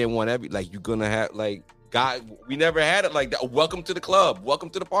 Can't want every, like, you're gonna have, like, God, we never had it like that. Welcome to the club. Welcome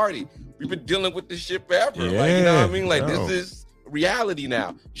to the party. We've been dealing with this shit forever. Yeah, like, you know what I mean? Like, this is reality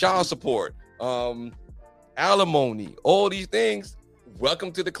now. Child support, alimony, all these things.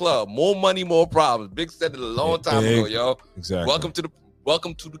 Welcome to the club. More money, more problems. Big said it a long time ago, yo. Exactly. Welcome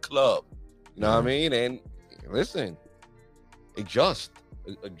to the club. You know what I mean? And listen, adjust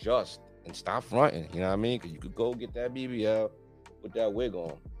and stop fronting. You know what I mean? Because you could go get that BBL, put that wig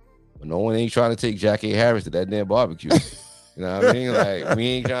on, but no one ain't trying to take Jackie Harris to that damn barbecue. You know what I mean? Like, we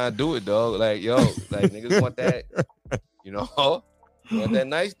ain't trying to do it, dog. Like, yo, like, niggas want that, you know, want that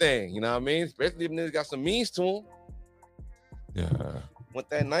nice thing. You know what I mean? Especially if niggas got some means to them. Yeah. Want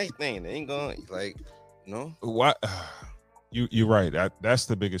that nice thing. They ain't going, like, you know? What? You're right. That's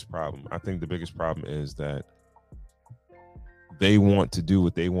the biggest problem. I think the biggest problem is that they want to do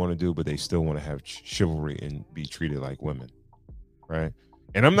what they want to do, but they still want to have chivalry and be treated like women, right?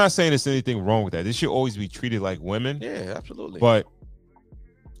 And I'm not saying there's anything wrong with that. This should always be treated like women. Yeah, absolutely. But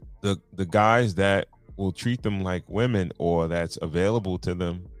the guys that will treat them like women or that's available to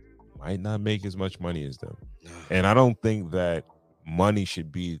them might not make as much money as them. And I don't think that money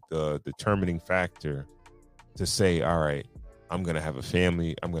should be the determining factor to say, all right, I'm going to have a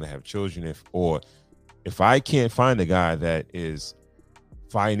family, I'm going to have children. If I can't find a guy that is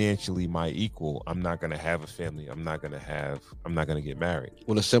financially my equal, I'm not going to have a family. I'm not going to get married.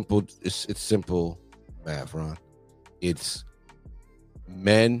 Well, it's simple math, Ron. It's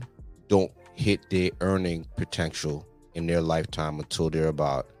men don't hit their earning potential in their lifetime until they're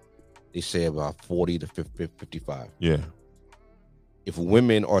about 40 to 55. Yeah. If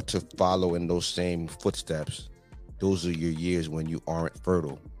women are to follow in those same footsteps, those are your years when you aren't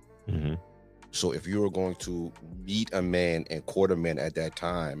fertile. Mm-hmm. So if you were going to meet a man and court a man at that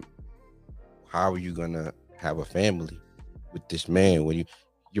time, how are you going to have a family with this man when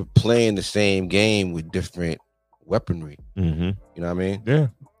you're playing the same game with different weaponry? Mm-hmm. You know what I mean? Yeah.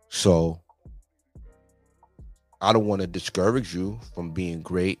 So I don't want to discourage you from being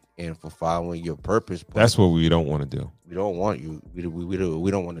great and for following your purpose. That's what we don't want to do. We don't want you. We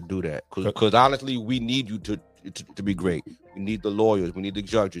don't want to do that because honestly, we need you to be great. We need the lawyers. We need the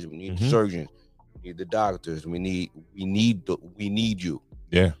judges. We need the surgeons. We need the doctors. We need you.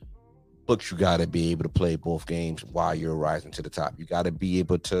 Yeah. But you got to be able to play both games while you're rising to the top. You got to be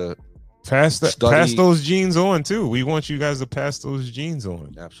able to pass those genes on too. We want you guys to pass those genes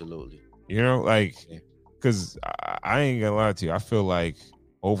on. Absolutely. You know, like, because I ain't gonna lie to you. I feel like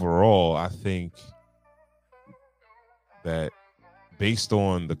overall, I think that based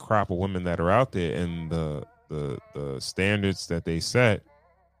on the crop of women that are out there and the standards that they set,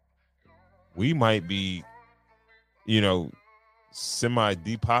 we might be,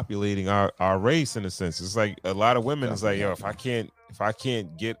 semi-depopulating our race in a sense. It's like a lot of women is like, yo, if I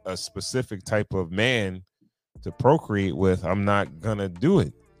can't get a specific type of man to procreate with, I'm not gonna do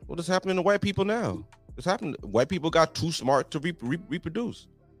it. Well, this happening to white people now. This happened. White people got too smart to reproduce,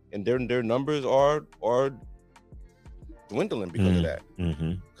 and their numbers are dwindling because of that.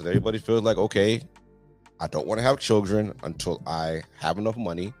 Because everybody feels like, okay, I don't want to have children until I have enough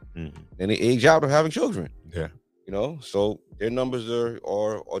money. Then they age out of having children. Yeah, so their numbers are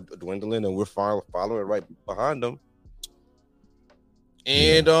dwindling, and we're following right behind them.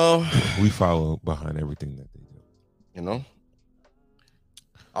 And we follow behind everything that they do.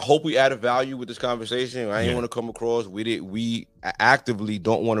 I hope we added value with this conversation. I ain't want to come across. We actively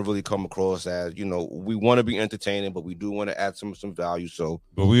don't want to really come across as, you know, we want to be entertaining, but we do want to add some value. So,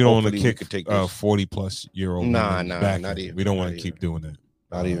 but we don't want to kick 40-plus-year-old. Nah, not even. We don't want to keep doing that.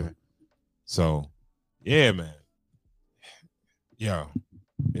 Not even. So, yeah, man. Yeah.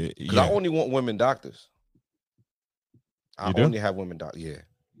 Because I only want women doctors. I only have women doctors. Yeah.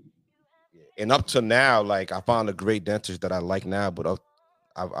 And up to now, like, I found a great dentist that I like now, but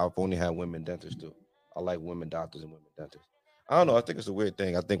I've only had women dentists too. I like women doctors and women dentists. I don't know. I think it's a weird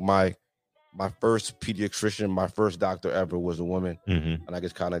thing. I think my first pediatrician, my first doctor ever was a woman, and I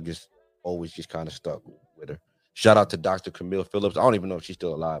just always kind of stuck with her. Shout out to Dr. Camille Phillips. I don't even know if she's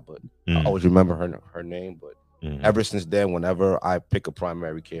still alive, but I always remember her name. But ever since then, whenever I pick a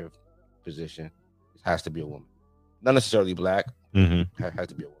primary care physician, it has to be a woman. Not necessarily black. It has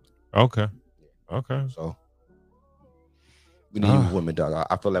to be a woman. Okay. Okay. So we need women doctors.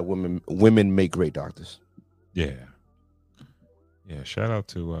 I feel like women make great doctors. Yeah. Yeah. Shout out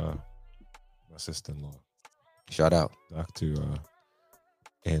to my sister-in-law. Shout out. Dr.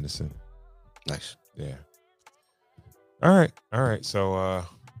 Anderson. Nice. Yeah. All right. So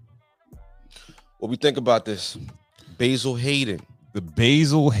what we think about this? Basil Hayden. The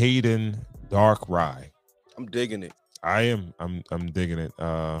Basil Hayden dark rye. I'm digging it. I'm digging it.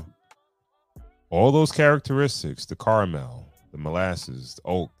 All those characteristics, the caramel, the molasses, the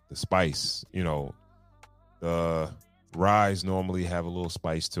oak, the spice, you know, the ryes normally have a little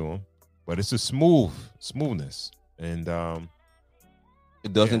spice to them, but it's a smoothness. And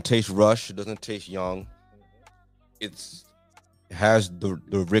it doesn't taste rushed. It doesn't taste young. It has the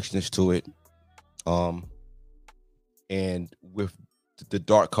richness to it. And with the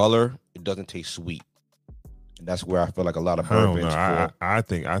dark color, it doesn't taste sweet. And that's where I feel like a lot of bourbons. I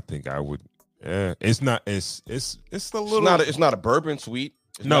think I would. Yeah, it's not. It's a little. It's not a bourbon sweet.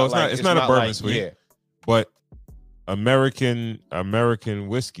 It's not a bourbon sweet. Yeah. But American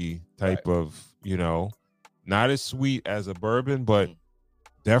whiskey type of, you know, not as sweet as a bourbon, but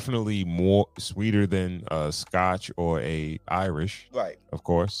definitely more sweeter than a Scotch or a Irish, right? Of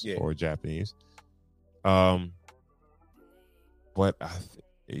course, or Japanese. But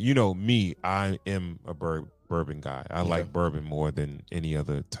you know me, I am a bourbon guy. I like bourbon more than any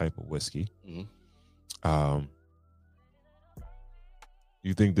other type of whiskey.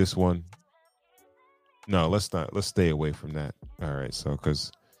 You think this one? No, let's stay away from that. All right, so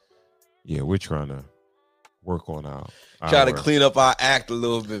because we're trying to work on trying to clean up our act a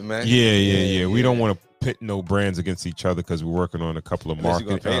little bit, man. Yeah. We don't want to pit no brands against each other because we're working on a couple of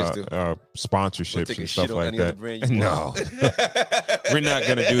market sponsorships and stuff like that. No, we're not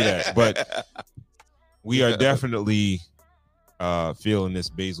gonna do that. But we are definitely feeling this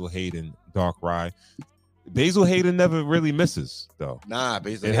Basil Hayden dark rye. Basil Hayden never really misses, though. Nah,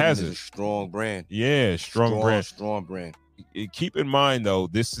 Basil Hayden is a strong brand. Yeah, strong brand. Strong brand. Keep in mind, though,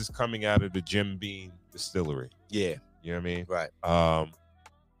 this is coming out of the Jim Beam distillery. Yeah. You know what I mean? Right.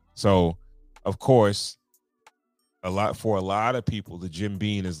 So, of course, a lot of people, the Jim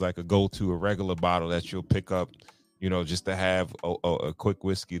Beam is like a go-to, a regular bottle that you'll pick up, you know, just to have a quick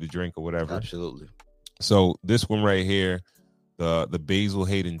whiskey to drink or whatever. Absolutely. So this one right here, the Basil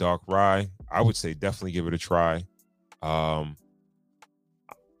Hayden dark rye, I would say definitely give it a try.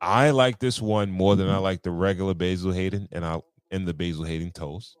 I like this one more than I like the regular Basil Hayden and the Basil Hayden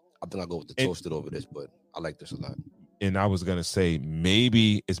toast. I think I'll go with the toasted over this, but I like this a lot. And I was gonna say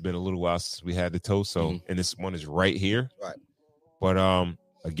maybe it's been a little while since we had the toast, so and this one is right here. Right. But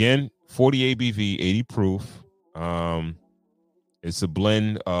again, 40 ABV, 80 proof. It's a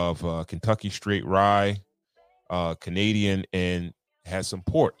blend of Kentucky straight rye, Canadian, and has some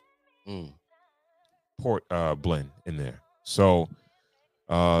port blend in there. So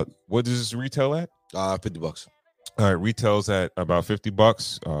what does this retail at? $50. All right, retails at about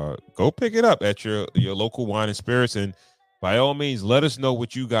 $50. Go pick it up at your local wine and spirits, and by all means, let us know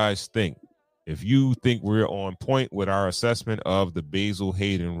what you guys think. If you think we're on point with our assessment of the Basil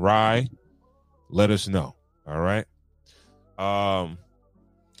Hayden rye, let us know. All right.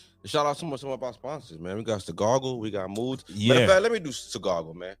 Shout out to some of our sponsors, man. We got Cigargle, we got Moods. Yeah. Matter of fact, let me do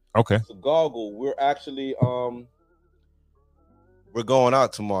Cigargle, man. Okay. Cigargle, we're actually we're going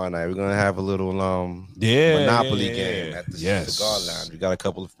out tomorrow night. We're gonna have a little Monopoly game at the Cigar Lounge. We got a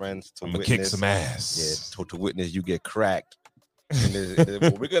couple of friends to witness. Kick some ass. Yeah, to witness you get cracked. And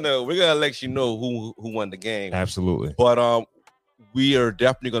we're gonna let you know who won the game. Absolutely. But we are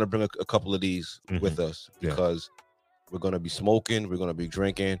definitely gonna bring a couple of these with us because we're gonna be smoking, we're gonna be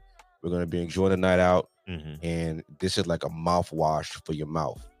drinking, we're gonna be enjoying the night out, and this is like a mouthwash for your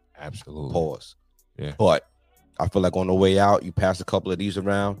mouth. Absolutely. Pause. Yeah. But I feel like on the way out, you pass a couple of these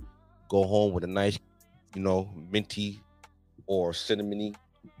around, go home with a nice, minty or cinnamony.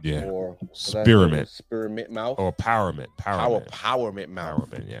 Yeah. Or spearmint mouth. Or powermint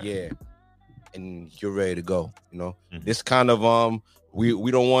mouth. Yeah. And you're ready to go. Mm-hmm. This kind of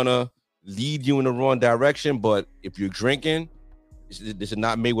we don't want to lead you in the wrong direction, but if you're drinking, this is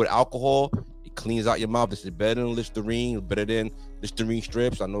not made with alcohol. It cleans out your mouth. This is better than Listerine, better than Listerine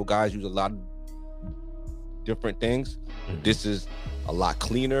strips. I know guys use a lot of different things. Mm-hmm. This is a lot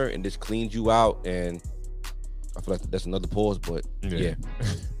cleaner, and this cleans you out. And I feel like that's another pause, but yeah.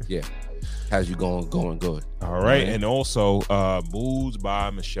 Has you going good. All right. And also Moods by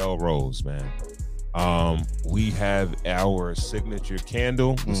Michelle Rose, man. We have our signature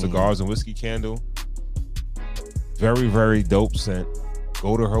candle, the Cigars and Whiskey candle. Very, very dope scent.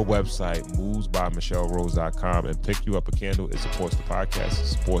 Go to her website, moodsbymichellerose.com, and pick you up a candle. It supports the podcast. It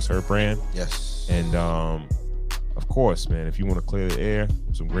supports her brand. Yes. And of course, man, if you want to clear the air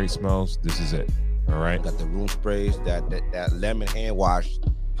with some great smells, this is it. All right. Got the room sprays, that lemon hand wash,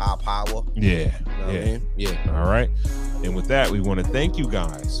 high power. Yeah. You know what I mean? Yeah. All right. And with that, we want to thank you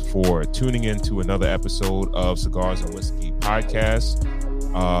guys for tuning in to another episode of Cigars and Whiskey Podcast.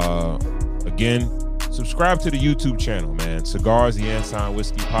 Again, subscribe to the YouTube channel, man. Cigars, the Anson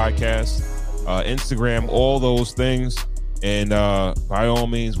Whiskey Podcast. Instagram, all those things. And by all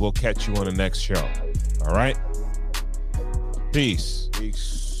means, we'll catch you on the next show. All right? Peace.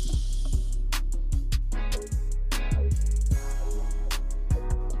 Peace.